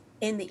city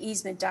in the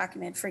easement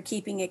document for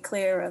keeping it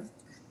clear of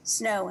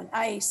snow and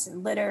ice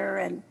and litter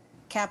and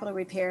capital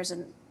repairs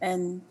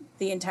and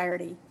the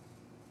entirety.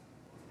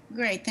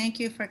 Great, thank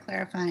you for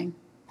clarifying.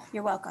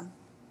 You're welcome.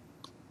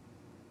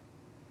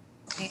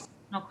 Okay,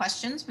 no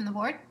questions from the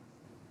board?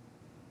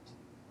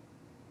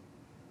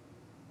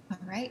 All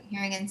right,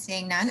 hearing and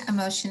seeing none, a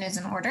motion is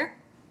in order.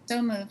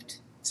 So moved.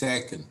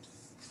 Second.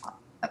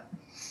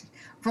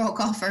 Roll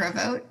call for a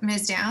vote.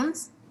 Ms.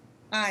 Downs?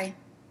 Aye.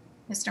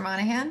 Mr.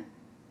 Monahan?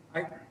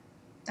 Aye.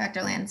 Dr.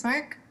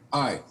 Landsmark?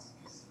 Aye.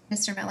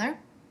 Mr. Miller?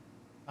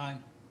 Aye.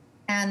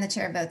 And the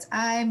chair votes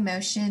aye.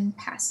 Motion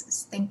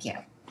passes. Thank you.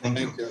 Thank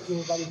you.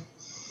 Everybody.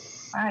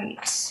 All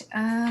right.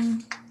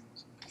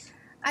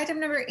 Item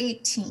number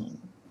 18.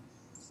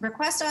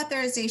 Request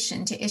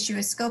authorization to issue a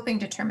scoping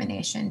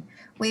determination,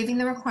 waiving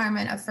the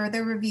requirement of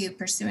further review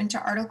pursuant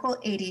to Article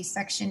 80,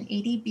 Section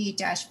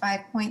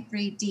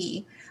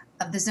 80B-5.3D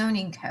of the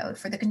Zoning Code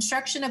for the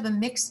construction of a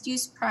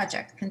mixed-use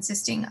project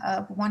consisting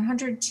of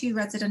 102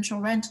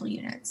 residential rental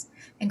units,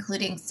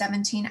 including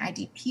 17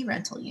 IDP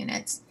rental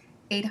units,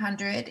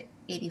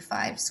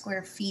 885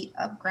 square feet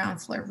of ground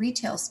floor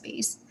retail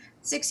space,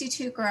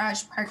 62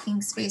 garage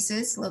parking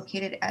spaces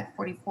located at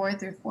 44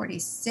 through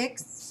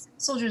 46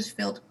 Soldiers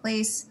Field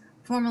Place,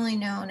 formerly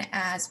known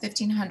as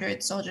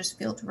 1500 Soldiers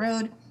Field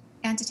Road,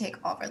 and to take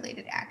all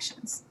related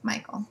actions.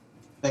 Michael.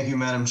 Thank you,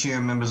 Madam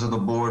Chair, members of the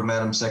board,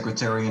 Madam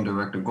Secretary, and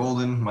Director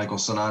Golden. Michael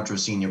Sinatra,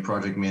 Senior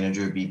Project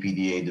Manager,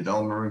 BPDA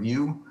Development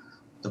Review.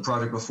 The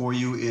project before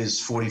you is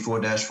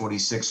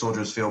 44-46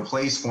 Soldiers Field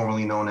Place,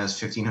 formerly known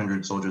as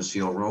 1500 Soldiers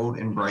Field Road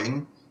in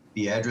Brighton.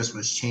 The address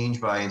was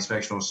changed by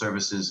Inspectional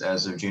Services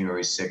as of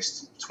January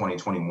 6,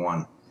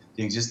 2021.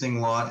 The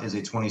existing lot is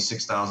a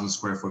 26,000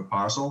 square foot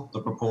parcel.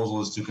 The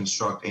proposal is to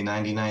construct a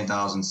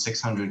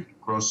 99,600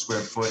 gross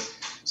square foot,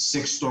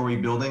 6-story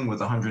building with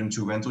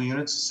 102 rental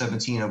units,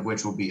 17 of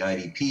which will be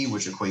IDP,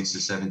 which equates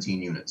to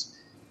 17 units.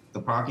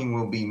 The parking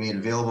will be made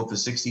available for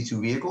 62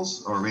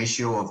 vehicles, or a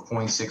ratio of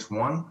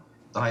 0.61.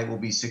 The height will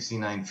be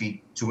 69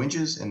 feet 2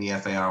 inches, and the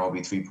FAR will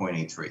be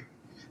 3.83.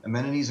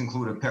 Amenities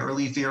include a pet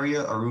relief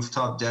area, a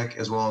rooftop deck,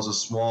 as well as a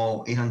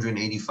small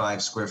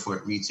 885 square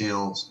foot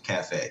retail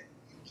cafe.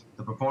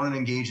 The proponent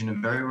engaged in a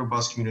very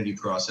robust community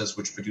process,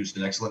 which produced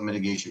an excellent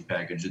mitigation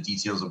package, the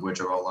details of which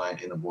are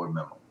outlined in the board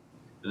memo.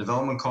 The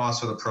development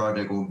cost for the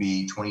project will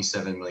be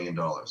 $27 million.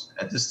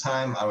 At this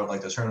time, I would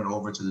like to turn it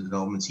over to the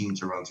development team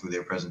to run through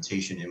their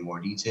presentation in more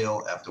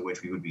detail, after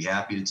which we would be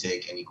happy to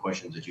take any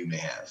questions that you may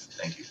have.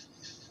 Thank you.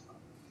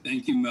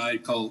 Thank you,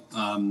 Michael.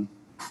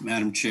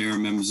 Madam Chair,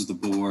 members of the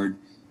board,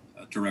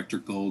 Director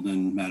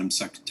Golden, Madam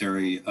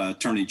Secretary,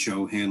 Attorney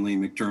Joe Hanley,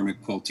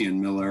 McDermott, Quilty,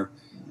 and Miller,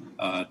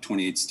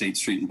 28 State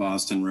Street in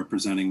Boston,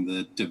 representing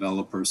the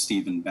developer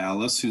Stephen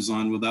Ballas, who's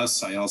on with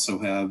us. I also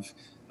have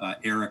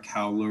Eric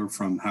Howler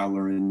from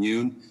Howler &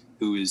 Yoon,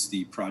 who is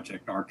the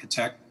project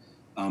architect.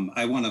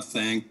 I want to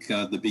thank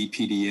the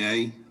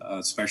BPDA,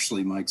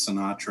 especially Mike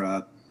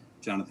Sinatra,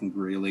 Jonathan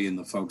Greeley, and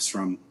the folks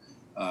from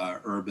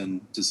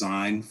Urban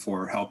Design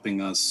for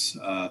helping us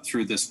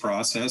through this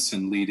process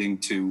and leading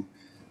to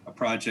a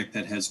project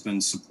that has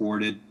been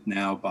supported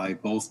now by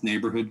both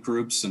neighborhood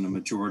groups and a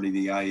majority of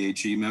the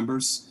IAG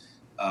members,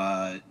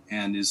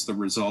 and is the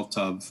result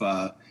of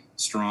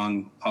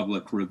strong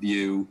public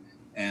review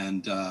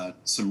and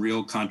some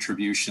real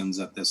contributions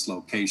at this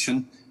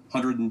location.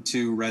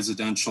 102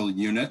 residential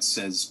units.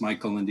 As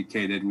Michael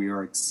indicated, we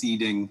are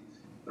exceeding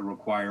the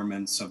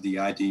requirements of the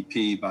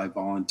IDP by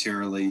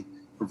voluntarily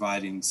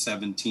providing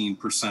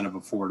 17% of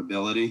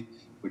affordability,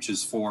 which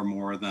is 4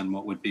 more than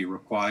what would be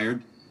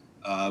required.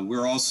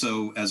 We're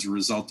also, as a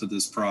result of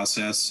this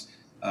process,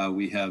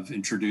 we have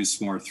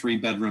introduced more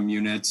 3-bedroom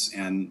units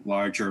and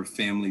larger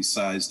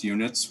family-sized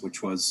units,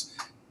 which was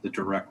the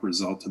direct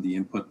result of the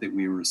input that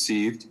we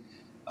received.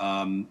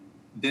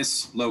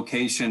 This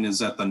location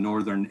is at the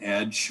northern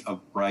edge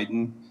of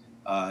Brighton,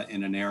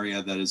 in an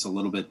area that is a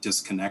little bit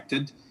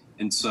disconnected.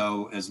 And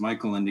so, as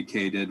Michael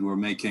indicated, we're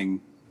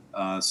making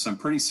some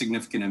pretty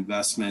significant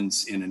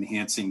investments in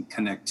enhancing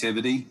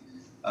connectivity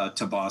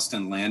to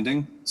Boston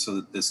Landing so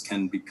that this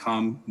can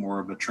become more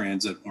of a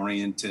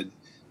transit-oriented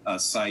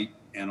site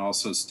and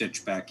also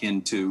stitch back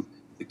into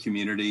the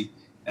community.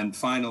 And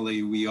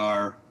finally, we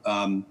are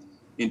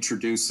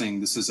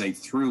introducing, this is a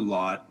through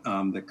lot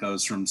that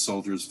goes from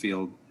Soldiers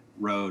Field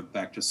Road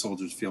back to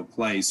Soldiers Field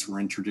Place. We're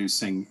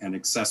introducing an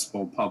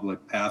accessible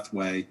public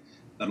pathway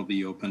that'll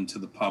be open to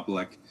the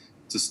public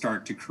to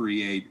start to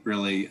create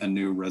really a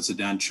new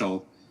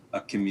residential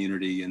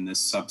community in this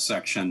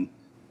subsection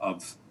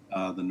of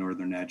the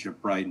northern edge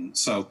of Brighton.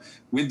 So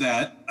with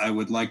that, I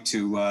would like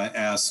to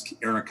ask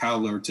Eric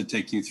Howler to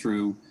take you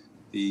through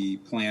the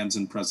plans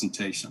and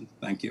presentation.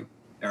 Thank you.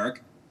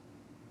 Eric?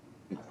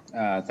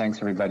 Thanks,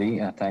 everybody.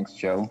 Thanks,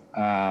 Joe.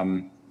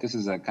 This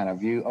is a kind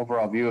of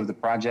overall view of the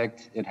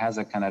project. It has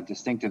a kind of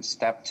distinctive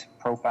stepped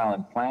profile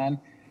and plan,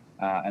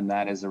 and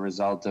that is a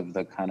result of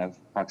the kind of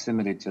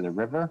proximity to the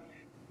river.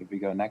 If we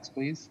go next,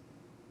 please.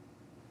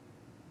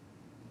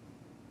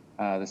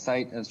 The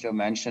site, as Joe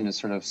mentioned, is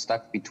sort of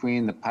stuck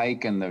between the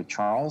Pike and the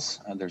Charles.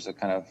 There's a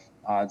kind of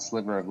odd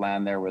sliver of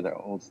land there where the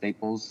old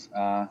Staples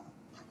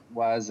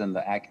was and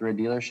the Acura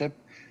dealership.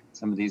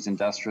 Some of these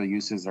industrial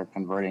uses are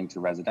converting to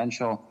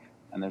residential,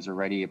 and there's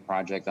already a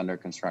project under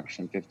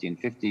construction,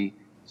 1550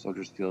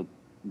 Soldiers Field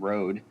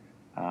Road,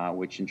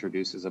 which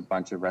introduces a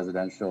bunch of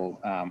residential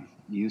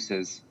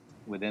uses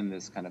within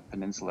this kind of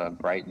peninsula of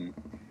Brighton.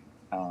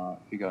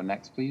 If you go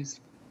next, please.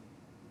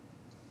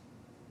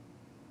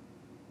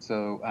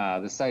 So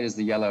the site is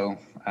the yellow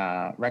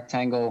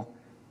rectangle.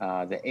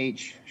 The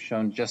H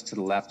shown just to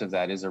the left of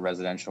that is a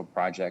residential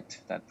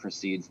project that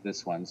precedes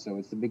this one. So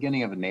it's the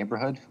beginning of a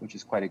neighborhood, which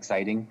is quite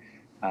exciting.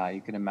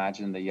 You can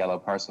imagine the yellow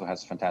parcel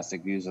has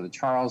fantastic views of the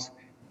Charles,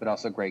 but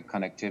also great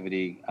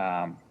connectivity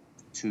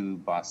to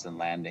Boston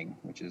Landing,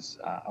 which is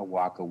a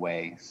walk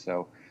away.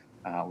 So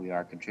we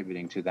are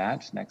contributing to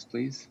that. Next,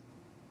 please.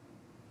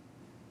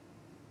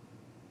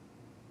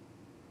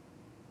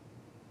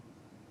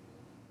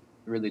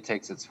 It really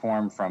takes its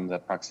form from the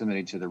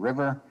proximity to the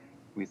river.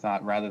 We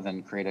thought rather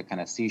than create a kind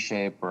of C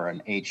shape or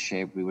an H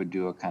shape, we would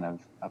do a kind of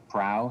a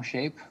prow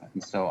shape.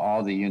 And so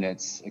all the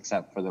units,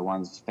 except for the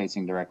ones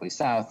facing directly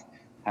south,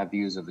 have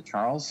views of the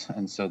Charles.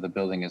 And so the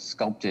building is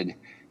sculpted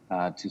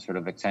to sort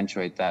of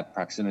accentuate that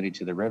proximity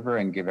to the river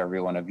and give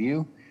everyone a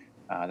view.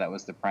 That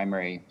was the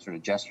primary sort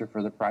of gesture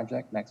for the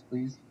project. Next,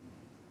 please.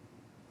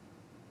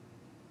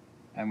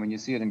 And when you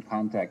see it in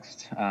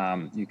context,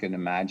 you can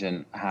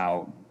imagine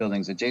how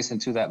buildings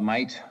adjacent to that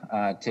might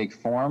take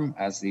form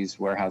as these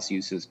warehouse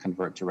uses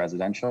convert to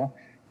residential.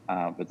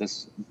 But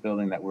this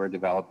building that we're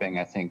developing,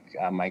 I think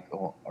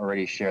Michael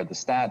already shared the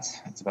stats.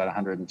 It's about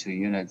 102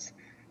 units.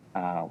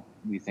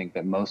 We think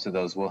that most of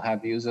those will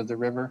have views of the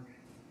river.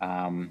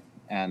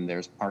 And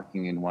there's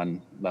parking in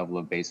one level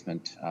of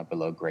basement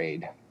below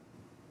grade.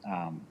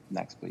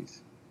 Next,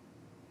 please.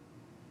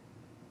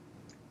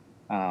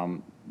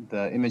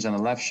 The image on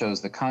the left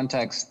shows the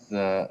context.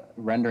 The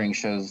rendering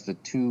shows the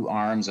two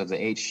arms of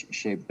the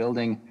H-shaped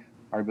building.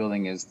 Our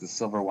building is the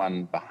silver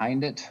one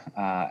behind it,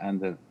 and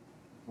the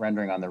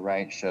rendering on the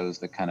right shows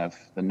the kind of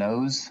the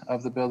nose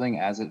of the building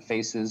as it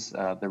faces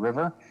the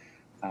river.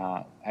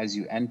 As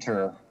you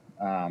enter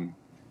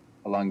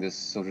along this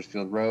Soldiers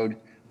Field Road,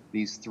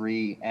 these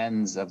three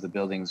ends of the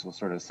buildings will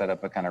sort of set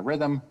up a kind of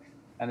rhythm,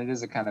 and it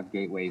is a kind of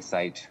gateway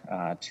site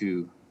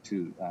to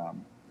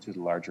the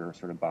larger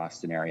sort of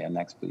Boston area.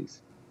 Next, please.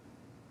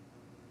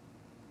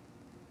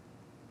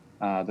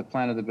 The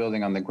plan of the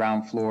building on the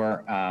ground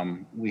floor,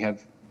 we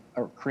have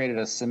created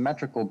a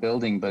symmetrical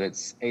building, but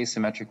it's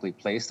asymmetrically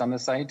placed on the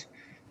site.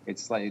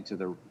 It's slightly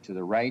to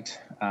the right,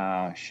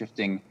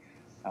 shifting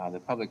the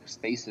public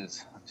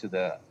spaces to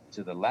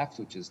the left,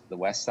 which is the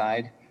west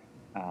side.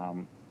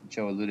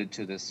 Joe alluded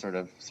to this sort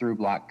of through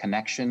block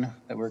connection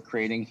that we're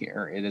creating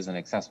here. It is an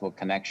accessible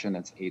connection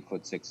that's 8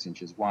 foot 6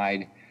 inches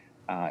wide.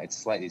 It's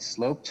slightly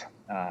sloped,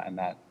 and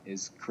that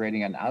is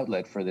creating an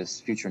outlet for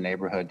this future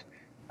neighborhood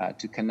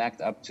to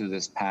connect up to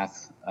this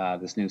path,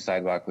 this new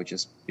sidewalk, which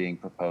is being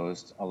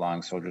proposed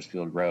along Soldiers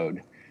Field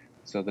Road.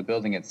 So the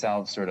building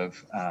itself sort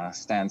of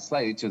stands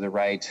slightly to the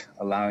right,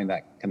 allowing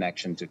that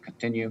connection to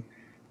continue.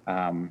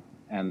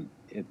 And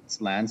its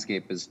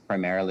landscape is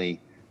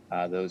primarily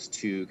those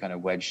two kind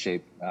of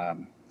wedge-shaped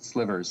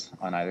slivers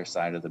on either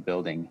side of the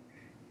building.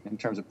 In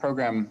terms of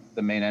program,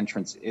 the main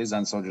entrance is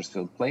on Soldiers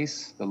Field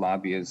Place. The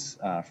lobby is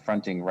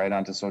fronting right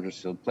onto Soldiers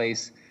Field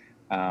Place.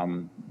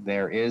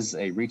 There is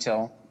a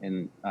retail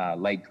in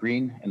light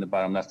green in the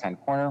bottom left-hand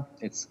corner.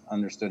 It's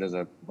understood as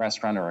a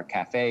restaurant or a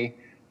cafe.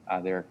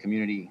 There are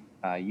community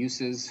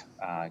uses,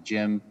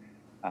 gym,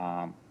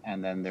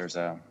 and then there's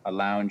a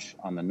lounge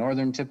on the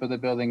northern tip of the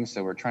building.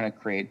 So we're trying to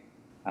create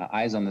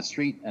eyes on the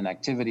street and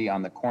activity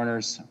on the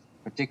corners,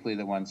 particularly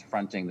the ones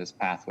fronting this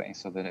pathway,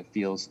 so that it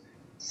feels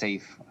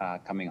safe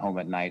coming home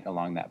at night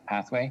along that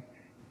pathway.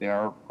 There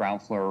are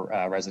ground floor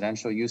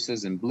residential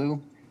uses in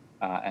blue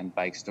and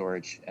bike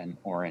storage in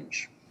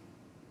orange.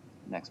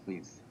 Next,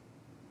 please.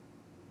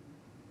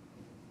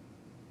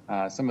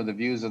 Some of the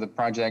views of the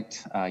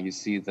project, you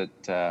see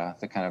that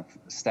the kind of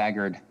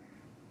staggered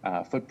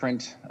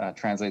footprint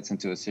translates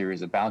into a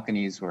series of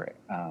balconies where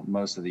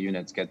most of the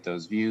units get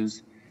those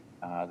views.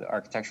 The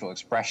architectural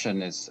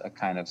expression is a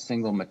kind of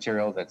single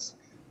material that's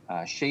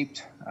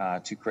shaped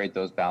to create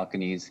those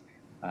balconies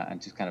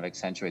and to kind of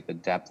accentuate the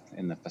depth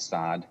in the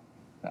facade.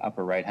 The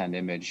upper right-hand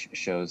image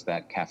shows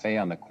that cafe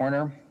on the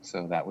corner,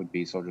 so that would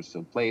be Soldiers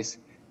Field Place.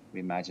 We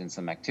imagine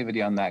some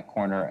activity on that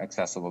corner,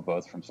 accessible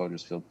both from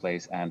Soldiers Field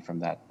Place and from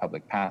that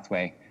public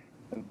pathway.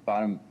 The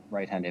bottom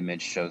right-hand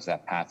image shows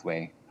that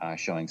pathway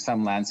showing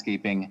some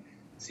landscaping,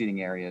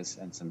 seating areas,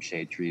 and some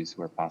shade trees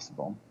where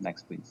possible.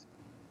 Next, please.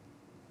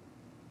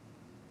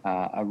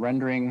 A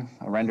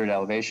rendered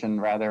elevation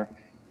rather,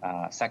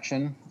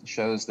 section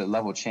shows the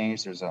level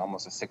change. There's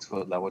almost a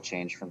 6-foot level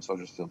change from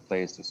Soldiers Field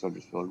Place to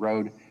Soldiers Field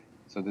Road.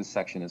 So this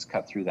section is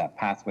cut through that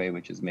pathway,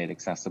 which is made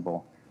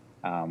accessible.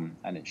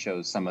 And it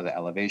shows some of the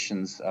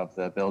elevations of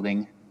the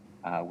building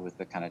with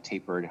the kind of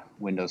tapered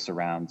window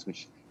surrounds,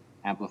 which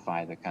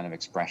amplify the kind of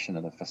expression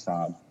of the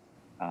facade.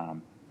 I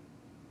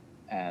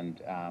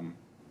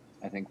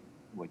think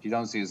what you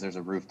don't see is there's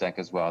a roof deck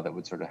as well that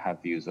would sort of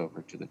have views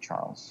over to the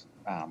Charles.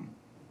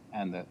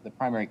 And the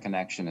primary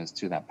connection is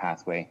to that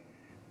pathway,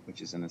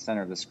 which is in the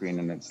center of the screen,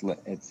 and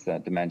it's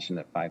dimensioned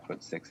at 5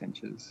 foot 6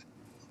 inches.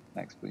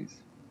 Next, please.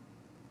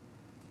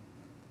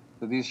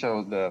 So these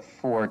show the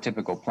 4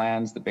 typical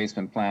plans. The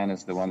basement plan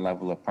is the one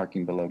level of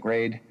parking below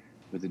grade.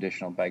 with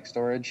additional bike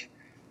storage,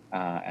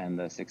 and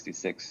the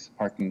 62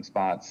 parking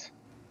spots,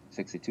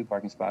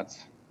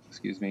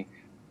 excuse me.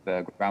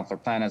 The ground floor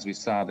plan, as we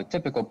saw the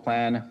typical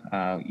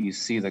plan, you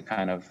see the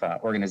kind of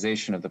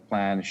organization of the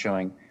plan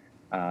showing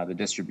the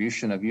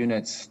distribution of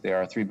units. There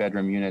are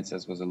 3-bedroom units,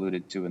 as was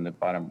alluded to in the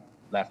bottom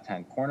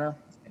left-hand corner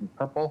in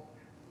purple.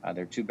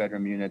 There are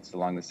 2-bedroom units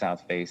along the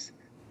south face,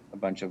 a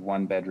bunch of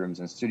 1-bedrooms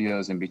and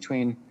studios in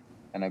between,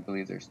 and I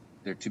believe there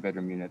are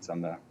 2-bedroom units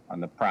on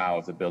the prow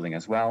of the building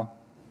as well.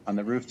 On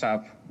the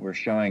rooftop, we're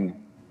showing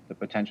the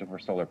potential for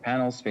solar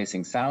panels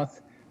facing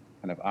south,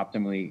 kind of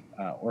optimally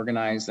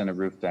organized, and a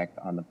roof deck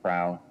on the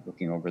prow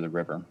looking over the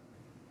river.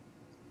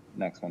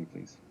 Next one,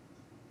 please.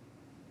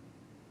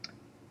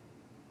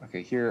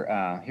 Okay,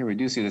 here we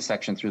do see the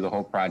section through the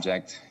whole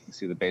project. You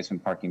see the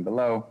basement parking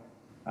below,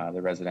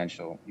 the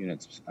residential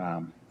units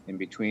in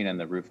between, and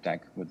the roof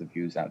deck with the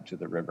views out to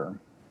the river.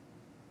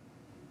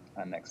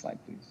 Next slide,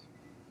 please.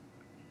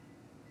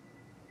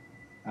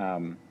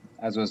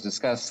 As was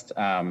discussed,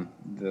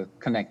 the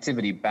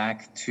connectivity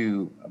back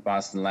to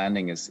Boston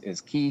Landing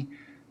is key.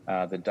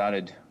 The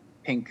dotted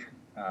pink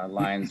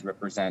lines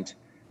represent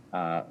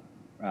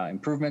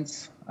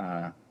improvements,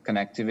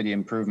 connectivity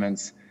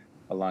improvements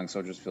along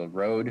Soldiers Field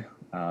Road.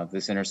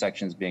 This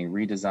intersection is being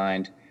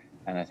redesigned,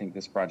 and I think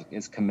this project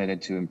is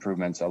committed to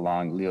improvements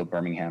along Leo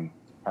Birmingham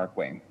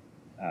Parkway.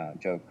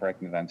 Joe,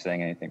 correct me if I'm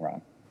saying anything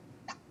wrong.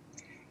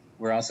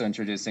 We're also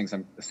introducing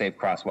some safe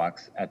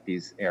crosswalks at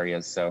these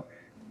areas, so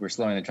we're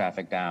slowing the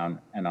traffic down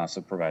and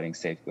also providing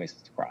safe ways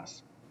to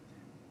cross.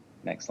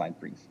 Next slide,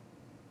 please.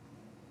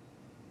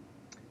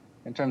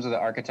 In terms of the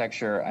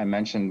architecture, I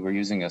mentioned we're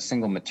using a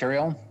single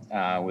material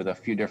with a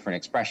few different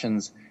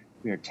expressions.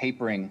 We are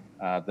tapering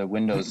the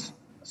windows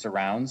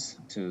surrounds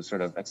to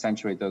sort of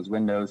accentuate those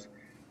windows.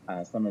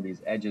 Some of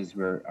these edges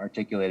we're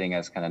articulating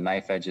as kind of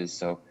knife edges,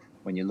 so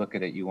when you look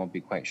at it, you won't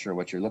be quite sure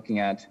what you're looking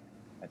at.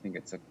 I think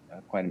it's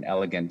quite an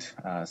elegant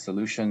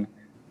solution,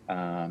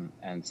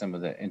 and some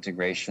of the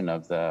integration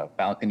of the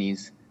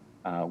balconies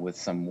with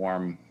some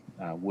warm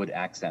wood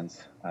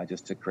accents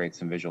just to create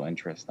some visual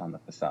interest on the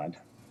facade.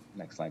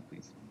 Next slide,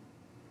 please.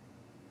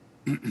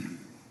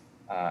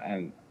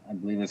 And I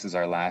believe this is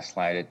our last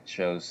slide. It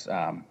shows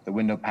the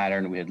window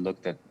pattern. We had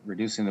looked at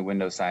reducing the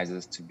window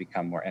sizes to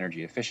become more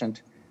energy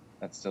efficient.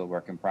 That's still a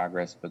work in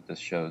progress, but this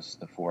shows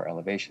the 4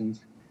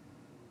 elevations.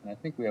 And I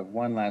think we have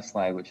one last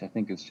slide, which I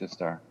think is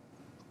just our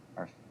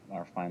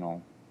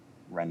final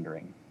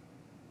rendering.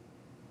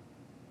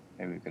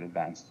 Maybe we could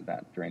advance to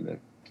that during the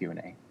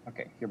Q&A.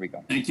 Okay, here we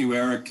go. Thank you,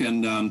 Eric.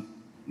 And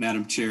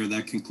Madam Chair,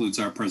 that concludes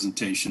our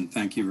presentation.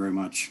 Thank you very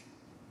much.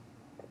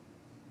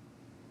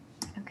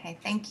 Okay,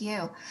 thank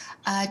you.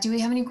 Do we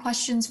have any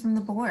questions from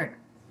the board?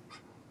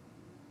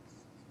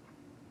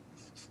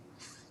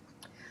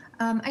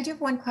 I do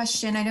have one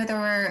question. I know there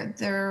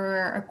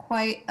were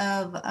quite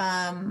of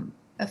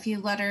a few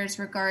letters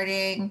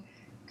regarding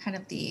kind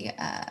of the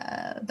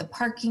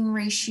parking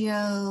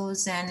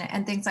ratios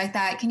and things like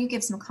that. Can you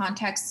give some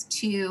context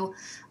to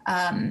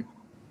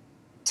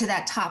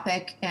that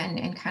topic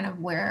and kind of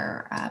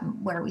where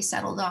we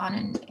settled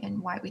on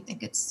and why we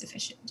think it's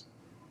sufficient?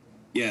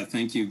 Yeah,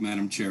 thank you,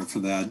 Madam Chair, for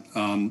that.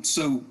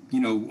 So,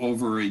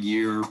 over a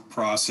year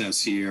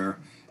process here,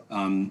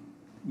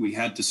 we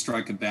had to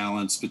strike a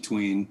balance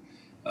between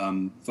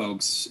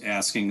folks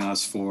asking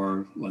us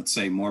for, let's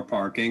say, more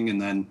parking.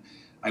 And then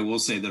I will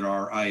say that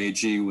our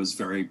IAG was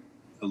a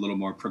little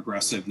more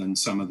progressive than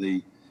some of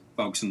the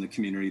folks in the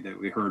community that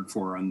we heard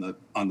for on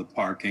the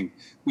parking.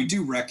 We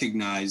do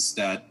recognize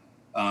that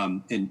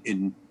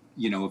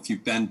if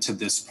you've been to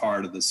this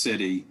part of the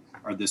city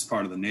or this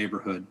part of the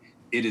neighborhood,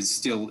 it is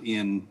still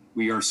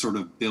we are sort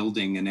of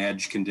building an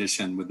edge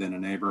condition within a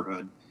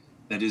neighborhood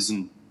that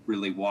isn't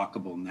really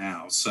walkable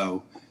now.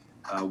 So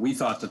we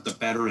thought that the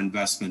better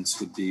investments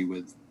would be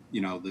with,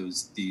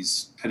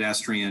 these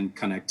pedestrian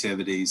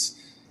connectivities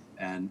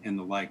and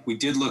the like. We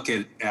did look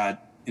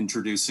at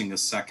introducing a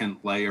second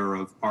layer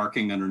of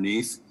parking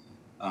underneath,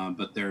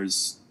 but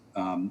there's,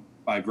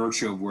 by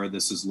virtue of where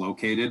this is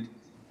located,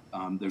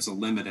 there's a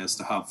limit as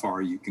to how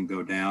far you can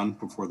go down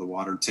before the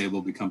water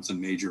table becomes a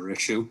major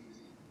issue.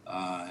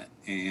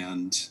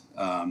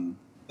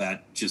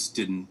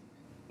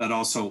 That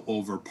also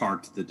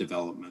overparked the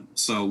development.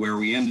 So where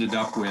we ended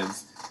up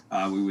with,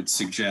 we would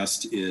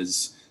suggest,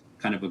 is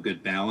kind of a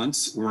good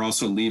balance. We're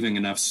also leaving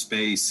enough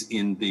space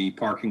in the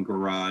parking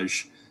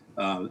garage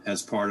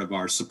as part of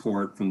our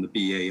support from the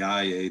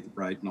BAIA, the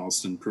Brighton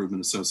Allston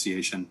Improvement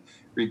Association.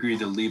 We agreed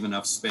to leave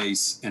enough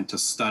space and to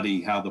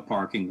study how the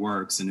parking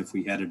works, and if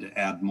we had to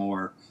add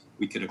more,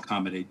 we could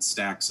accommodate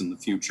stacks in the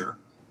future.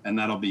 And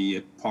that'll be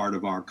a part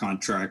of our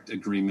contract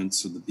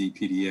agreements with the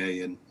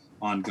BPDA and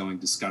ongoing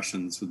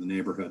discussions with the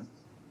neighborhood.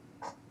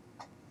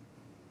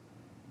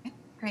 Okay,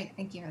 great,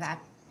 thank you for that.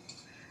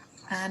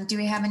 Do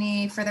we have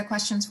any further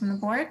questions from the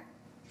board?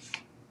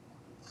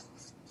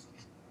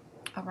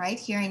 All right,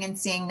 hearing and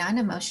seeing none,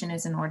 a motion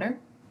is in order.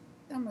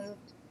 So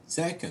moved.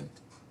 Second.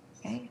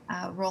 Okay,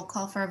 roll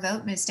call for a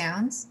vote. Ms.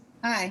 Downs?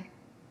 Aye.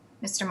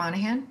 Mr.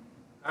 Monahan?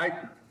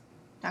 Aye.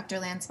 Dr.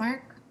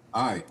 Landsmark?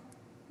 Aye.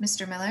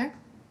 Mr. Miller?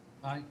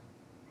 Aye.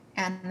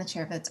 And the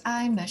chair votes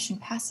aye. Motion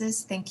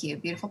passes. Thank you.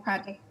 Beautiful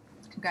project.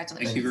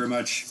 Congratulations. Thank you very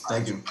much.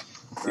 Thank you.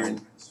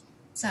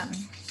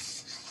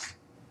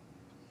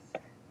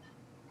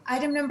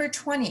 Item number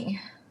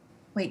 20.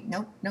 Wait,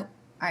 nope.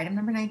 Item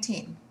number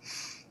 19.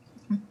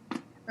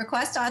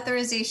 Request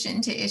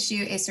authorization to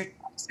issue a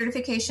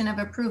certification of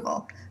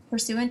approval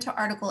pursuant to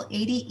Article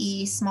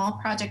 80E Small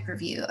Project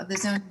Review of the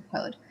Zoning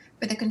Code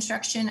for the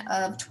construction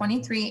of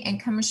 23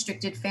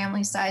 income-restricted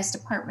family-sized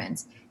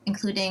apartments,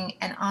 including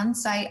an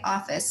on-site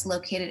office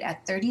located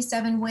at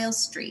 37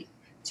 Wales Street,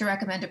 to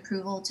recommend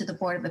approval to the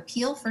Board of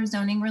Appeal for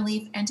zoning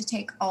relief and to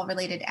take all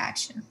related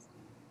actions.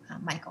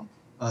 Michael.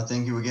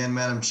 Thank you again,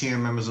 Madam Chair,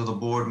 members of the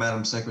board,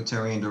 Madam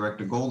Secretary, and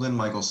Director Golden.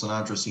 Michael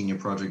Sinatra, Senior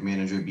Project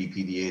Manager,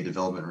 BPDA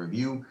Development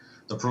Review.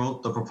 The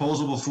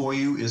proposal before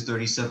you is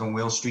 37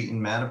 Wales Street in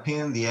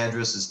Mattapan. The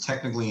address is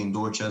technically in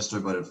Dorchester,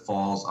 but it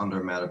falls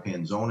under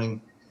Mattapan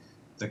zoning.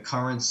 The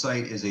current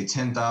site is a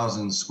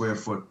 10,000 square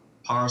foot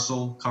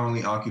parcel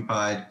currently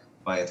occupied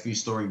by a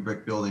 3-story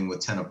brick building with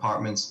 10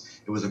 apartments.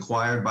 It was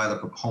acquired by the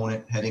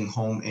proponent, Heading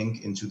Home,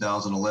 Inc. in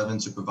 2011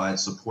 to provide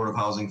supportive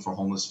housing for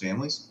homeless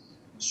families.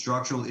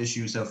 Structural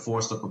issues have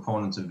forced the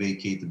proponent to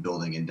vacate the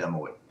building and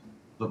demo it.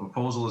 The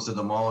proposal is to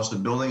demolish the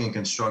building and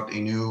construct a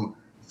new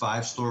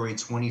 5-story,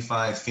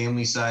 25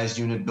 family-sized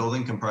unit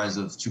building comprised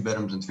of 2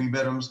 bedrooms and 3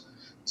 bedrooms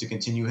to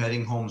continue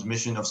Heading Home's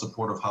mission of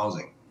supportive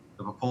housing.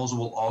 The proposal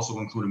will also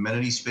include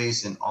amenity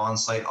space and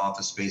on-site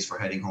office space for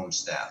Heading Home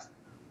staff.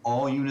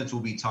 All units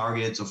will be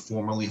targeted to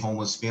formerly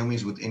homeless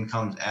families with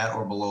incomes at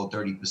or below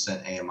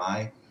 30%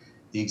 AMI.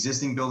 The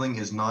existing building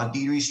is not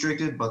deed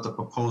restricted, but the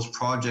proposed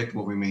project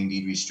will remain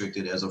deed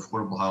restricted as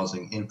affordable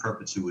housing in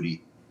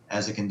perpetuity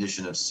as a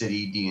condition of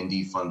city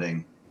D&D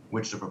funding,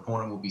 which the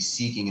proponent will be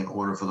seeking in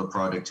order for the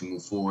project to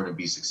move forward and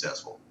be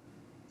successful.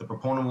 The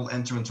proponent will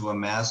enter into a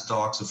Mass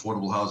Docs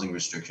affordable housing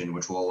restriction,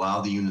 which will allow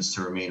the units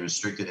to remain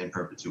restricted in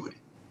perpetuity.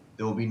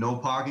 There will be no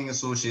parking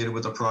associated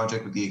with the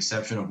project with the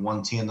exception of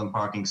 1 tandem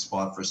parking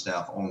spot for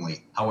staff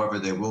only. However,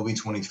 there will be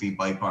 23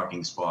 bike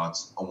parking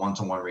spots, a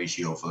 1-to-1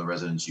 ratio for the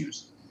residents'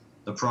 use.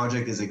 The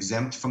project is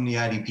exempt from the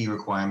IDP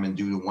requirement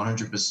due to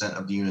 100%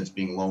 of the units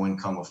being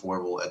low-income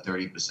affordable at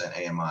 30%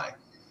 AMI.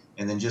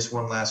 And then just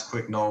one last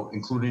quick note,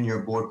 included in your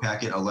board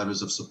packet are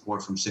letters of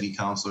support from City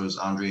Councilors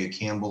Andrea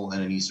Campbell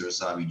and Anissa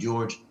Asabi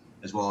George,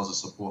 as well as a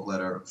support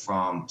letter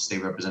from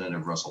State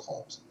Representative Russell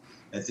Holmes.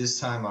 At this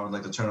time, I would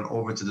like to turn it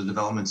over to the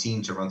development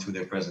team to run through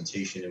their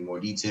presentation in more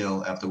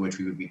detail, after which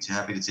we would be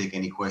happy to take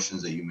any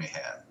questions that you may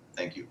have.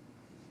 Thank you.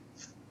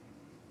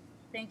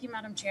 Thank you,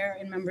 Madam Chair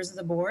and members of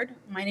the board.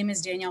 My name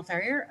is Danielle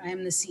Ferrier. I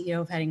am the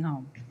CEO of Heading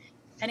Home.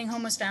 Heading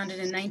Home was founded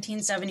in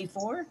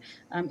 1974,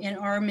 and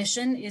our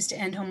mission is to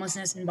end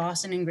homelessness in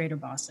Boston and Greater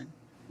Boston.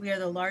 We are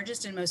the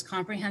largest and most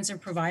comprehensive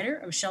provider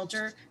of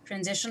shelter,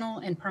 transitional,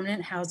 and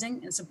permanent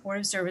housing and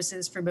supportive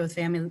services for both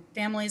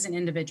families and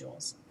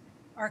individuals.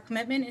 Our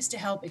commitment is to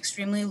help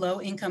extremely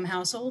low-income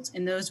households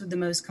and those with the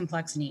most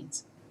complex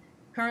needs.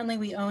 Currently,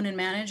 we own and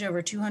manage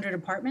over 200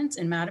 apartments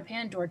in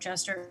Mattapan,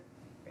 Dorchester,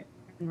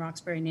 and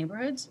Roxbury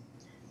neighborhoods.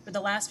 For the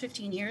last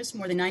 15 years,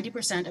 more than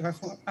 90%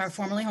 of our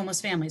formerly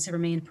homeless families have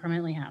remained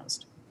permanently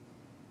housed.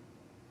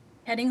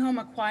 Heading Home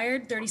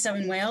acquired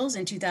 37 Wales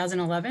in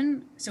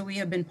 2011, so we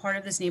have been part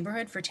of this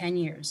neighborhood for 10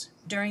 years.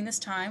 During this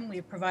time, we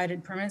have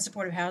provided permanent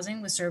supportive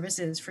housing with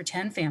services for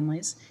 10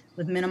 families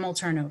with minimal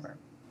turnover.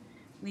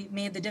 We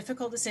made the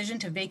difficult decision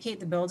to vacate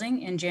the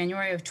building in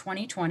January of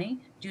 2020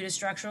 due to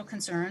structural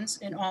concerns,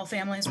 and all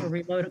families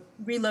were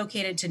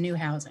relocated to new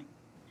housing.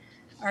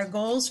 Our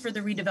goals for the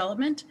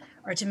redevelopment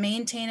are to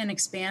maintain and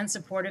expand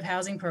supportive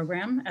housing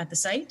program at the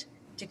site,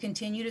 to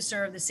continue to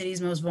serve the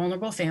city's most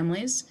vulnerable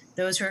families,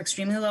 those who are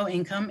extremely low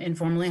income and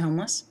formerly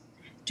homeless,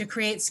 to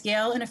create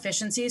scale and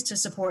efficiencies to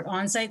support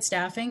on-site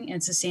staffing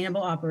and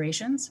sustainable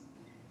operations,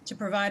 to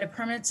provide a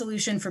permanent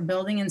solution for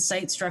building and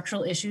site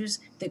structural issues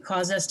that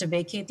caused us to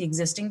vacate the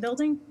existing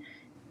building.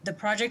 The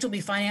project will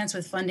be financed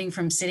with funding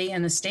from city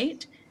and the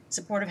state.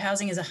 Supportive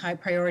housing is a high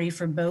priority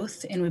for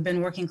both, and we've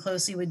been working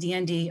closely with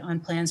D&D on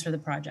plans for the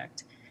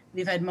project.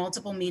 We've had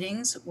multiple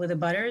meetings with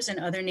abutters and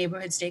other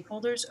neighborhood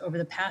stakeholders over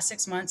the past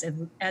 6 months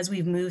as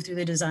we've moved through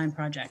the design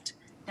project.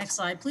 Next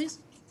slide, please.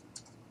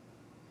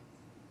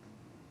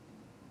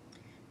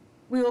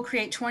 We will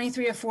create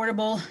 23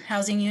 affordable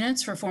housing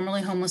units for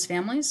formerly homeless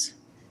families,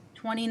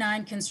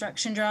 29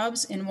 construction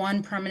jobs, and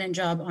 1 permanent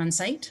job on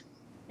site.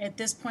 At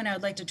this point, I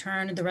would like to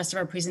turn the rest of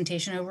our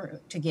presentation over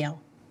to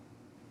Gail.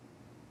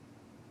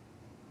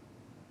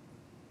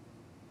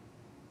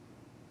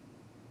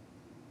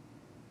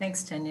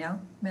 Thanks,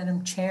 Danielle.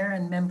 Madam Chair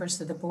and members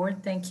of the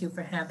board, thank you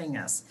for having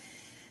us.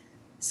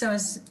 So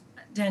as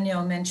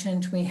Danielle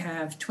mentioned, we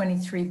have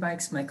 23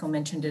 bikes. Michael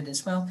mentioned it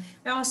as well.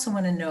 I also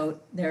want to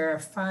note there are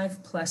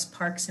 5+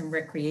 parks and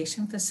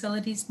recreation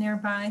facilities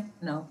nearby,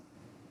 and I'll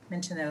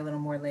mention that a little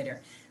more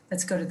later.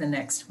 Let's go to the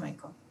next,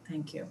 Michael.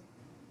 Thank you.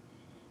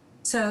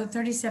 So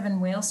 37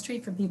 Wales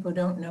Street, for people who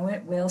don't know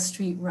it, Wales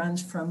Street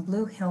runs from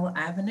Blue Hill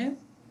Avenue,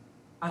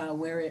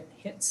 where it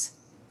hits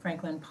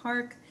Franklin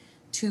Park,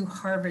 to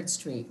Harvard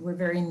Street. We're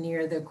very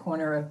near the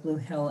corner of Blue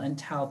Hill and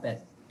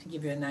Talbot, to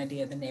give you an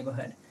idea of the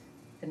neighborhood.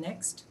 The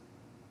next.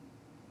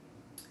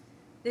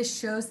 This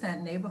shows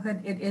that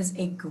neighborhood. It is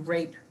a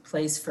great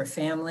place for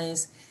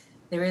families.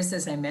 There is,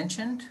 as I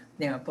mentioned,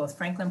 both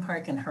Franklin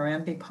Park and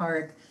Harambee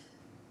Park.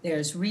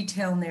 There's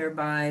retail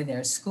nearby,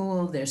 there's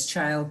school, there's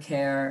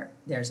childcare,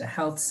 there's a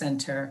health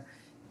center,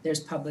 there's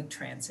public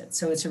transit.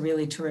 So it's a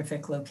really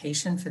terrific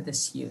location for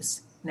this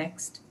use.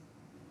 Next.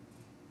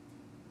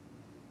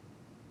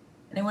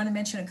 And I want to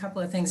mention a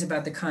couple of things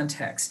about the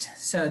context.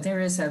 So there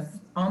is a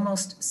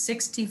almost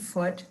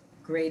 60-foot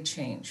grade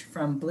change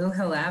from Blue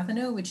Hill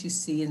Avenue, which you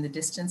see in the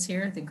distance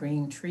here, the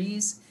green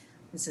trees.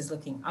 This is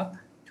looking up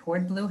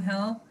toward Blue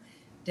Hill,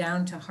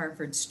 down to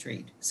Harvard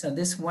Street. So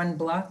this one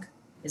block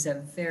is a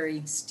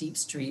very steep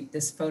street.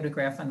 This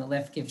photograph on the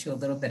left gives you a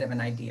little bit of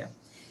an idea.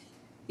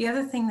 The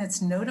other thing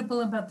that's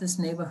notable about this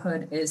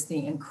neighborhood is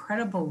the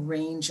incredible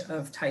range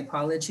of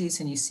typologies,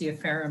 and you see a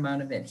fair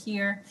amount of it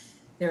here.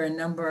 There are a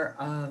number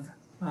of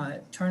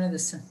turn of the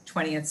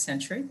 20th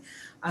century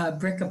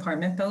brick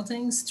apartment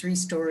buildings,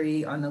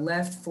 3-story on the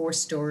left,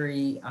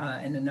 4-story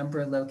in a number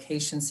of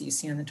locations that you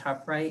see on the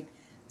top right.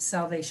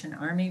 Salvation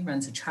Army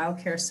runs a child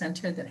care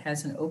center that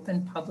has an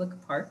open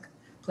public park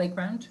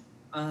playground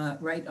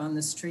right on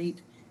the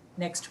street.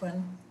 Next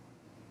one.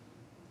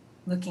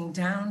 Looking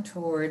down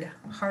toward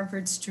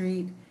Harvard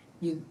Street,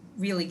 you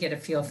really get a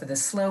feel for the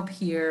slope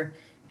here.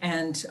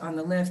 And on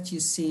the left, you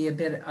see a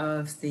bit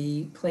of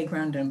the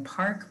playground and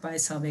park by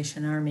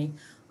Salvation Army.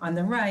 On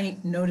the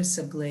right,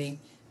 noticeably,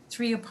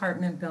 3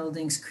 apartment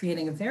buildings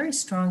creating a very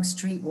strong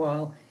street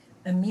wall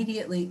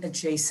immediately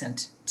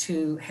adjacent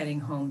to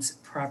Heading Home's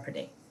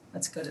property.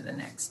 Let's go to the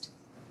next.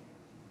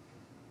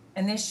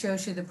 And this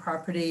shows you the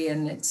property,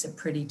 and it's a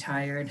pretty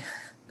tired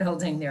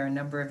building. There are a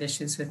number of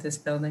issues with this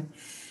building.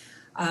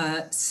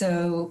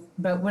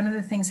 But one of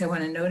the things I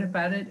want to note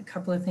about it, a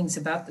couple of things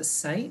about the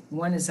site.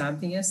 One is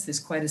obvious. There's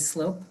quite a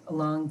slope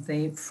along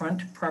the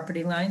front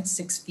property line,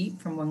 6 feet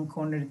from one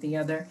corner to the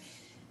other.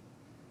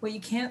 What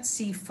you can't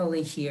see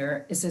fully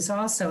here is there's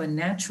also a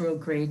natural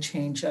grade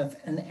change of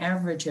an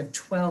average of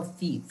 12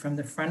 feet from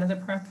the front of the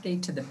property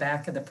to the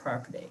back of the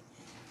property.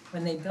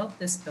 When they built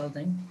this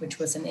building, which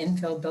was an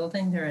infill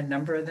building, there are a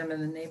number of them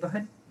in the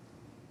neighborhood,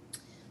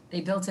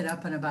 they built it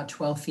up on about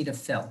 12 feet of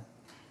fill.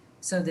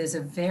 So there's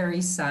a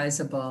very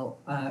sizable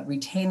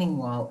retaining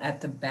wall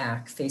at the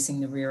back facing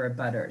the rear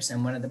abutters.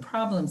 And one of the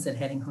problems that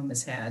Heading Home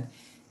has had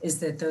is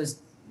that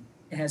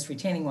it has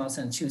retaining walls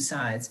on 2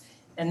 sides,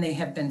 and they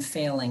have been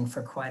failing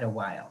for quite a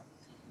while.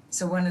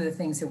 So one of the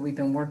things that we've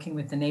been working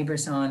with the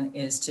neighbors on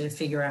is to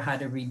figure out how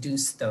to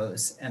reduce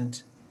those.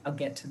 And I'll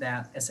get to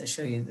that as I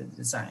show you the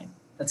design.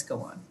 Let's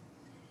go on.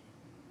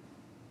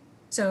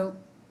 So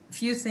a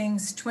few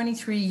things,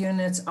 23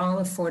 units, all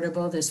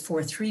affordable. There's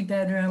 4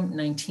 3-bedroom,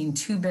 19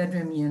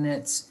 2-bedroom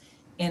units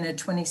in a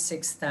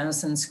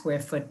 26,000 square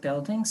foot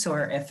building. So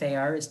our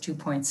FAR is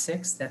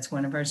 2.6. That's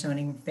one of our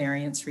zoning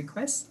variance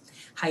requests.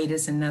 Height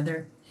is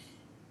another.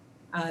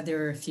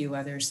 There are a few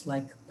others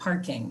like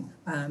parking.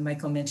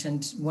 Michael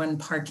mentioned 1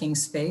 parking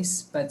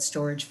space, but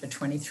storage for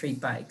 23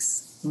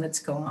 bikes. Let's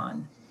go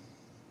on.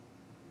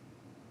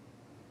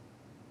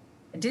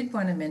 I did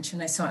want to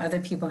mention, I saw other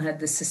people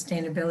had the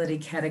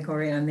sustainability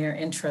category on their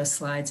intro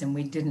slides, and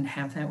we didn't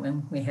have that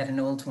one. We had an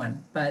old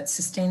one. But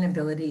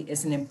sustainability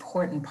is an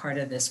important part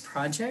of this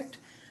project.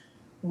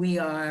 We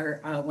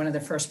are one of the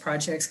first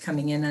projects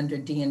coming in under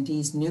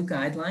D&D's new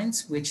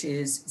guidelines, which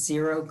is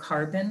 0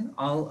 carbon,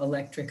 all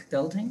electric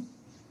building.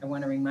 I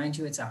want to remind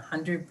you it's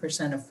 100%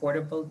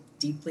 affordable,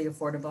 deeply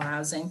affordable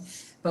housing,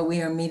 but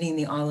we are meeting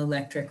the all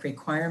electric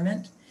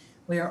requirement.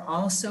 We are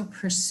also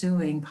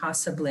pursuing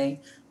possibly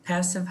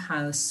passive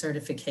house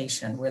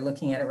certification. We're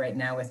looking at it right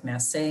now with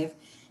Mass Save.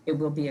 It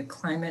will be a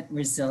climate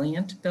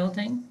resilient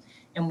building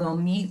and will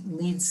meet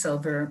LEED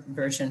Silver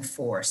version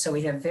 4. So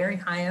we have very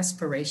high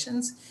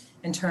aspirations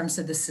in terms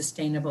of the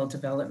sustainable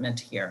development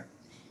here.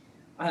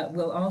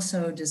 We'll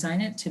also design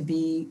it to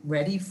be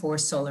ready for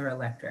solar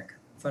electric,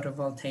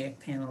 photovoltaic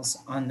panels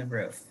on the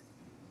roof.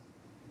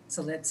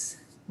 So let's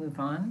move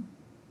on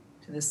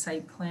to the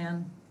site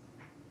plan.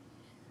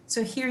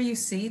 So here you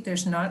see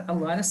there's not a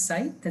lot of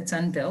site that's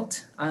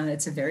unbuilt.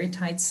 It's a very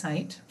tight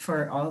site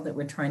for all that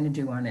we're trying to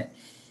do on it.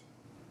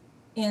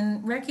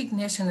 In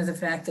recognition of the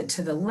fact that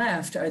to the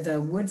left are the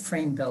wood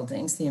frame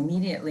buildings, the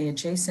immediately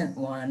adjacent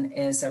one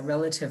is a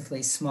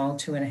relatively small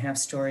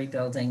 2.5-story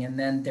building, and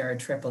then there are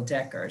triple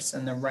deckers.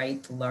 On the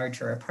right, the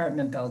larger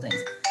apartment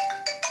buildings.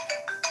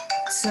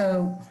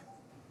 So,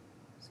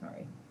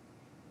 sorry.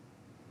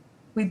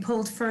 We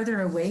pulled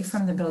further away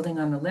from the building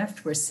on the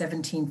left. We're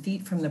 17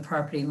 feet from the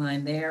property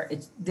line there.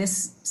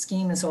 This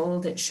scheme is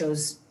old. It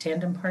shows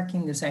tandem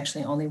parking. There's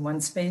actually only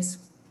 1 space.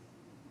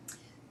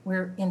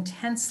 We're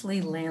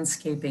intensely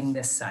landscaping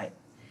this site.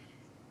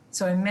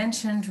 So I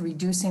mentioned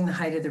reducing the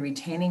height of the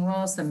retaining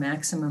walls. The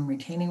maximum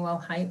retaining wall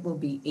height will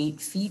be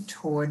 8 feet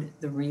toward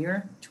the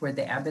rear, toward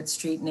the Abbott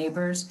Street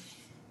neighbors.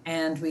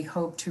 And we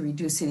hope to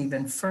reduce it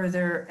even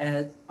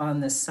further on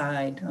the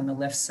side, on the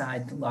left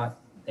side lot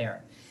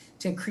there.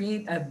 to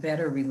create a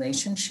better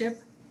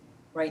relationship.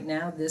 Right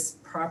now, this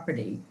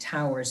property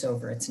towers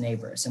over its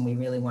neighbors, and we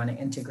really want to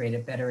integrate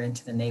it better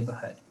into the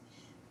neighborhood.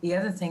 The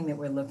other thing that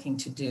we're looking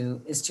to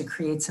do is to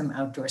create some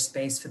outdoor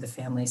space for the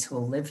families who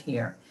will live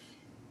here.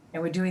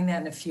 And we're doing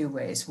that in a few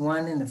ways.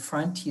 One, in the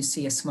front, you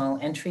see a small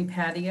entry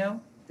patio.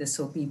 This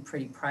will be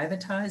pretty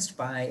privatized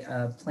by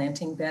a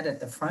planting bed at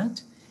the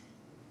front.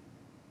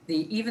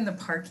 Even the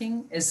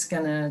parking is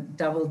gonna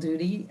double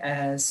duty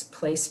as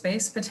play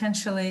space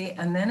potentially.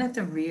 And then at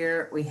the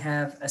rear, we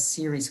have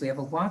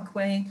a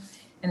walkway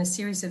and a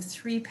series of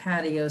 3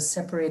 patios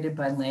separated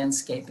by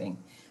landscaping,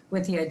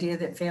 with the idea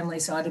that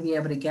families ought to be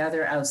able to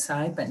gather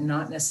outside, but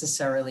not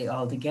necessarily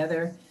all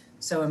together.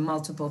 So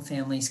multiple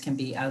families can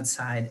be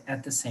outside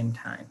at the same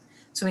time.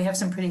 So we have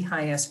some pretty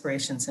high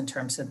aspirations in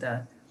terms of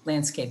the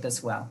landscape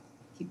as well.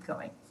 Keep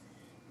going.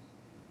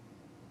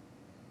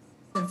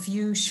 The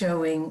view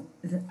showing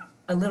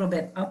a little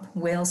bit up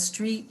Whale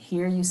Street.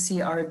 Here you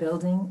see our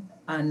building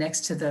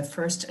next to the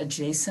first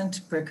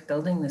adjacent brick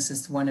building. This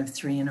is one of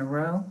 3 in a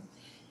row.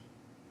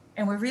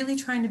 And we're really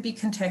trying to be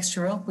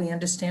contextual. We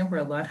understand we're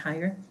a lot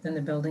higher than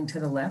the building to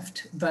the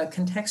left, but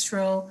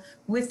contextual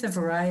with the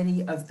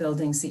variety of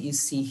buildings that you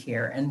see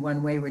here. And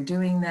one way we're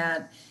doing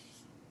that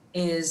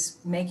is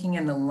making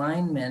an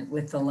alignment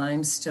with the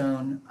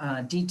limestone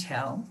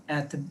detail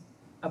at the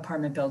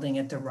apartment building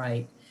at the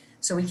right.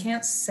 So we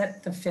can't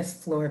set the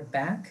 5th floor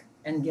back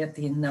and get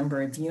the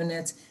number of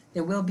units.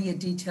 There will be a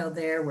detail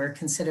there. We're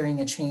considering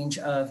a change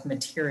of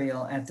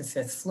material at the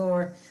 5th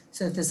floor.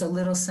 So there's a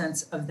little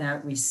sense of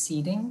that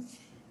receding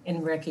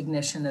in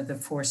recognition of the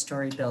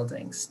 4-story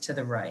buildings to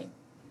the right.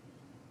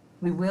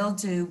 We will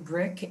do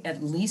brick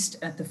at least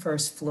at the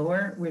 1st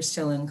floor. We're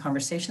still in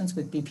conversations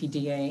with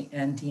BPDA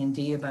and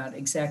D&D about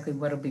exactly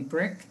what will be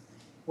brick.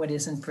 What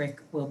isn't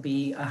brick will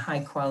be a high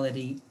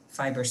quality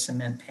fiber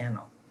cement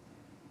panel.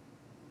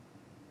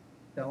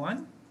 Go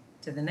on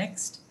to the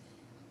next.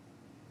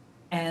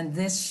 And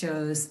this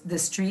shows the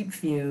street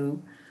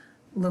view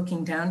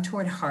looking down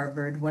toward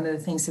Harvard. One of the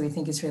things that we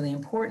think is really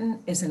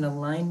important is an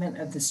alignment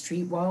of the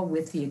street wall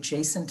with the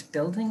adjacent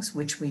buildings,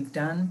 which we've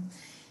done.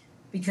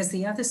 Because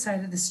the other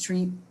side of the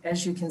street,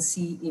 as you can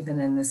see even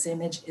in this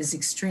image, is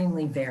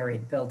extremely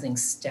varied.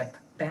 Buildings step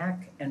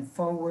back and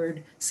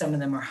forward. Some of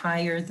them are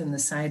higher than the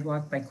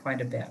sidewalk by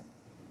quite a bit.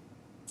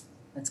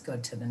 Let's go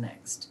to the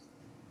next.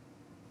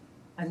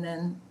 And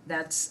then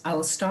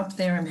I'll stop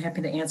there. I'm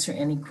happy to answer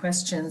any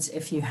questions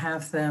if you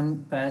have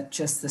them, but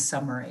just the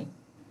summary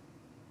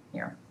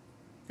here.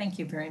 Thank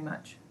you very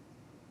much.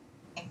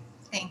 Okay,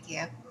 thank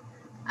you.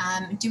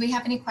 Do we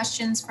have any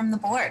questions from the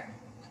board?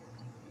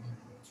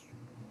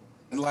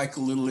 I'd like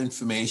a little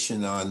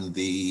information on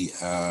the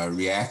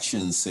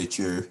reactions that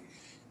you're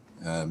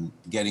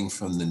getting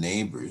from the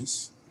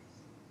neighbors.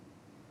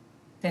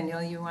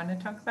 Danielle, you want to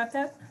talk about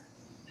that?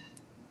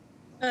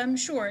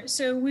 Sure.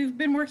 So we've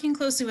been working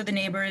closely with the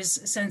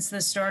neighbors since the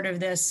start of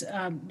this.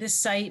 This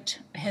site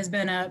has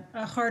been a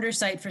harder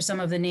site for some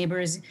of the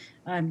neighbors,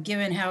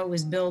 given how it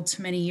was built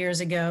many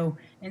years ago.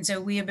 And so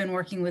we have been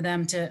working with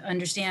them to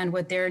understand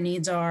what their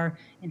needs are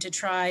and to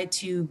try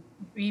to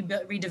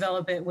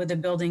redevelop it with a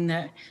building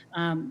that,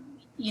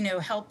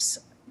 helps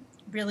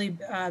really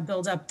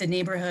build up the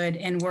neighborhood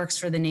and works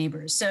for the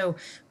neighbors. So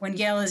when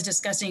Gail is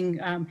discussing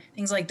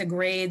things like the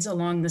grades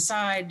along the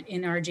side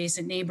in our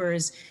adjacent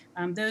neighbors,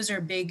 those are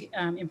big,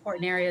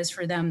 important areas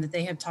for them that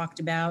they have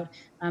talked about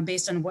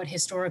based on what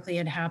historically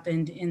had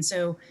happened. And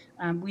so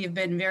we have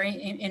been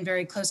in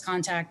very close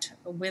contact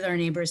with our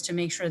neighbors to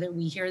make sure that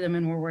we hear them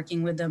and we're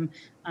working with them,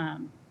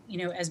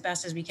 as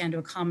best as we can to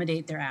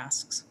accommodate their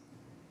asks.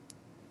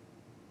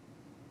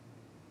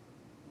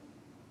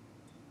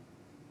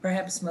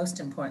 Perhaps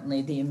most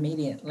importantly, the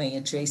immediately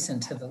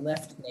adjacent to the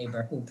left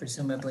neighbor, who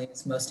presumably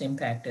is most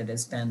impacted,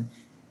 has been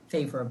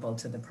favorable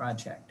to the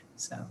project.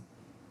 So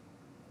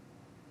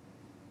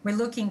we're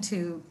looking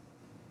to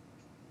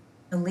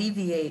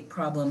alleviate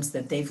problems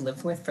that they've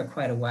lived with for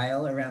quite a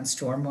while around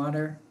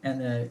stormwater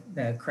and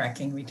the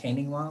cracking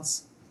retaining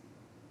walls,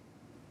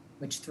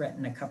 which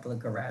threaten a couple of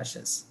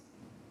garages.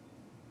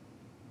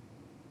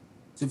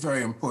 It's a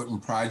very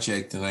important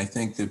project, and I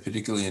think that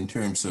particularly in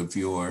terms of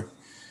your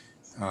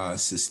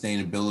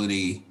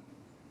sustainability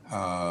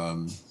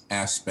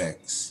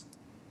aspects,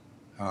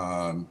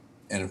 and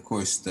of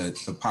course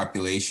the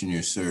population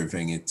you're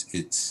serving,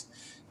 it's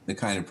the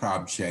kind of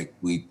project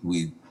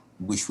we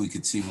wish we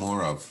could see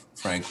more of,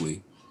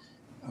 frankly,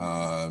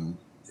 a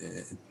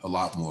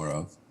lot more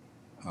of.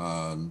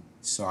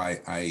 So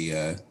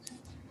I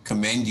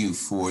commend you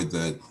for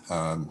the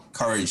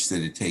courage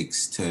that it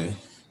takes to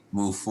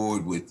move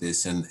forward with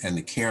this and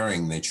the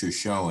caring that you're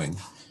showing.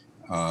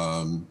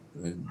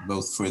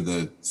 Both for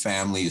the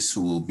families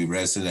who will be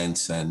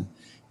residents and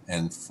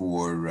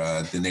for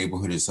the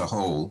neighborhood as a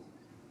whole.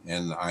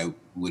 And I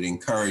would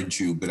encourage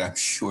you, but I'm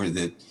sure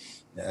that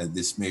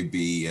this may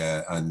be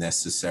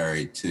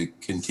unnecessary, to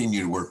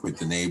continue to work with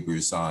the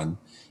neighbors on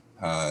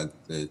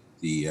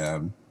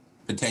the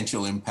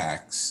potential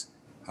impacts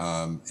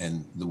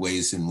and the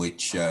ways in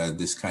which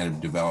this kind of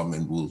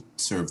development will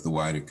serve the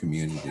wider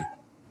community.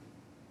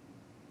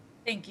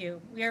 Thank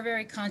you. We are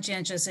very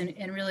conscientious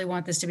and really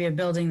want this to be a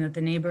building that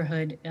the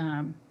neighborhood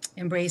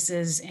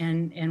embraces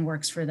and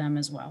works for them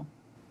as well.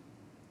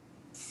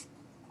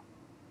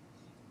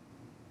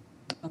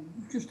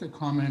 Just a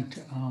comment.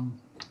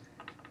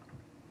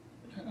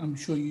 I'm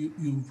sure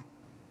you've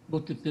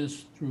looked at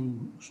this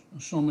through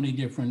so many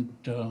different,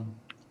 there's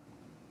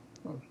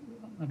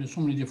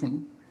so many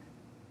different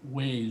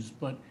ways,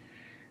 but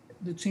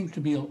it seems to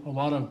be a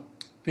lot of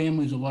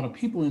families, a lot of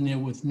people in there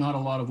with not a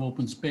lot of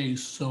open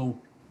space. So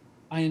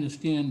I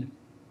understand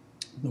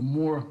the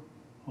more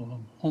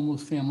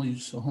homeless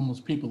families, homeless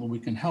people that we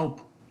can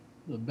help,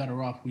 the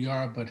better off we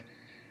are, but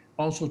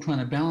also trying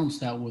to balance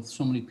that with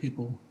so many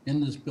people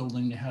in this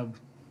building to have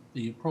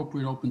the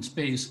appropriate open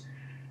space.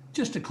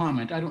 Just a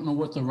comment, I don't know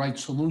what the right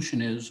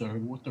solution is or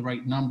what the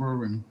right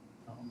number and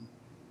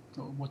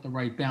what the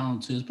right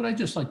balance is, but I'd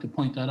just like to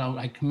point that out.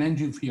 I commend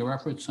you for your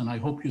efforts, and I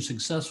hope you're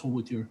successful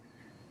with your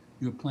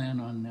plan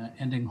on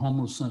ending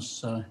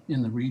homelessness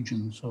in the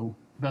region. So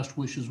best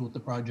wishes with the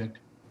project.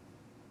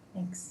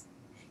 Thanks.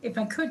 If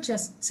I could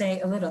just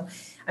say a little,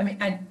 I mean,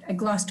 I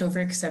glossed over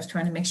it because I was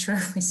trying to make sure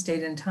we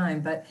stayed in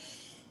time, but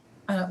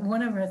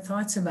one of our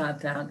thoughts about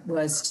that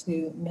was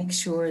to make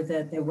sure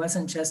that there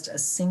wasn't just a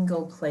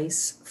single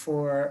place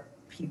for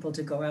people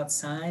to go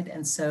outside.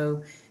 And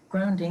so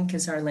Ground Inc.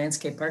 is our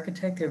landscape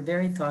architect. They're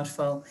very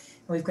thoughtful.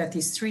 We've got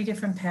these 3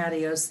 different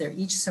patios. They're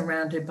each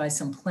surrounded by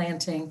some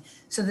planting.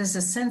 So there's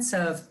a sense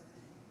of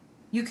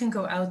you can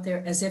go out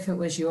there as if it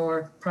was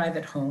your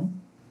private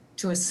home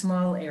to a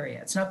small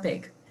area. It's not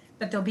big,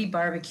 but there'll be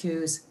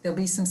barbecues. There'll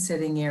be some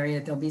sitting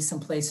area. There'll be some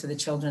place for the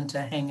children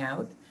to hang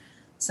out,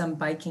 some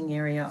biking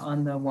area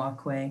on the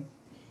walkway.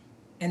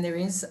 And there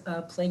is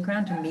a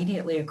playground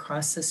immediately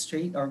across the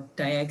street or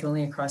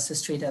diagonally across the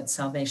street at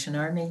Salvation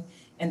Army,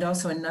 and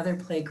also another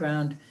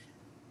playground,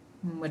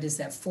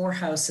 4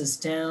 houses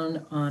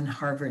down on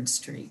Harvard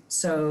Street.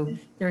 So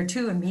there are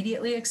 2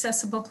 immediately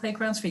accessible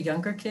playgrounds for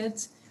younger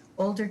kids.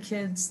 Older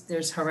kids,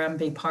 there's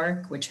Harambe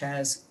Park, which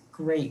has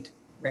great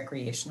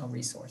recreational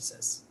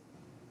resources.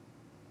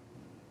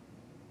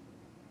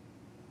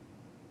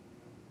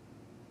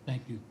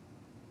 Thank you.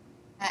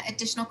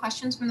 Additional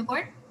questions from the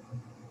board?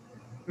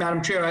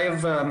 Madam Chair, I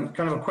have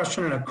kind of a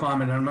question and a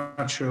comment. I'm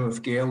not sure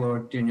if Gail or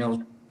Danielle is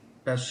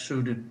best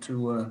suited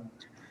to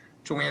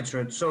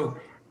answer it. So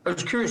I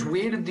was curious,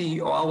 where did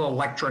the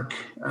all-electric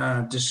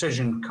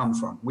decision come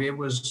from? Where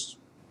was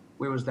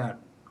that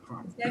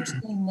from? It's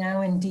actually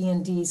now in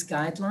D&D's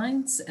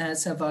guidelines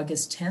as of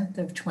August 10th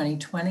of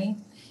 2020,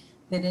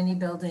 that any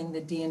building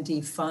that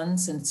D&D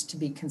funds, and it's to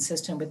be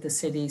consistent with the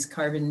city's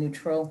carbon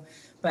neutral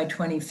by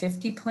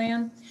 2050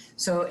 plan.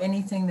 So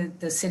anything that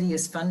the city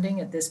is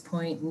funding at this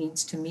point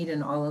needs to meet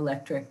an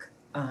all-electric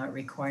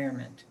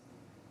requirement.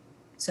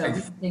 So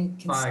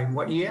by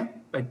what year?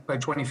 By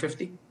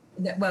 2050?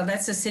 Well,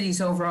 that's the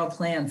city's overall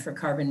plan for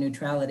carbon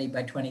neutrality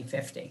by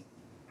 2050.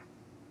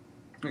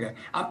 Okay,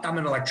 I'm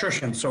an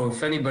electrician, so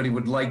if anybody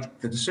would like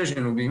the decision,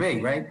 it would be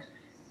me, right?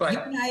 But you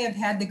and I have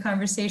had the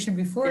conversation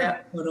before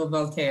about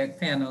photovoltaic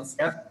panels.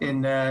 Yep,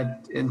 and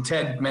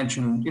Ted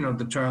mentioned,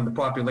 the term, the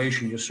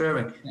population you're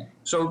serving. Yeah.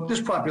 So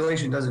this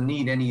population doesn't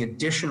need any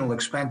additional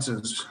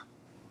expenses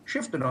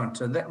shifted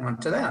onto them.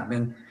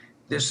 And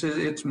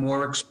it's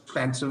more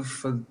expensive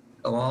for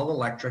all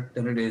electric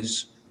than it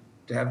is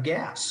to have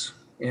gas.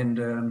 And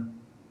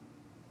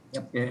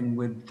and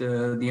with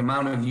the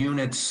amount of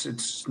units,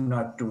 it's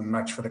not doing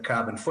much for the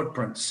carbon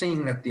footprint,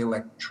 seeing that the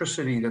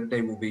electricity that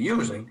they will be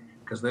using,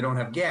 because they don't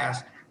have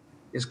gas,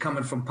 is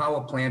coming from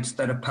power plants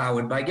that are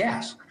powered by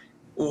gas,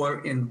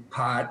 or in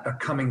part are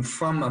coming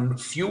from a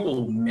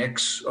fuel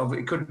mix of,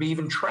 it could be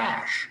even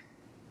trash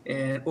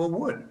or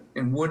wood.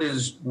 And wood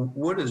is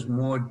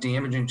more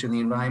damaging to the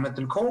environment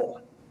than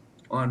coal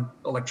on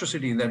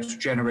electricity that's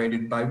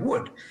generated by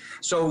wood.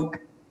 So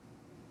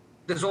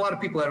there's a lot of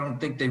people, I don't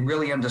think they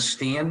really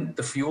understand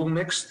the fuel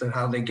mix,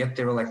 how they get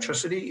their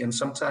electricity. And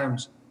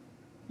sometimes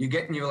you're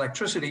getting your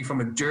electricity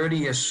from a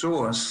dirtier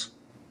source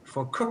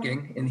for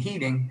cooking and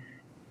heating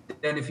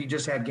than if you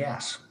just had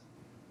gas,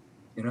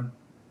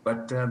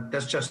 But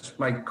that's just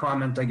my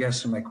comment, I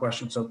guess, and my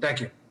question. So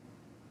thank you.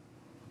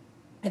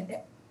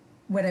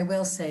 What I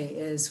will say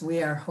is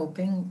we are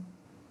hoping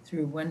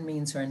through one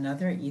means or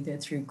another, either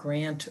through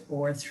grant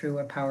or through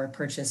a power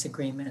purchase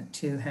agreement,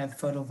 to have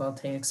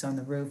photovoltaics on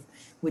the roof,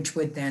 which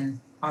would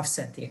then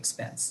offset the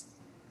expense.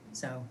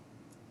 So,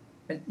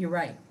 but you're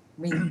right.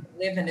 We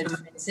live in a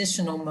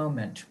transitional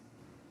moment.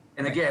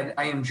 And again,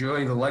 I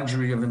enjoy the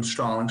luxury of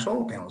installing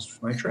solar panels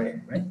for my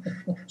trade, right?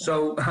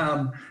 So,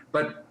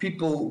 but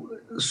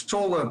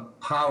solar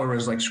power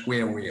is like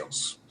square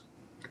wheels.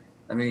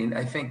 I mean,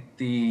 I think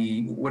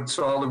the roof's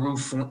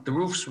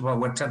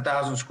about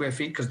 10,000 square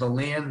feet, because the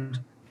land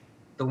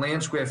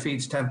square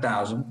feet's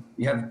 10,000.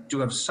 You do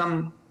have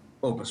some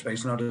open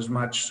space, not as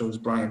much, so as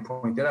Brian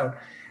pointed out.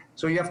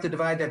 So you have to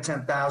divide that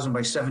 10,000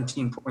 by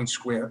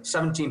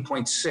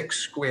 17.6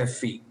 square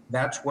feet.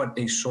 That's what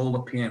a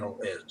solar panel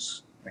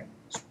is. Right.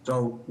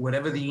 So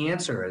whatever the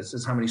answer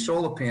is how many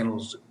solar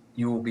panels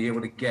you will be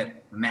able to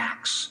get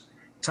max.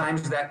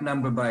 times that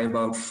number by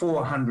about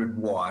 400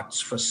 watts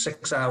for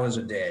 6 hours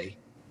a day.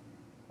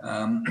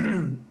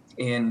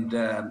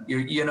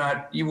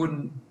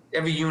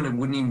 Every unit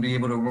wouldn't even be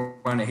able to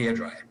run a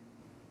hairdryer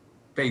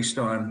based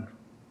on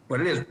what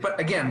it is. But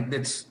again,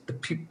 the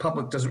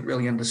public doesn't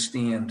really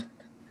understand.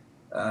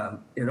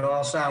 It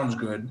all sounds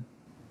good.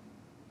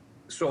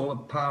 Solar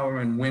power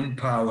and wind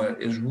power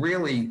is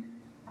really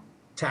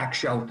tax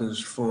shelters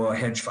for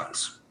hedge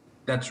funds.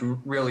 That's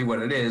really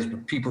what it is,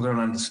 but people don't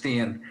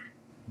understand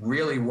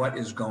really what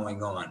is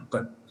going on.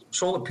 But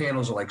solar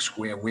panels are like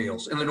square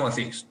wheels in the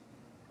Northeast.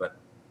 But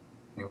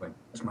anyway,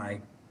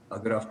 I'll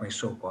get off my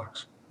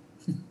soapbox.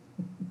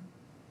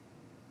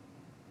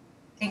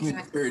 Thank you.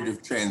 Period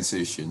of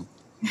transition.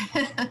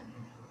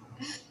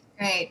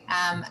 Great.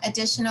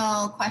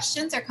 Additional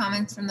questions or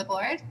comments from the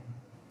board?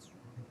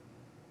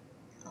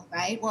 All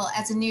right. Well,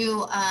 as a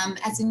new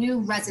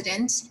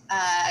resident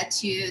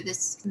to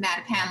this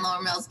Mattapan,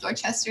 Lower Mills,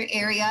 Dorchester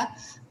area,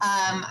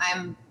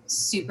 I'm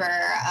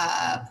super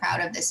proud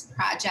of this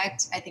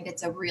project. I think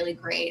it's a really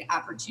great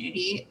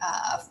opportunity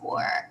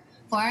for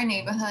our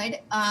neighborhood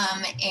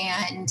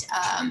and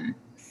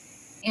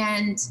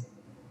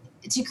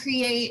to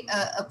create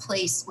a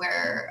place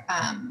where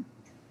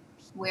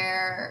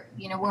we're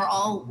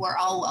all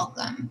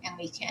welcome and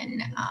we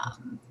can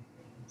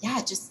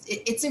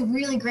it's a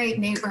really great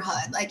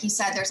neighborhood. Like you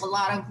said, there's a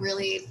lot of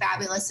really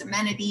fabulous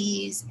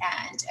amenities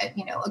and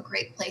a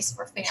great place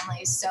for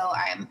families. So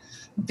I'm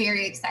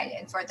very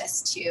excited for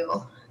this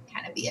to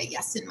kind of be a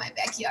yes in my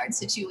backyard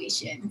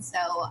situation.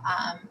 So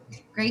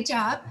great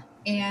job.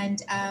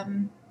 And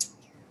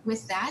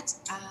with that,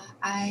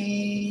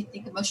 I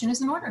think a motion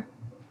is in order.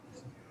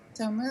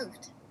 So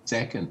moved.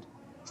 Second.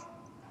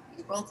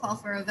 Roll call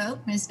for a vote.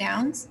 Ms.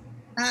 Downs?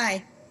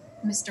 Aye.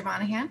 Mr.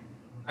 Monahan?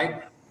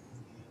 Aye.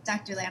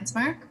 Dr.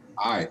 Landsmark?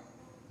 Aye.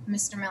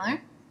 Mr.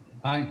 Miller?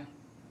 Aye.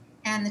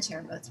 And the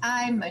chair votes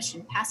aye.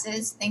 Motion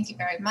passes. Thank you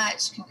very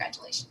much.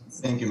 Congratulations.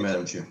 Thank you,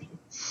 Madam Chair.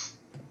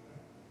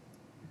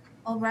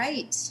 All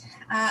right.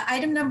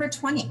 Item number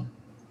 20.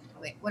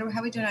 Wait, how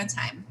are we doing on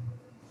time?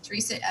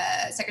 Teresa,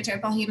 Secretary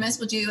Paul Humus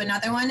will do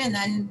another one and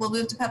then we'll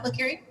move to public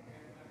hearing?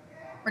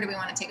 Or do we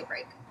want to take a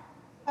break?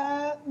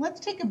 Let's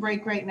take a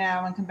break right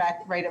now and come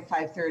back right at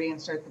 5:30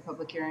 and start the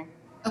public hearing.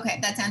 Okay,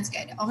 that sounds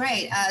good. All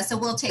right, so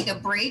we'll take a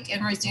break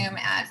and resume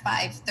at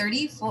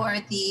 5:30 for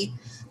the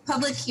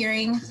public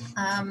hearing,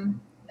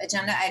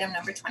 agenda item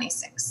number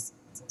 26.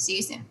 See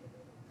you soon.